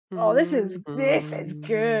 oh, this is Mm-hmm.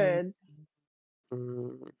 good.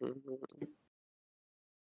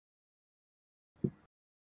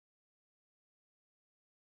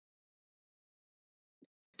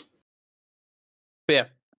 Yeah.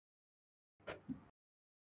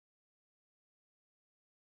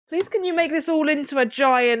 Please, can you make this all into a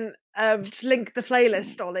giant just link the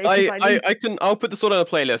playlist, Ollie? 'Cause I need to... I'll put this all on a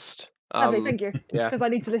playlist. Lovely, thank you. Yeah. Because I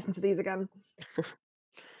need to listen to these again.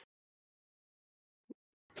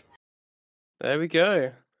 There we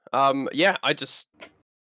go. Yeah,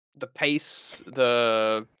 the pace,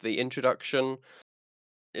 the introduction,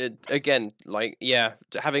 it again, like, yeah,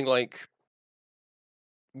 having like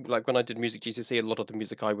when I did music GCSE, a lot of the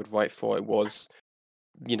music I would write for it was,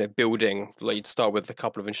 building. Like you'd start with a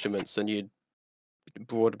couple of instruments and you'd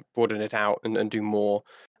broaden it out and do more.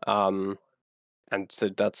 And so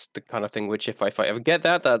that's the kind of thing which if I ever get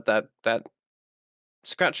that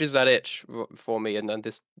scratches that itch for me, and then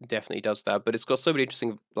this definitely does that. But it's got so many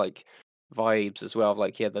interesting like vibes as well,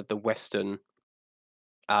 like the Western,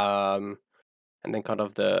 and then kind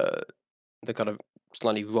of the kind of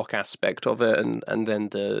slightly rock aspect of it, and then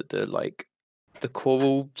the like the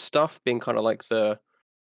choral stuff being kind of like the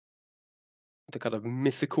the kind of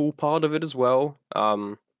mythical part of it as well.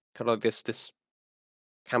 Kind of like this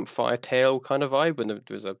campfire tale kind of vibe, and there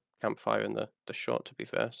was a campfire in the shot. To be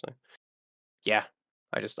fair, so yeah,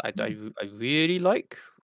 I really like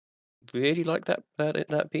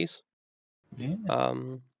that piece. Yeah.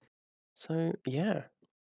 So yeah.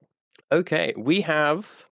 Okay, we have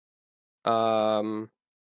one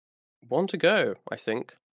to go, I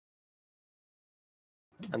think,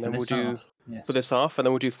 and then we'll do for this half, and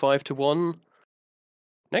then we'll do 5-1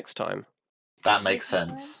 next time. That makes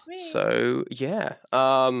sense. So yeah,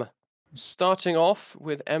 starting off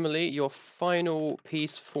with Emily, your final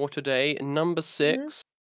piece for today, number 6.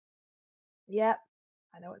 Yep,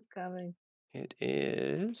 I know what's coming. It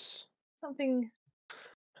is Something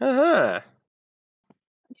haha.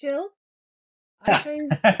 chill. I chose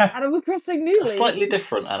Animal Crossing New A Leaf. slightly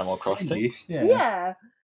different Animal Crossing. Yeah,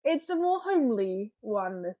 it's a more homely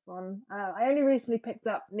one. This one, I only recently picked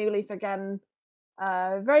up New Leaf again,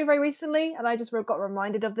 very very recently, and I just got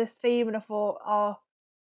reminded of this theme, and I thought, oh,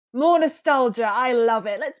 more nostalgia. I love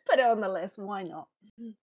it. Let's put it on the list. Why not?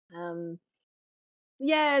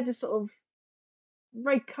 Yeah, just sort of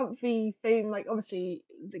very comfy theme. Like obviously,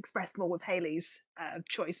 it's expressed more with Haley's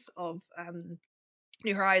choice of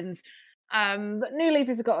New Horizons. But New Leaf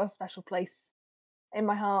has got a special place in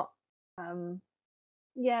my heart.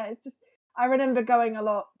 Yeah, it's just I remember going a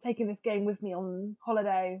lot, taking this game with me on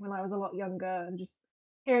holiday when I was a lot younger, and just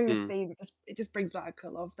hearing this theme. It just brings back a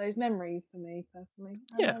lot of those memories for me personally.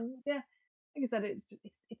 And, yeah, like I said, it's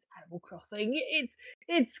Animal Crossing.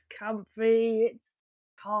 It's comfy. It's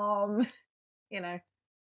calm. Yeah,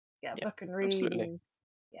 book and read. Absolutely. And,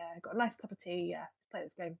 yeah, got a nice cup of tea. Yeah, play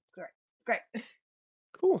this game. It's great. It's great.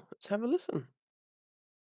 Cool. Let's have a listen.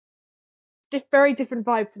 Very different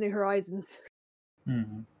vibe to New Horizons.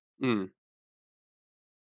 Mm.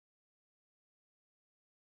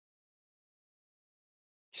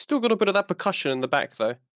 Still got a bit of that percussion in the back,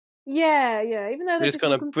 though. Yeah. Even though We're just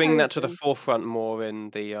gonna bring that to the forefront more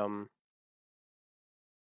in the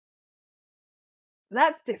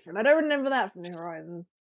That's different. I don't remember that from New Horizons.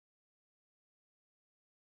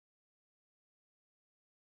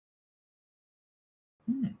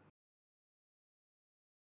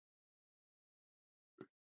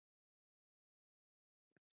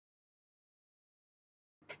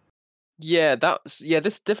 Yeah,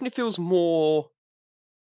 this definitely feels more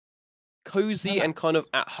cozy and kind of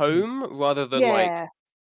at home rather than like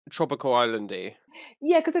tropical islandy.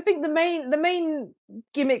 Yeah, because I think the main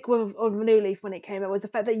gimmick of New Leaf when it came out was the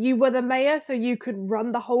fact that you were the mayor, so you could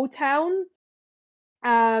run the whole town.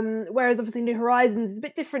 Whereas obviously New Horizons is a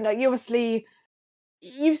bit different. Like you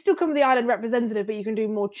still come the island representative, but you can do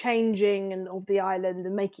more changing of the island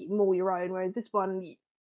and make it more your own. Whereas this one,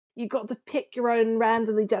 you got to pick your own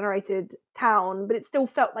randomly generated town, but it still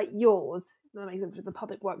felt like yours. That makes sense with the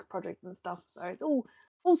public works project and stuff. So it's all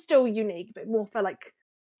still unique, but more felt like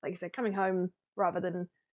you said, coming home rather than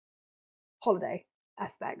holiday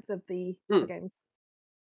aspects of the other games.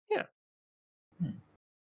 Yeah.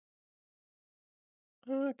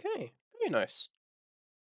 Okay. Very nice.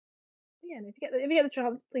 Yeah, and if you get the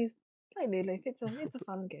chance, please play New Leaf. It's a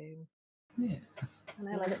fun game. Yeah. And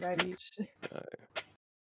I love it very much.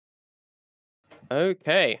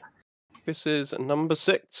 Okay. This is number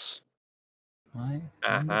 6.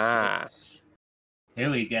 Number 6. Here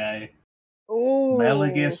we go. Oh, Metal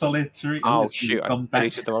Gear Solid 3. Oh shoot! I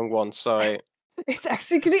deleted the wrong one. Sorry. It's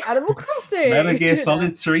actually going to be Animal Crossing. Metal Gear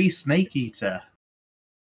Solid 3 Snake Eater.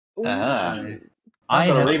 So, I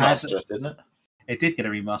got a have remaster, didn't it? It did get a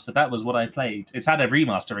remaster. That was what I played. It's had a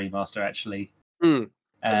remaster actually. A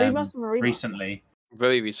remaster recently.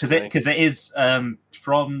 Very recently. Because it is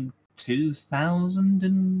from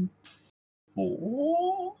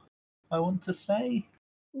 2004. I want to say.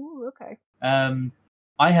 Ooh, okay.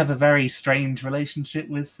 I have a very strange relationship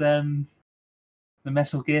with the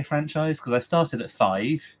Metal Gear franchise because I started at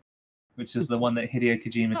 5, which is the one that Hideo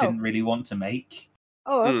Kojima didn't really want to make.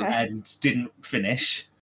 Oh, okay. And didn't finish.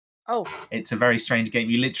 Oh. It's a very strange game.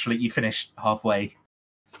 You finish halfway.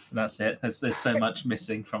 That's it. There's so much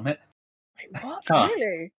missing from it. Wait, what?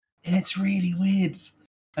 Really? It's really weird.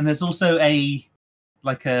 And there's also a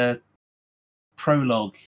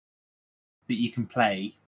prologue that you can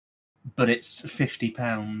play, but it's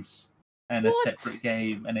 £50 and a separate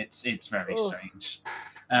game, and it's very strange.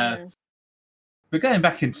 But going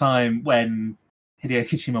back in time when Hideo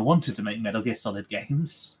Kojima wanted to make Metal Gear Solid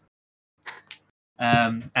games,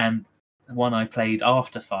 and the one I played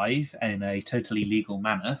after 5 in a totally legal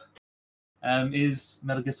manner is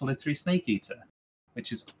Metal Gear Solid 3 Snake Eater,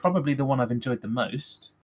 which is probably the one I've enjoyed the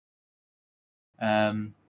most.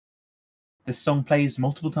 This song plays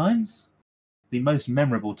multiple times the most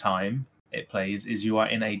memorable time it plays is you are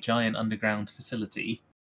in a giant underground facility,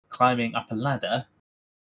 climbing up a ladder,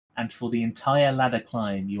 and for the entire ladder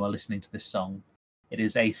climb, you are listening to this song. It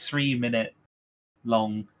is a 3-minute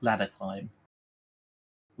long ladder climb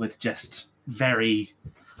with just very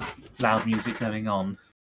loud music going on.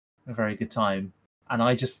 A very good time. And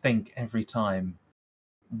I just think every time,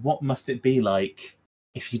 what must it be like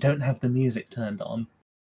if you don't have the music turned on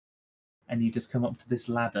and you just come up to this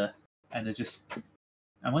ladder and are just...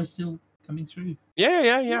 Am I still coming through?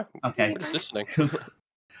 Yeah. Okay. We're just listening.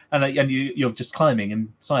 and you're just climbing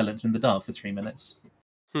in silence in the dark for 3 minutes.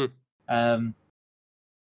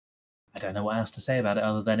 I don't know what else to say about it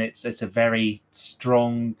other than it's a very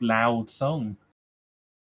strong, loud song.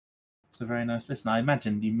 It's a very nice listen. I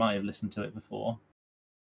imagine you might have listened to it before.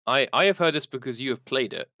 I have heard this because you have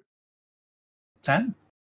played it. Tan?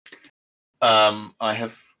 I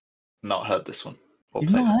have not heard this one.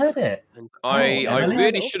 You've not heard it? And I Emily?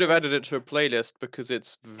 really should have added it to a playlist because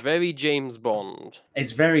it's very James Bond.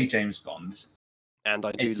 It's very James Bond. And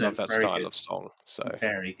I do It's a love that very style good- of song. So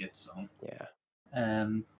Very good song. yeah.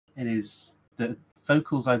 It is... The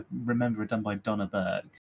vocals I remember are done by Donna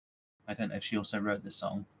Burke. I don't know if she also wrote the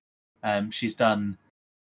song. She's done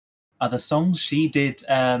other songs. She did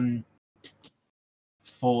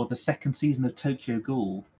for the second season of Tokyo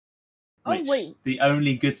Ghoul. Which the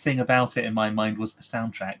only good thing about it in my mind was the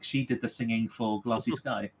soundtrack. She did the singing for Glassy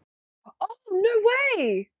Sky. Oh, no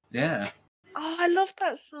way! Yeah. Oh, I love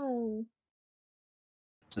that song.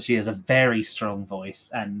 So she has a very strong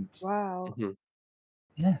voice and Wow.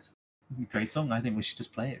 yeah, great song. I think we should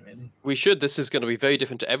just play it, really. We should. This is going to be very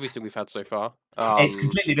different to everything we've had so far. It's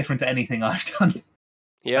completely different to anything I've done.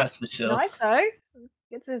 Yeah. That's for sure. Nice though.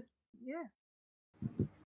 Get to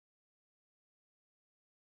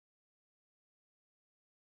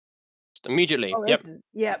Just immediately. Oh, Yep.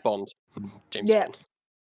 Yep. Bond. James Yep. Bond.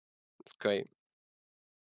 It's great.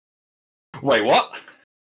 Wait, what?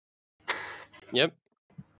 Yep.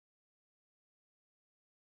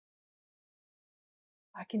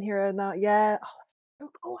 I can hear her now. Yeah. Oh, that's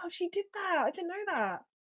so cool how she did that. I didn't know that.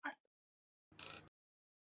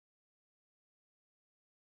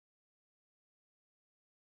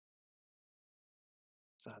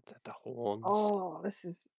 The horns. Oh, this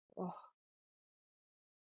is. Oh.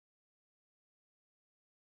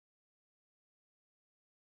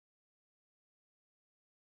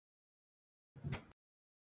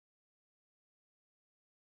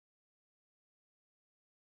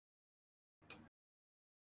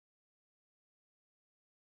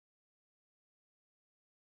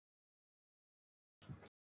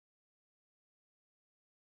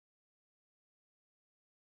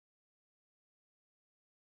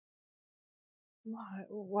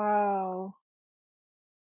 Wow.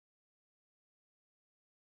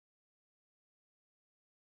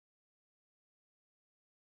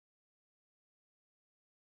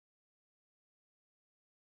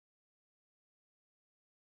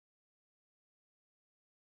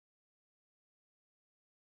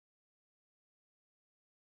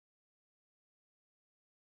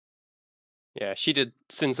 Yeah, she did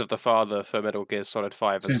Sins of the Father for Metal Gear Solid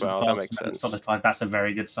 5 as well. That makes sense. Solid 5, that's a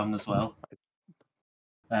very good song as well.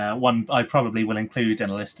 One I probably will include in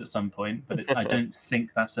a list at some point, but I don't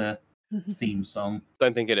think that's a theme song.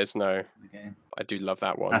 Don't think it is, no. For the game. I do love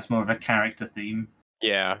that one. That's more of a character theme.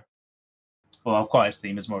 Yeah. Well, Quiet's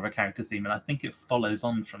theme is more of a character theme, and I think it follows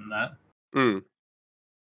on from that. Mm.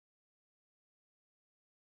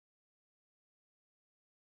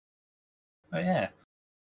 Oh yeah.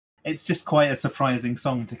 It's just quite a surprising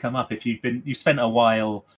song to come up if you spent a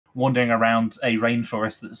while wandering around a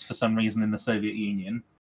rainforest that's for some reason in the Soviet Union.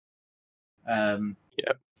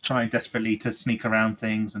 Trying desperately to sneak around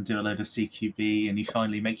things and do a load of CQB, and you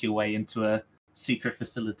finally make your way into a secret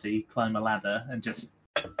facility, climb a ladder, and just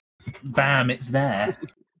bam, it's there.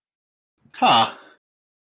 Huh.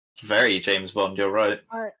 It's very James Bond, you're right.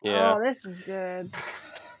 Yeah. Oh, this is good.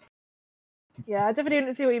 Yeah, I definitely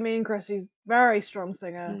didn't see what you mean, Chris. She's a very strong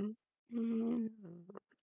singer.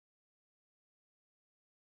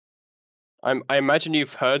 I imagine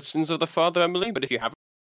you've heard Sins of the Father, Emily, but if you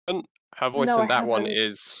haven't, her voice No, in that one haven't.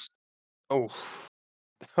 is... Oh,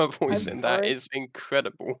 her voice I'm in that sorry. is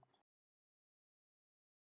incredible.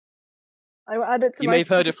 I will add it to You my may have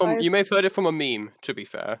heard it from Spotify. a meme, to be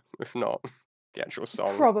fair, if not the actual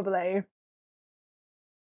song. Probably.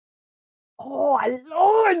 Oh, I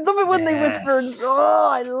love it when they whisper. Yes. Oh,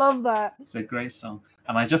 I love that. It's a great song.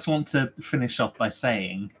 And I just want to finish off by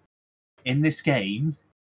saying, in this game,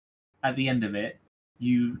 at the end of it,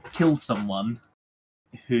 you kill someone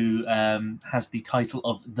who has the title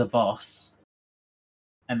of the boss,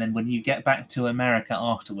 And then when you get back to America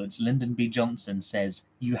afterwards, Lyndon B. Johnson says,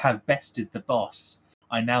 "You have bested the boss.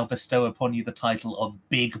 I now bestow upon you the title of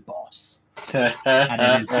Big Boss." And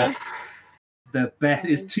it is just the best.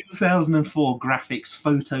 It's 2004 graphics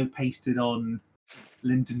photo pasted on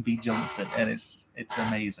Lyndon B. Johnson, and it's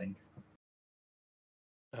amazing.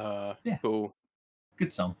 Yeah. Cool.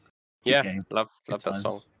 Good song. Good game. Love Good that song.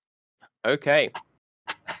 times. Okay.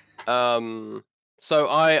 So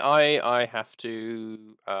I have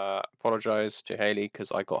to apologize to Haley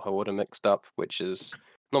because I got her order mixed up, which is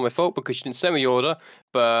not my fault because she didn't send me the order.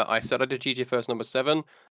 But I said I did GTA First number 7.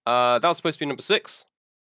 That was supposed to be number 6.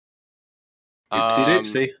 Oopsie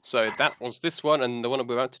doopsie. So that was this one, and the one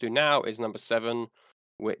we're about to do now is number 7,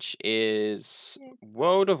 which is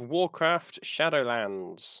World of Warcraft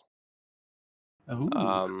Shadowlands.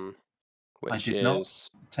 Ooh. Which I did is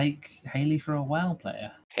not take Haley for a WoW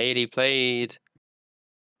player. Haley played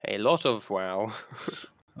a lot of WoW.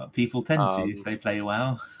 Well, people tend to if they play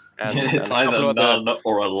WoW. It's and a couple either of other- none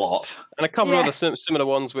or a lot. and a couple of other similar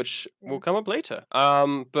ones which will come up later.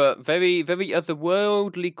 But very, very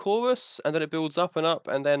otherworldly chorus, and then it builds up,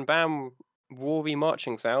 and then bam, war-y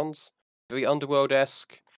marching sounds. Very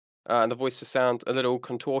underworld-esque, and the voices sound a little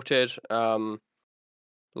contorted,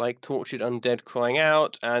 like tortured undead crying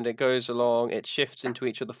out, and it goes along, it shifts into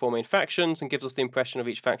each of the 4 main factions and gives us the impression of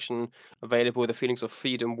each faction available with the feelings of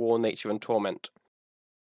freedom, war, nature, and torment.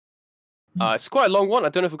 It's quite a long one. I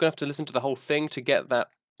don't know if we're going to have to listen to the whole thing to get that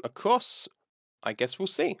across. I guess we'll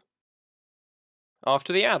see.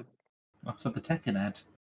 After the ad. After the Tekken ad.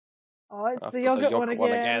 Oh, it's After the yogurt one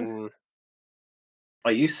again.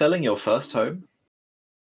 Are you selling your first home?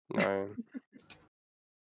 No.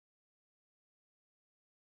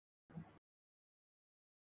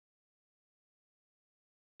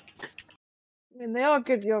 I mean, they are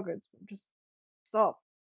good yogurts, but just stop.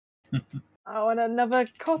 I want another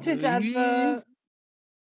cottage advert.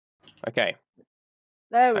 Okay.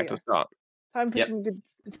 There we Back go. to start. Time for Yep. some good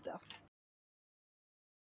stuff.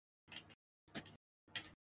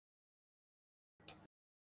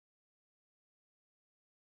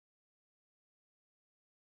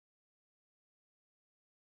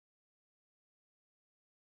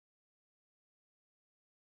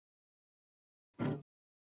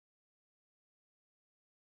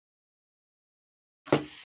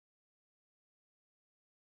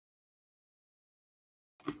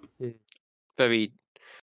 Very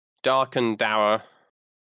dark and dour.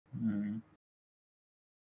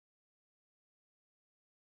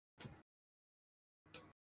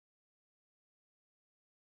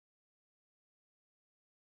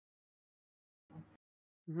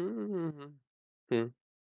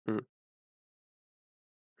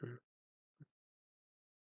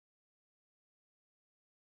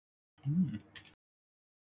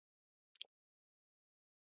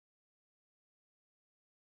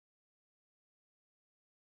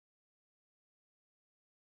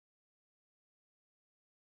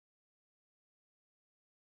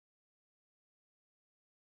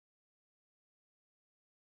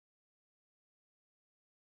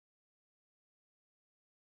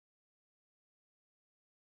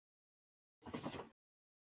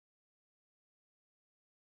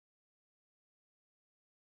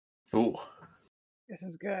 Ooh. This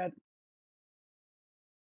is good.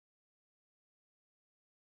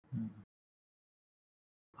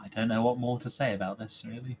 I don't know what more to say about this,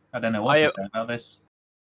 really. I don't know what to say about this.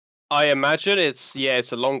 I imagine it's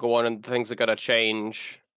a longer one and things are going to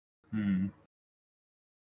change.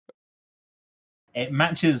 It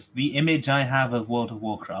matches the image I have of World of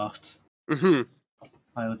Warcraft. Mm-hmm.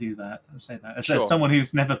 I will do that. I'll say that. Sure. As someone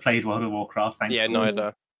who's never played World of Warcraft, thankfully. Yeah,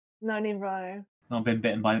 neither. No, neither I. Not been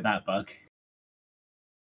bitten by that bug.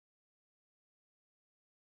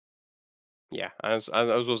 Yeah, as I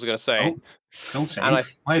was also going to say. Skull shave. And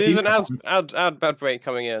there's an ad break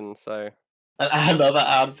coming in, so. Another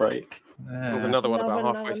ad break. There's another one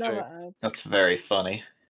about halfway through. Ad. That's very funny.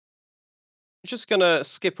 I'm just going to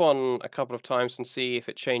skip on a couple of times and see if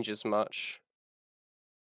it changes much.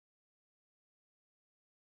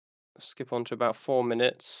 Skip on to about 4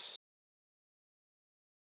 minutes.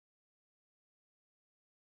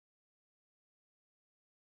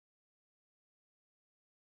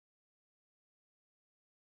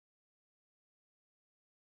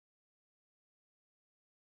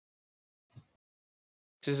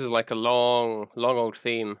 This is like a long old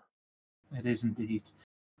theme. It is indeed.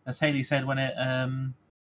 As Haley said when it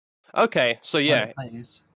Okay, so yeah. when it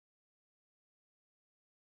plays.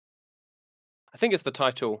 I think it's the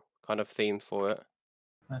title kind of theme for it.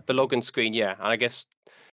 Okay. The login screen, yeah. And I guess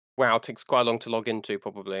WoW takes quite long to log into,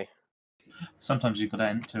 probably. Sometimes you've got to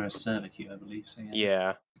enter a server queue, I believe. So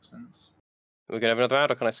Yeah. makes sense. We're gonna have another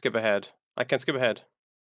ad, or can I skip ahead? I can skip ahead.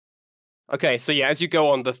 Okay, so yeah, as you go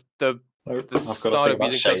on, the Nope, I've got to style think of about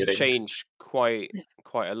music does shading. change quite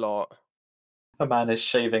a lot. A man is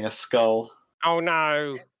shaving a skull. Oh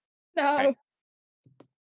no! No. Okay.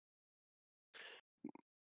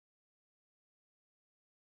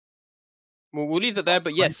 Well, we'll leave it there, Sounds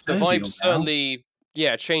but quite yes, the jovial vibe now. certainly,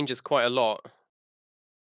 changes quite a lot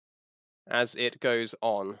as it goes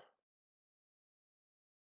on.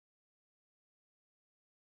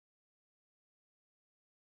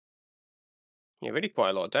 Yeah, really quite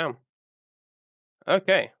a lot down.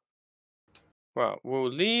 Okay. Well, we'll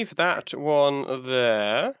leave that one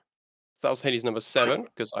there. That was Hades number 7,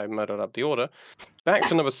 because I murdered up the order. Back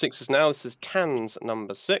to number 6 now. This is Tan's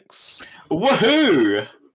number 6. Woohoo!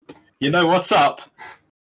 You know what's up?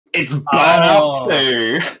 It's Burnout Oh.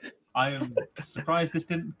 2! I am surprised this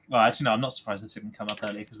didn't. Well, actually, no, I'm not surprised this didn't come up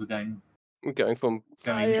earlier because we're going We're going from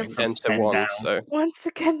I am- 10 to 10 1, down. so Once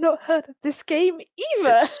again, not heard of this game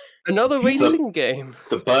either. it's another racing game.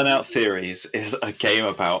 The Burnout series is a game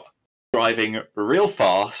about driving real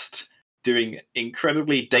fast, doing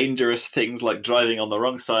incredibly dangerous things like driving on the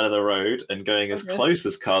wrong side of the road and going as Okay. close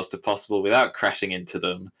as cars to possible without crashing into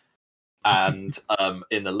them. And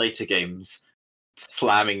in the later games,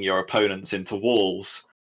 slamming your opponents into walls.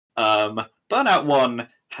 Burnout 1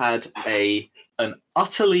 had an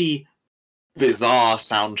utterly bizarre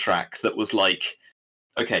soundtrack that was like,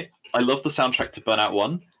 okay, I love the soundtrack to Burnout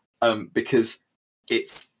 1 because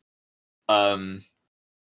it's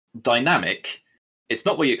dynamic. It's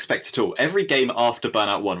not what you expect at all. Every game after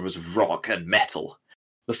Burnout 1 was rock and metal.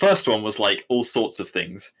 The first one was like all sorts of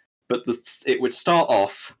things, but it would start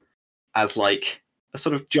off as like a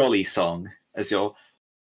sort of jolly song as you're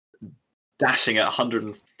dashing at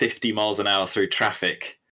 150 miles an hour through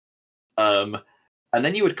traffic. And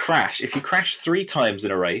then you would crash. If you crash 3 times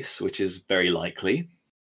in a race, which is very likely,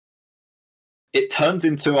 it turns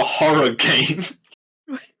into a horror game.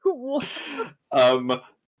 What?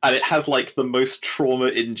 And it has like the most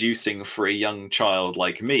trauma-inducing for a young child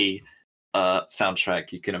like me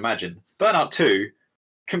soundtrack you can imagine. Burnout 2,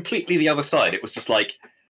 completely the other side. It was just like,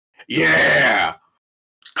 yeah,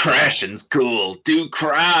 crashing's cool, do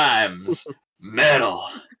crimes, metal.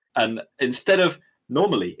 And instead of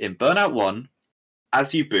normally in Burnout 1,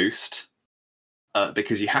 as you boost,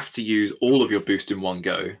 because you have to use all of your boost in one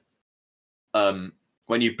go,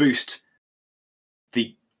 when you boost,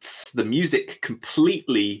 the music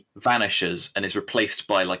completely vanishes and is replaced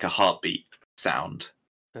by like a heartbeat sound.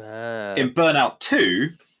 In Burnout 2,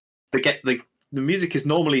 the music is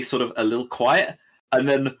normally sort of a little quiet, and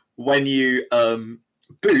then when you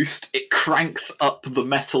boost, it cranks up the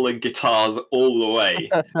metal and guitars all the way.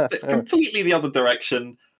 So it's completely the other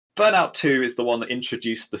direction. Burnout 2 is the one that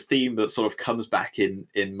introduced the theme that sort of comes back in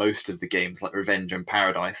most of the games, like Revenge and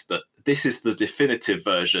Paradise, but this is the definitive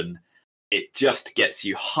version. It just gets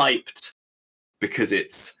you hyped because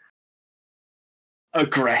it's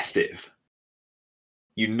aggressive.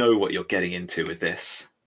 You know what you're getting into with this.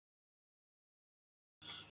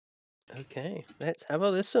 Okay, let's have a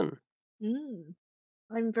listen.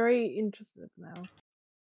 I'm very interested now.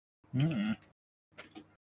 Hmm.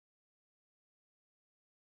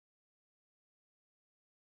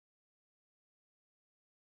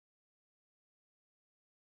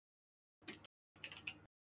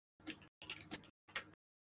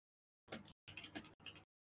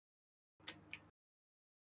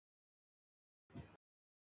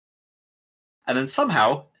 And then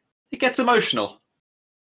somehow, it gets emotional.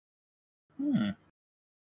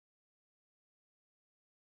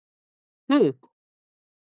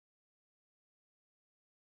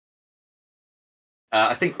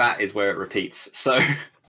 I think that is where it repeats. So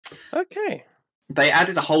Okay. they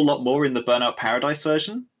added a whole lot more in the Burnout Paradise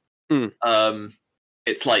version.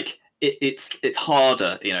 It's like it's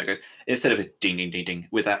harder, you know. It goes, instead of a ding ding ding ding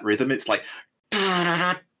with that rhythm, it's like,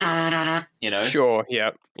 you know. Sure.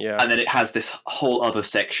 Yeah. And then it has this whole other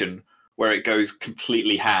section where it goes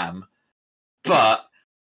completely ham. But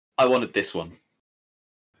I wanted this one.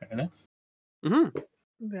 Fair enough.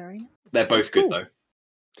 Very. They're both good though.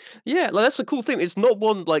 Yeah, like that's a cool thing. It's not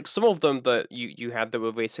one like some of them that you had that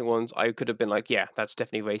were racing ones. I could have been like, yeah, that's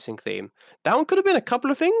definitely racing theme. That one could have been a couple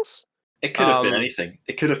of things. It could have been anything.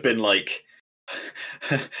 It could have been like,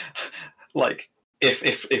 like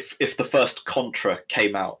if the first Contra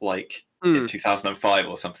came out like in 2005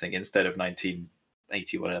 or something instead of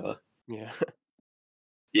 1980 whatever. Yeah.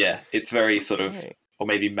 Yeah, it's very sort of, or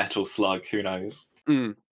maybe Metal Slug. Who knows?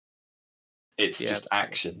 It's just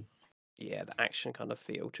action. Yeah, the action kind of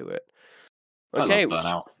feel to it. I Okay, love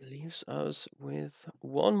which Burnout. leaves us with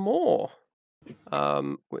one more,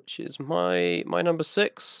 which is my number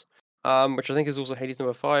 6, which I think is also Hades'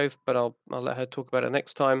 number 5, but I'll let her talk about it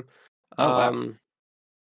next time. Oh, wow.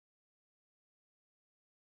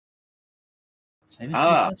 Save it for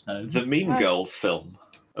the first time. The Mean Girls film,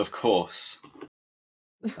 of course.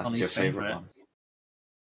 That's Ollie's your favorite favourite. one.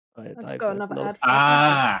 Let's go another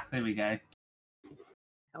ad. There we go.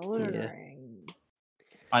 Elden Yeah. Ring.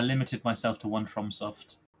 I limited myself to one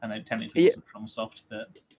FromSoft. I know technically it wasn't FromSoft,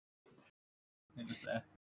 but it was there.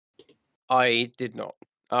 I did not.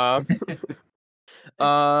 I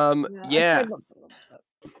Yeah. tried not to love that.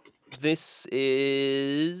 This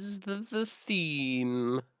is the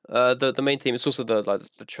theme. The main theme. It's also the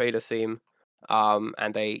trailer theme.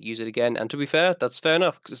 And they use it again. And to be fair, that's fair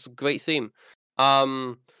enough because it's a great theme.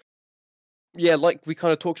 Yeah, like we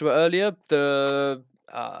kind of talked about earlier, the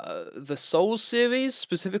Souls series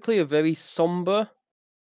specifically are very somber,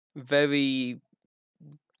 very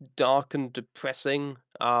dark and depressing.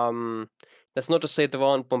 That's not to say there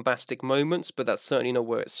aren't bombastic moments, but that's certainly not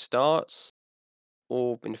where it starts,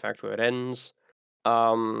 or in fact where it ends.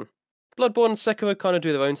 Bloodborne and Sekiro kind of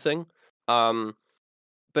do their own thing.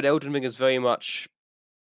 But Elden Ring is very much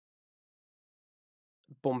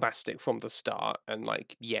bombastic from the start, and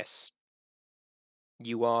like, yes,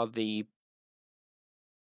 you are the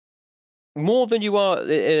more than you are in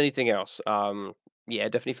anything else. Yeah,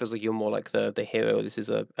 it definitely feels like you're more like the hero. This is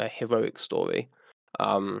a heroic story.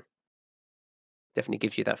 Definitely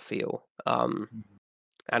gives you that feel. And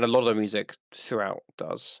a lot of the music throughout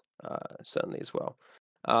does, certainly as well.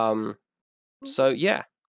 So yeah,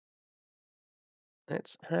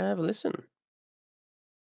 let's have a listen.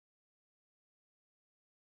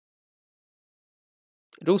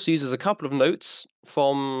 It also uses a couple of notes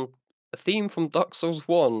from a theme from Dark Souls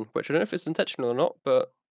 1, which I don't know if it's intentional or not,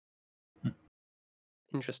 but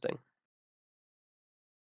interesting.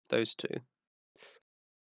 Those two.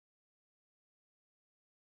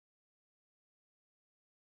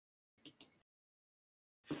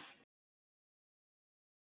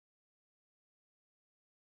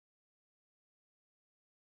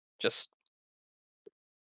 Just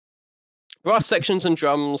brass sections and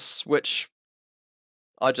drums, which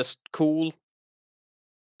are just cool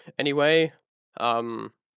anyway.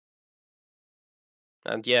 And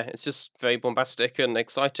yeah, it's just very bombastic and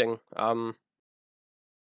exciting. Boom,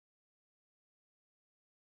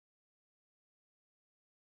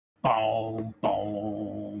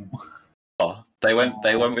 boom. Oh, they went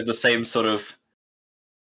with the same sort of.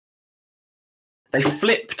 They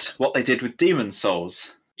flipped what they did with Demon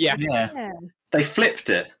Souls. Yeah. Yeah. They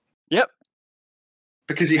flipped it. Yep.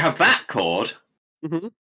 Because you have that chord, Mm-hmm.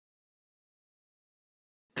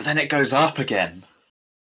 but then it goes up again.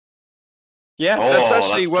 Yeah, Oh, that's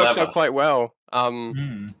actually that's works clever. out quite well.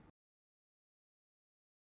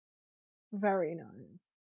 Very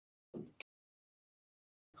nice.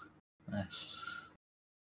 Nice.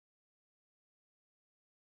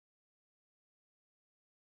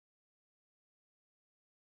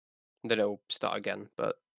 Then it'll start again,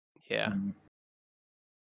 but yeah.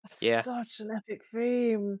 That's Yeah. such an epic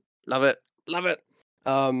theme. Love it. Love it.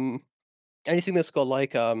 Anything that's got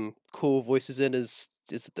like cool voices in is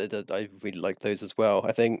I really like those as well.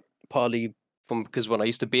 I think partly from because when I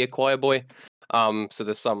used to be a choir boy, so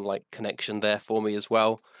there's some like connection there for me as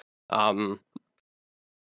well.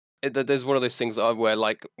 There's one of those things where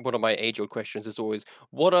like one of my age-old questions is always,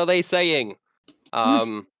 what are they saying?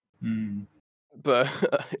 But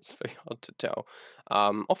it's very hard to tell.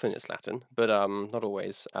 Often it's Latin, but not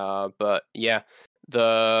always. But yeah,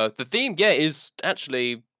 the theme, yeah, is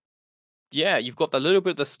actually, yeah, you've got the little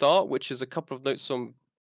bit at the start, which is a couple of notes from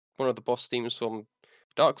one of the boss themes from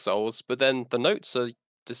Dark Souls, but then the notes are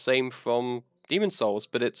the same from Demon Souls,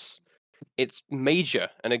 but it's major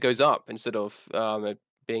and it goes up instead of it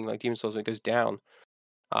being like Demon Souls and it goes down.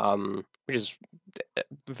 Which is a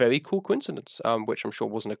very cool coincidence. Which I'm sure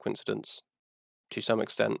wasn't a coincidence to some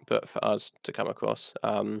extent, but for us to come across.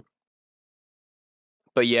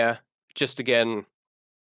 But yeah, just again,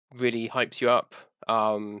 really hypes you up.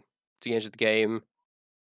 To the end of the game,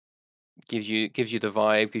 gives you the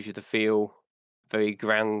vibe, gives you the feel, very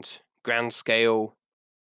grand scale,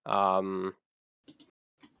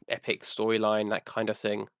 epic storyline, that kind of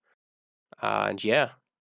thing. And yeah,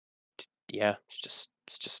 it's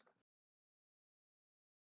just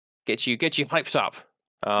get you hyped up.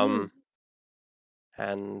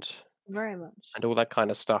 And very much. And all that kind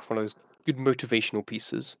of stuff. One of those good motivational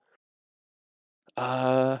pieces.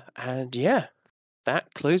 And yeah,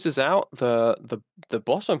 that closes out the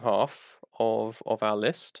bottom half of our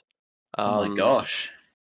list. Oh my gosh.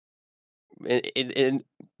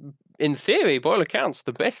 in theory, by all accounts,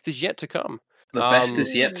 the best is yet to come. The best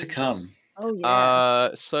is yet to come. Oh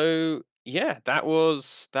yeah. So yeah, that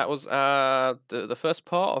was the first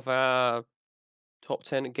part of our top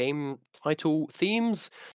 10 game title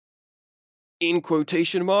themes in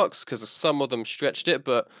quotation marks, because some of them stretched it,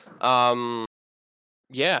 but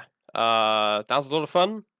yeah, that was a lot of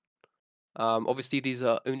fun. Obviously these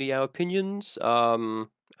are only our opinions, and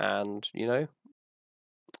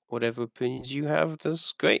whatever opinions you have,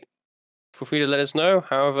 that's great. Feel free to let us know.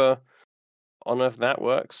 However, on if that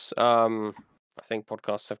works. I think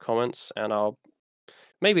podcasts have comments, and I'll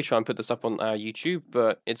maybe try and put this up on our YouTube,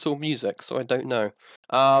 but it's all music, so I don't know.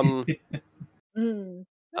 We'll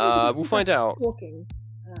find out. Talking.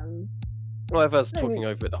 Well, if I was talking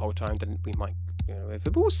over it the whole time, then we might over it,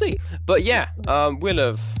 but we'll see. But yeah, we'll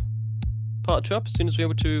have part 2 up as soon as we're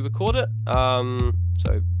able to record it.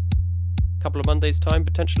 So a couple of Mondays' time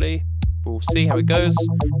potentially. We'll see how it goes.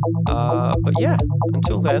 But yeah,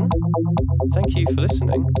 until then, thank you for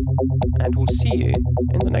listening, and we'll see you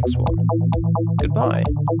in the next one. Goodbye.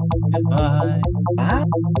 Goodbye. Bye.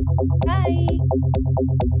 Bye.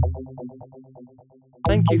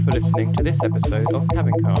 Thank you for listening to this episode of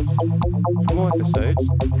Cabincast. For more episodes,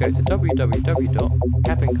 go to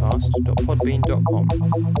www.cabincast.podbean.com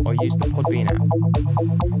or use the Podbean app.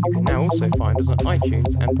 You can now also find us on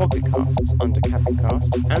iTunes and Pocket Casts under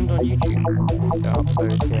Cabincast and on YouTube. The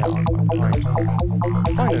uploads here are quite behind.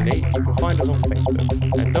 Finally, you can find us on Facebook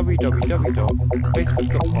at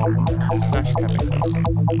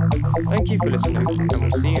www.facebook.com/Cabincast. Thank you for listening, and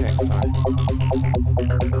we'll see you next time.